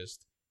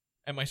breakfast,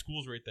 and my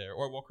school's right there.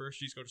 Or walk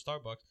Hershey's, go to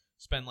Starbucks,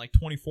 spend like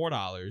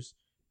 $24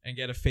 and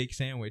get a fake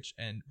sandwich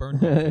and burn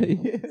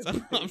coffee.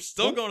 So I'm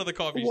still going to the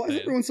coffee stand. Why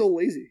is everyone so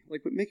lazy?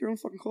 Like, make your own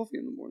fucking coffee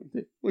in the morning.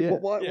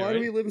 Like, why do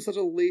we live in such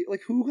a late?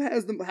 Like, who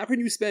has them? How can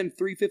you spend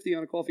 $3.50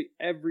 on a coffee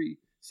every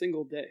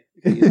single day?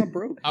 Like, you're not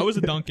broke. I was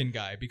a Dunkin'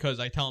 guy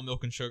because I tell them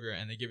milk and sugar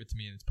and they give it to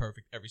me and it's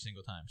perfect every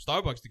single time.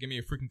 Starbucks, to give me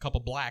a freaking cup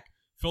of black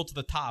filled to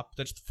the top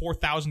that's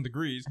 4,000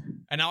 degrees,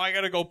 and now I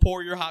gotta go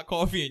pour your hot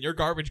coffee in your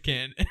garbage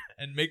can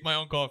and make my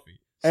own coffee.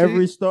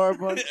 Every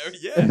Starbucks?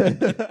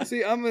 Yeah.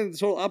 See, I'm in the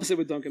total opposite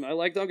with Dunkin'. I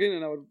like Dunkin'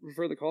 and I would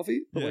prefer the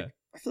coffee, but like,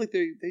 I feel like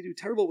they do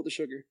terrible with the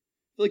sugar.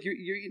 I feel like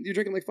you're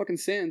drinking like fucking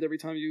sand every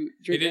time you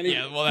drink anything.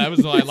 Yeah, well, that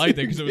was why I liked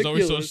it, because it was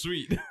always so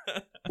sweet.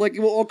 Like,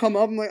 it will all come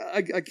up. I'm like,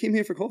 I came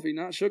here for coffee,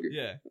 not sugar.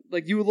 Yeah.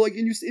 Like, you would like,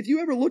 and if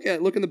you ever look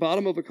in the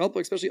bottom of a cup,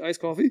 like, especially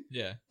iced coffee.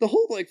 Yeah. The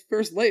whole like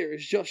first layer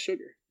is just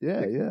sugar.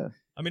 Yeah, yeah.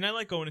 I mean, I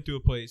like going into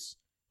a place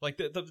like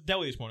the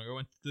deli this morning. I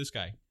went to this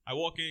guy. I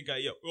walk in, guy,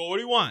 yo, what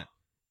do you want?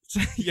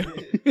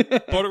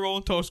 Butter roll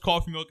and toast,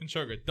 coffee, milk, and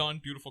sugar.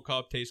 Done. Beautiful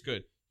cup. Tastes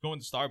good. Go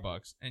into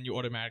Starbucks and you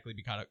automatically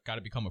got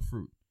to become a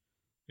fruit.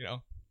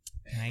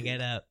 Can I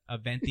get a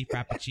venti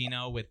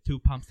frappuccino with 2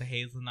 pumps of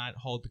hazelnut,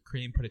 hold the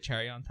cream, put a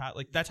cherry on top?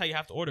 Like, that's how you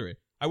have to order it.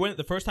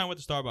 The first time I went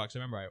to Starbucks, I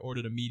remember I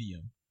ordered a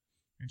medium.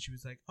 And she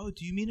was like, oh,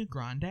 do you mean a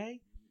grande?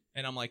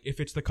 And I'm like, if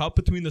it's the cup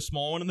between the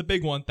small one and the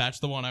big one, that's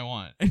the one I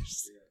want.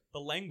 The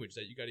language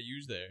that you got to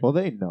use there. Well,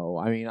 they know.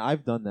 I mean,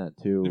 I've done that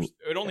too.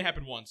 It only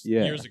happened once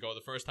years ago,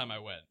 the first time I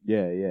went.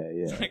 Yeah.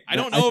 Like, I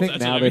don't know if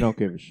that's now they don't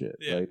give a shit.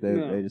 Yeah. Like,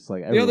 they just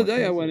like, the other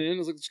day I went in, I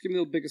was like, just give me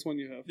the biggest one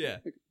you have. Yeah.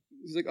 Like,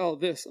 he's like, oh,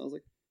 this. I was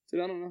like, dude,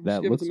 I don't know.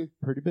 That looks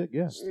pretty big,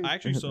 yeah. I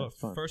actually saw it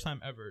first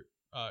time ever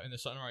in the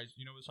Sunrise.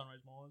 You know what the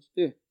Sunrise Mall is?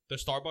 Yeah. The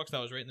Starbucks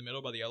that was right in the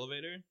middle by the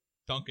elevator,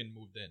 Dunkin'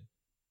 moved in.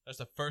 That's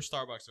the first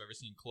Starbucks I've ever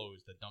seen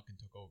closed that Dunkin'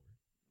 took over.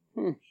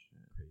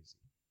 Crazy.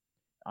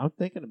 I'm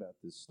thinking about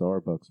this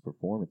Starbucks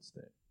performance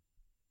thing.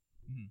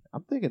 Mm-hmm.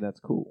 I'm thinking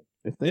that's cool.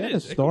 If they had a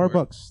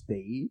Starbucks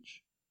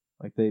stage,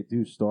 like they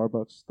do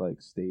Starbucks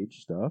like stage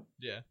stuff.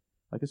 Yeah.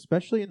 Like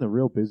especially in the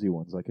real busy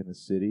ones, like in the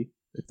city,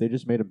 if they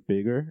just made them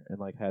bigger and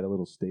like had a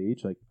little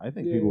stage, like I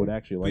think people would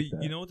actually like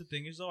that. You know what the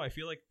thing is though? I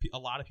feel like a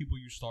lot of people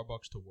use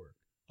Starbucks to work.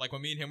 Like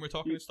when me and him were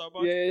talking at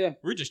Starbucks,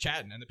 we're just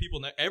chatting, and the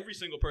people, every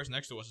single person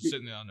next to us is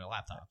sitting there on their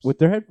laptops with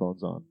their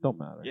headphones on. Don't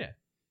matter. Yeah.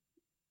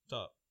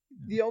 What's up?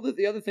 The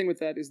other thing with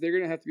that is they're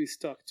gonna have to be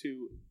stuck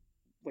to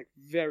like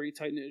very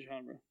tight knit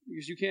genre,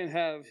 because you can't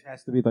have. It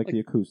has to be like the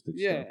acoustic.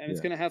 Yeah, stuff. and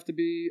it's gonna have to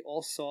be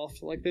all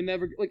soft. Like they're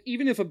never like,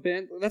 even if a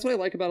band. That's what I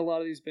like about a lot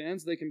of these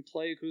bands. They can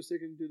play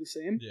acoustic and do the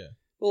same. Yeah.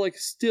 But like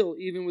still,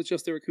 even with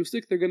just their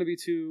acoustic, they're gonna be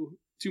too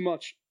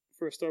much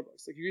for a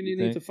Starbucks. Like you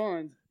need to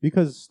find,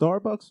 because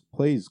Starbucks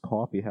plays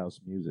coffee house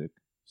music.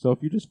 So if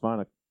you just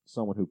find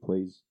someone who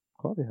plays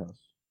coffee house,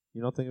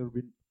 you don't think it would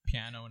be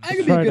piano? And I think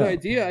it'd be a good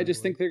idea. I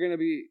just think they're gonna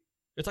be.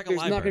 It's like there's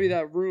a library. Not gonna be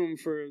that room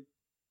for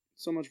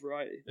so much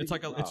variety. It's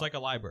like a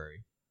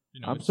library.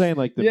 I'm saying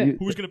like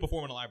who's going to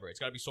perform in a library? It's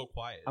got to be so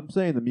quiet. I'm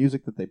saying the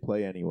music that they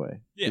play anyway.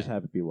 Yeah. Just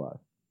have it be live.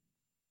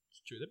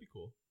 It's true. That'd be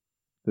cool.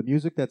 The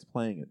music that's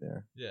playing in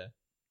there. Yeah.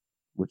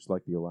 Which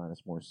like the Alanis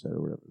Morissette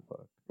or whatever the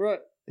fuck. Right.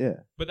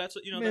 Yeah. But that's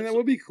that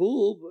would be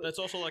cool. But that's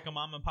also like a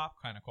mom and pop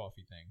kind of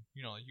coffee thing.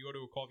 Like you go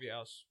to a coffee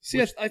house. See,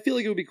 I feel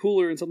like it would be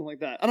cooler in something like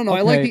that. I don't know. Okay,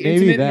 I like the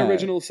intimate and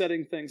original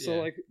setting thing. So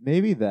like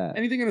maybe that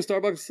anything in a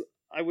Starbucks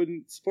I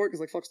wouldn't support because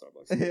like fuck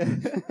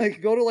Starbucks.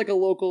 Like go to like a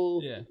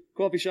local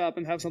coffee shop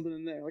and have something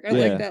in there. Like I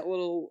like that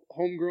little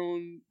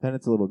homegrown. Then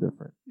it's a little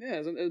different.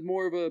 Yeah, it's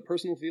more of a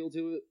personal feel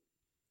to it.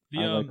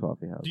 I like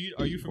coffee house.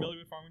 Are you familiar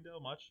with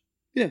Farmingdale much?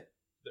 Yeah.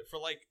 For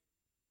like,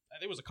 I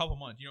think it was a couple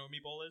months. You know what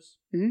Meatball is?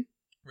 Mm-hmm.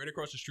 Right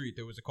across the street,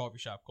 there was a coffee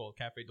shop called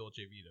Cafe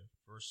Dolce Vita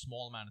for a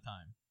small amount of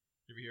time.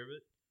 You ever hear of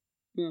it?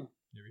 No.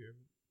 You ever hear of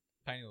it?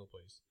 Tiny little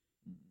place.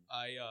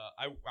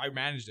 I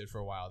managed it for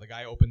a while. The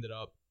guy opened it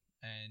up,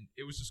 and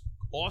it was this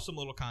awesome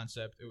little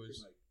concept.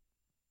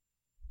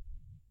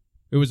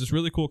 It was this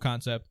really cool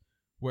concept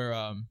where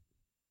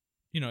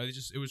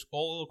it was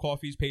all little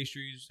coffees,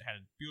 pastries. It had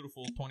a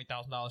beautiful $20,000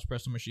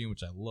 espresso machine,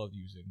 which I loved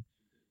using.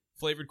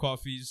 Flavored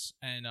coffees,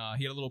 and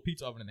he had a little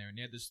pizza oven in there, and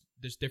he had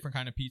this different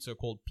kind of pizza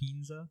called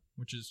pinza,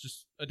 which is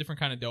just a different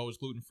kind of dough. It was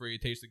gluten free,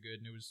 it tasted good,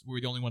 and we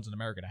were the only ones in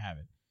America to have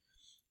it.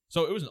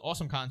 So it was an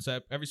awesome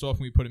concept. Every so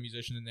often we put a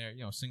musician in there,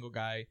 single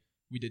guy.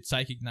 We did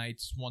psychic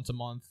nights once a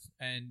month,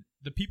 and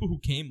the people who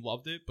came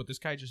loved it, but this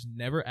guy just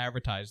never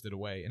advertised it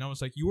away. And I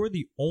was like, you are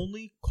the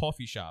only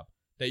coffee shop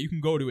that you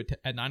can go to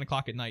at 9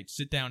 o'clock at night,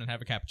 sit down and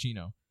have a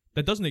cappuccino.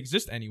 That doesn't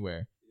exist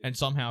anywhere, and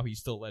somehow he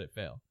still let it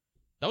fail.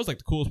 That was like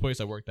the coolest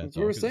place I worked at. That's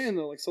what we're saying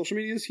though. Like social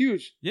media is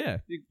huge. Yeah,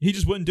 he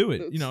just wouldn't do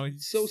it.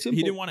 It's so simple.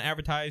 He didn't want to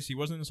advertise. He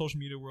wasn't in the social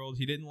media world.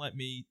 He didn't let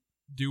me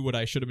do what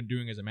I should have been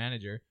doing as a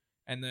manager.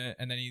 And then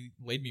he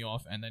laid me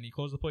off, and then he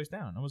closed the place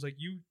down. I was like,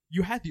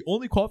 you had the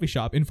only coffee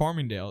shop in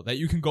Farmingdale that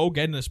you can go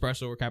get an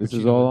espresso or cappuccino. This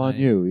is all on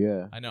you,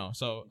 yeah. I know.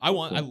 So I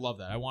love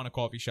that. I want a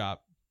coffee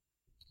shop,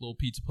 little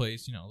pizza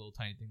place, a little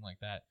tiny thing like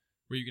that,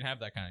 where you can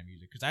have that kind of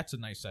music, because that's a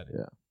nice setting.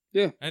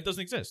 Yeah. And it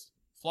doesn't exist.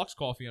 Flux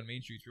Coffee on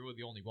Main Street, you're really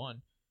the only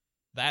one.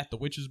 The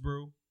Witch's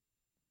Brew.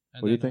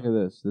 What do you think of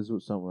this? This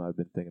is something I've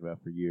been thinking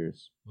about for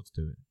years. Let's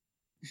do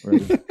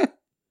it.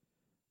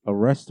 A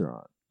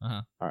restaurant.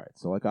 Uh-huh. All right,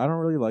 so like I don't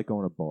really like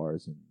going to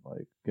bars and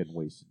like getting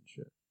wasted and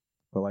shit,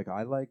 but like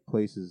I like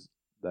places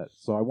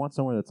so I want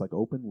somewhere that's like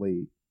open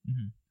late,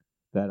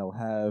 that'll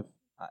have,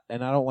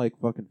 and I don't like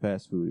fucking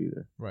fast food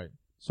either. Right.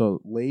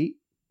 So late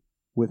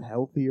with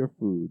healthier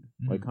food,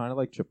 like kind of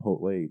like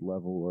Chipotle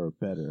level or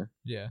better.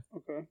 Yeah.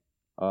 Okay.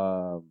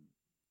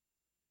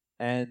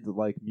 And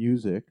like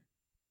music,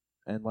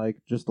 and like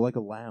just like a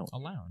lounge.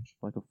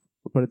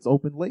 But it's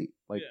open late.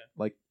 Like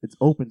it's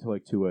open till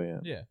like 2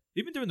 a.m. Yeah.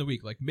 Even during the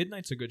week. Like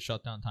midnight's a good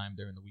shutdown time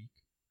during the week.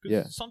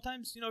 Because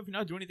sometimes, if you're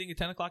not doing anything at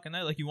 10 o'clock at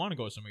night, like you want to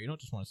go somewhere. You don't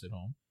just want to sit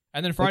home.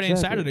 And then Friday and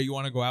Saturday you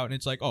want to go out, and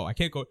it's like, oh, I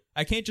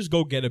can't just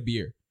go get a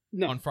beer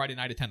on Friday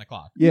night at 10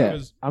 o'clock. Yeah.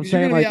 I'm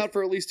saying you're going to be out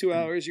for at least 2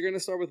 hours. You're going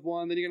to start with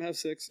 1, then you're going to have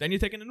 6. Then you're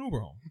taking an Uber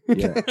home.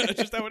 Yeah. That's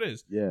just how it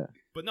is. Yeah.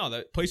 But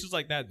no, places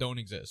like that don't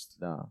exist.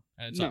 No.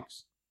 And it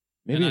sucks.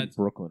 Maybe in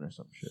Brooklyn or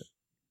some shit.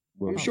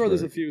 I'm sure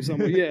there's a few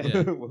somewhere.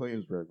 Yeah.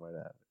 Williamsburg might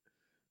have it.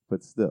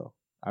 But still,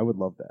 I would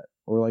love that.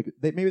 Or like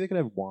maybe they could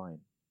have wine.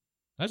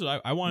 That's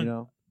what I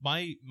want.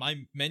 My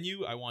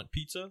menu, I want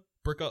pizza,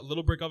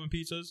 little brick oven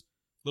pizzas,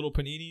 little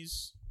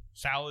paninis,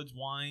 salads,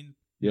 wine,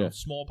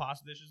 small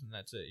pasta dishes, and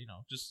that's it.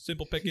 Just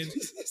simple pickings.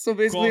 So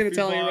basically an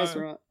Italian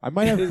restaurant. I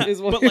might have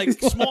but like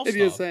small stuff.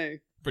 You're saying.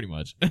 Pretty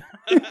much. This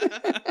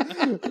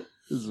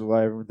is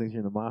why everyone thinks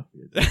you're in the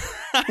mafia.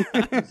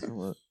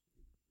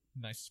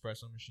 Nice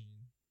espresso machine.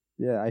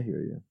 Yeah, I hear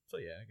you. So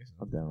yeah, I guess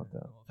I'm down with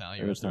that.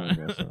 Italian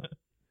restaurant.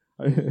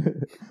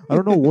 I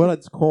don't know what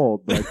it's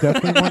called, but I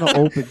definitely want to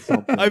open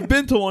something. I've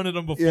been to one of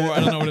them before. I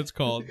don't know what it's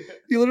called.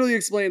 You literally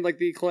explained like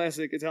the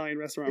classic Italian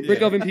restaurant: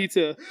 brick oven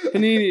pizza,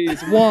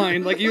 paninis,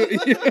 wine. Like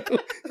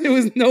there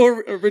was no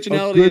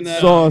originality in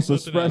that. Sauce,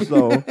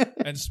 espresso,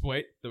 and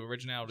wait, the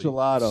originality.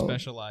 Gelato.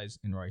 Specialize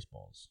in rice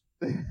balls.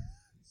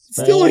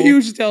 Still a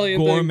huge Italian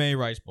gourmet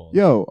rice balls.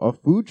 Yo, a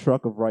food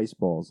truck of rice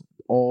balls.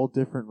 All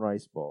different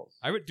rice balls.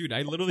 I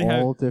literally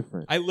have all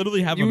different. I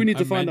literally have. You need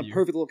to find the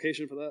perfect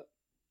location for that.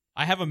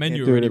 I have a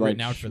menu already written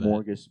out for that.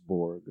 Smorgasbord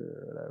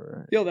or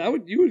whatever. Yo,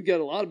 you would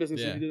get a lot of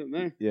business if you did it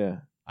there. Yeah.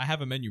 I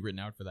have a menu written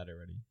out for that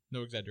already.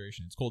 No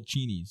exaggeration. It's called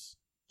Cinis.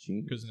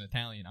 Cinis? Because in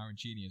Italian,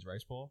 arancini is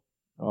rice ball.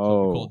 Oh.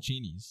 So it's called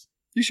Cinis.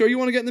 You sure you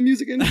want to get in the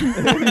music industry?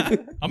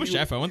 I'm a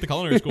chef. I went to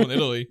culinary school in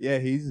Italy. Yeah,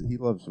 he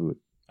loves food.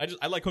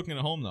 I like cooking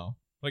at home though.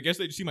 Like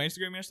yesterday, did you see my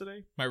Instagram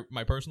yesterday?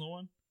 My personal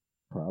one?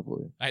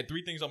 Probably. I had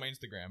 3 things on my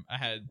Instagram.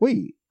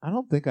 Wait, I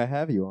don't think I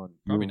have you on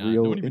probably your not.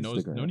 real No one even Instagram.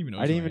 knows. No one even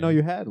knows. I didn't even know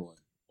you had one.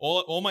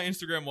 All my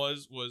Instagram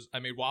was I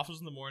made waffles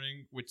in the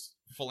morning with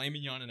filet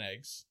mignon and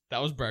eggs.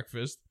 That was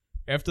breakfast.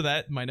 After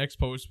that, my next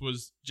post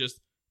was just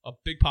a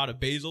big pot of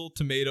basil,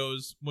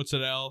 tomatoes,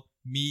 mozzarella,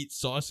 meat,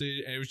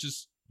 sausage, and it was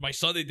just my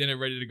Sunday dinner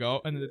ready to go.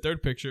 And then the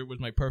third picture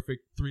was my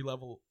perfect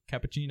 3-level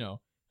cappuccino.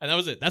 And that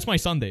was it. That's my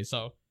Sunday.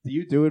 So Do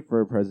you do it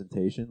for a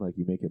presentation? Like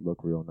you make it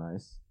look real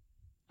nice?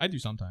 I do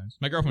sometimes.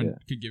 My girlfriend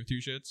could give two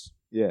shits.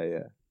 Yeah,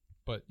 yeah.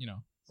 But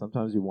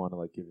sometimes you want to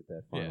like give it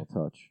that final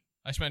touch.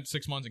 I spent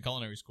 6 months in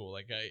culinary school.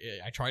 Like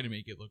I try to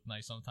make it look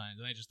nice sometimes,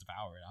 and I just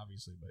devour it,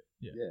 obviously. But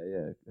yeah,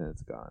 and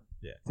it's gone.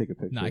 Yeah, take a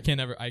picture. No,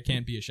 I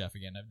can't be a chef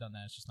again. I've done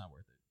that. It's just not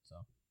worth it. So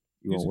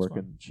you won't work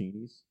in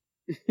Chini's?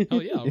 Oh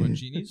yeah, I'll run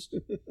Chini's.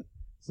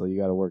 So you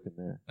got to work in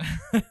there.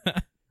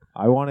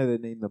 I wanted to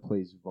name the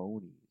place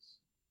Vonies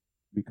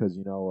because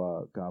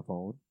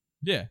Gavone.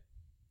 Yeah,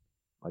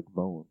 like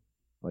Vone,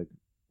 like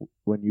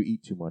when you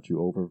eat too much, you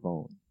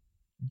overvone.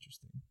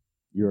 Interesting.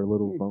 You're a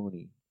little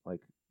Vony, like.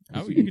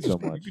 You could just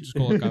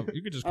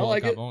call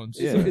it Gavones.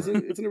 Yeah, it's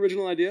an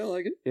original idea. I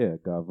like it. Yeah,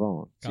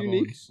 Gavone. It's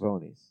unique.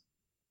 Vonies.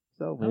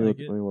 So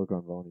maybe we work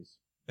on Vonies.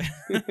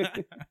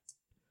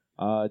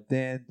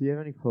 Dan, do you have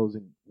any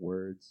closing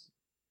words?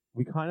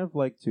 We kind of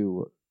like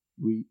to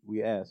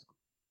we ask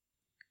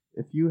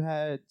if you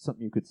had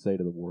something you could say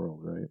to the world,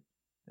 right?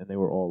 And they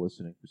were all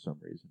listening for some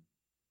reason.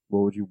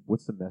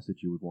 What's the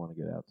message you would want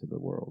to get out to the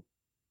world?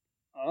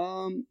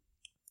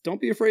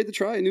 Don't be afraid to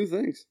try new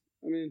things.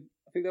 I mean,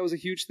 I think that was a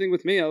huge thing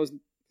with me. I was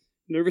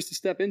nervous to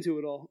step into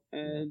it all,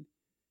 and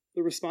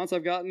the response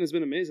I've gotten has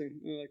been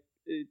amazing. Like,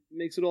 it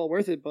makes it all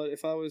worth it. But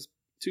if I was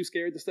too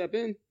scared to step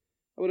in,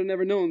 I would have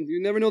never known.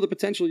 You never know the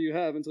potential you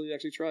have until you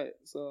actually try it.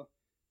 So,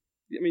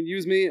 I mean,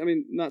 use me. I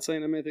mean, not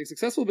saying I'm anything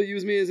successful, but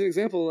use me as an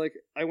example. Like,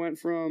 I went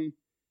from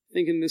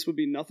thinking this would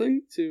be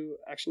nothing to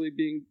actually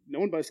being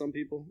known by some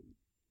people.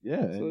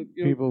 Yeah, so, and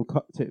people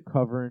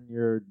covering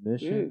your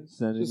mission,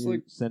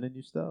 sending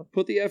you stuff.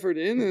 Put the effort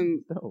in,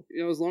 and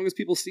as long as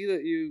people see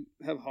that you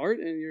have heart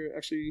and you're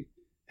actually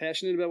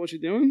passionate about what you're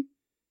doing,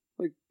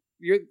 like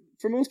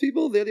for most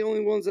people, they're the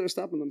only ones that are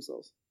stopping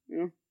themselves.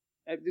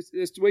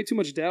 There's way too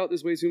much doubt.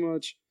 There's way too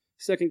much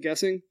second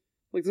guessing.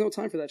 Like, there's no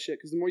time for that shit,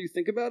 because the more you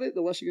think about it,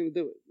 the less you're gonna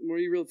do it. The more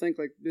you really think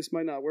like this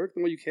might not work, the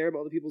more you care about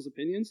other people's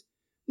opinions.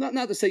 Not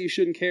to say you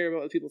shouldn't care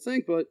about what people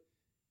think, but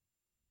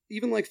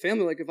even like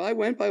family, like if I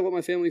went by what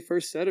my family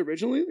first said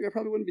originally, like I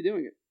probably wouldn't be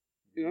doing it,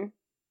 Yeah.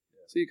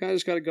 So you kind of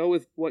just got to go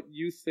with what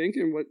you think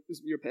and what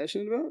you're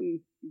passionate about,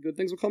 and good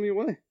things will come your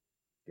way.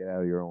 Get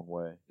out of your own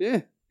way.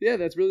 Yeah,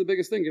 that's really the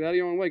biggest thing. Get out of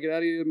your own way. Get out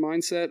of your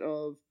mindset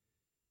of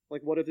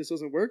like, what if this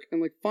doesn't work?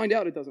 And like, find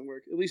out it doesn't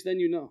work. At least then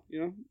you know.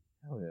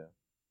 Hell yeah,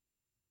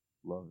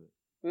 love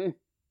it. Yeah.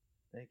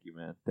 Thank you,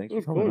 man. Thanks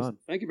for coming on.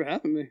 Thank you for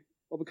having me.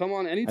 I'll come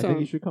on anytime. I think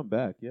you should come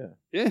back. Yeah.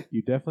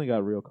 You definitely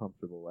got real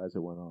comfortable as it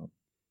went on.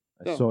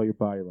 I saw your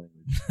body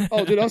language.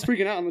 Oh, dude, I was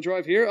freaking out on the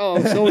drive here. Oh,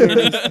 I'm so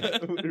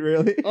nervous.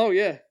 Really? Oh,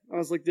 yeah. I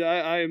was like,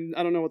 I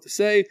don't know what to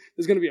say.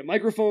 There's going to be a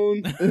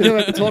microphone. I'm going to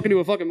have to talk into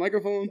a fucking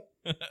microphone.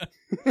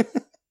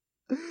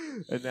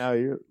 And now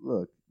you're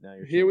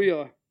here. We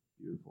are.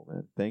 Beautiful,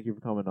 man. Thank you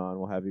for coming on.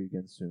 We'll have you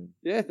again soon.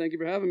 Yeah, thank you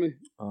for having me.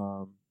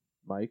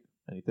 Mike,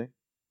 anything?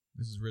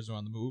 This is Rizzo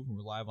on the Move.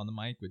 We're live on the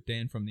mic with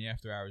Dan from the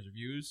After Hours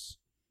Reviews.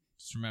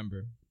 Just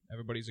remember,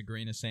 everybody's a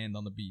grain of sand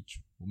on the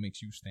beach. What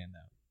makes you stand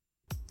out?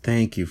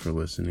 Thank you for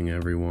listening,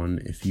 everyone.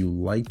 If you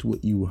liked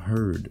what you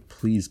heard,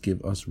 please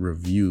give us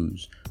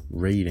reviews,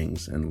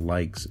 ratings, and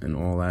likes, and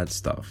all that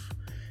stuff.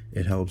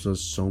 It helps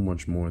us so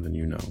much more than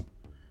you know.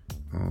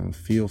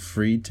 Feel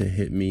free to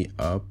hit me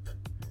up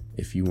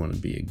if you want to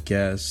be a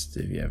guest,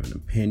 if you have an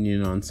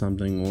opinion on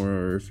something,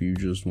 or if you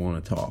just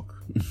want to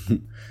talk.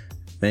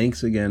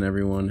 Thanks again,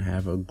 everyone.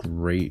 Have a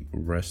great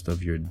rest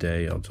of your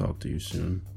day. I'll talk to you soon.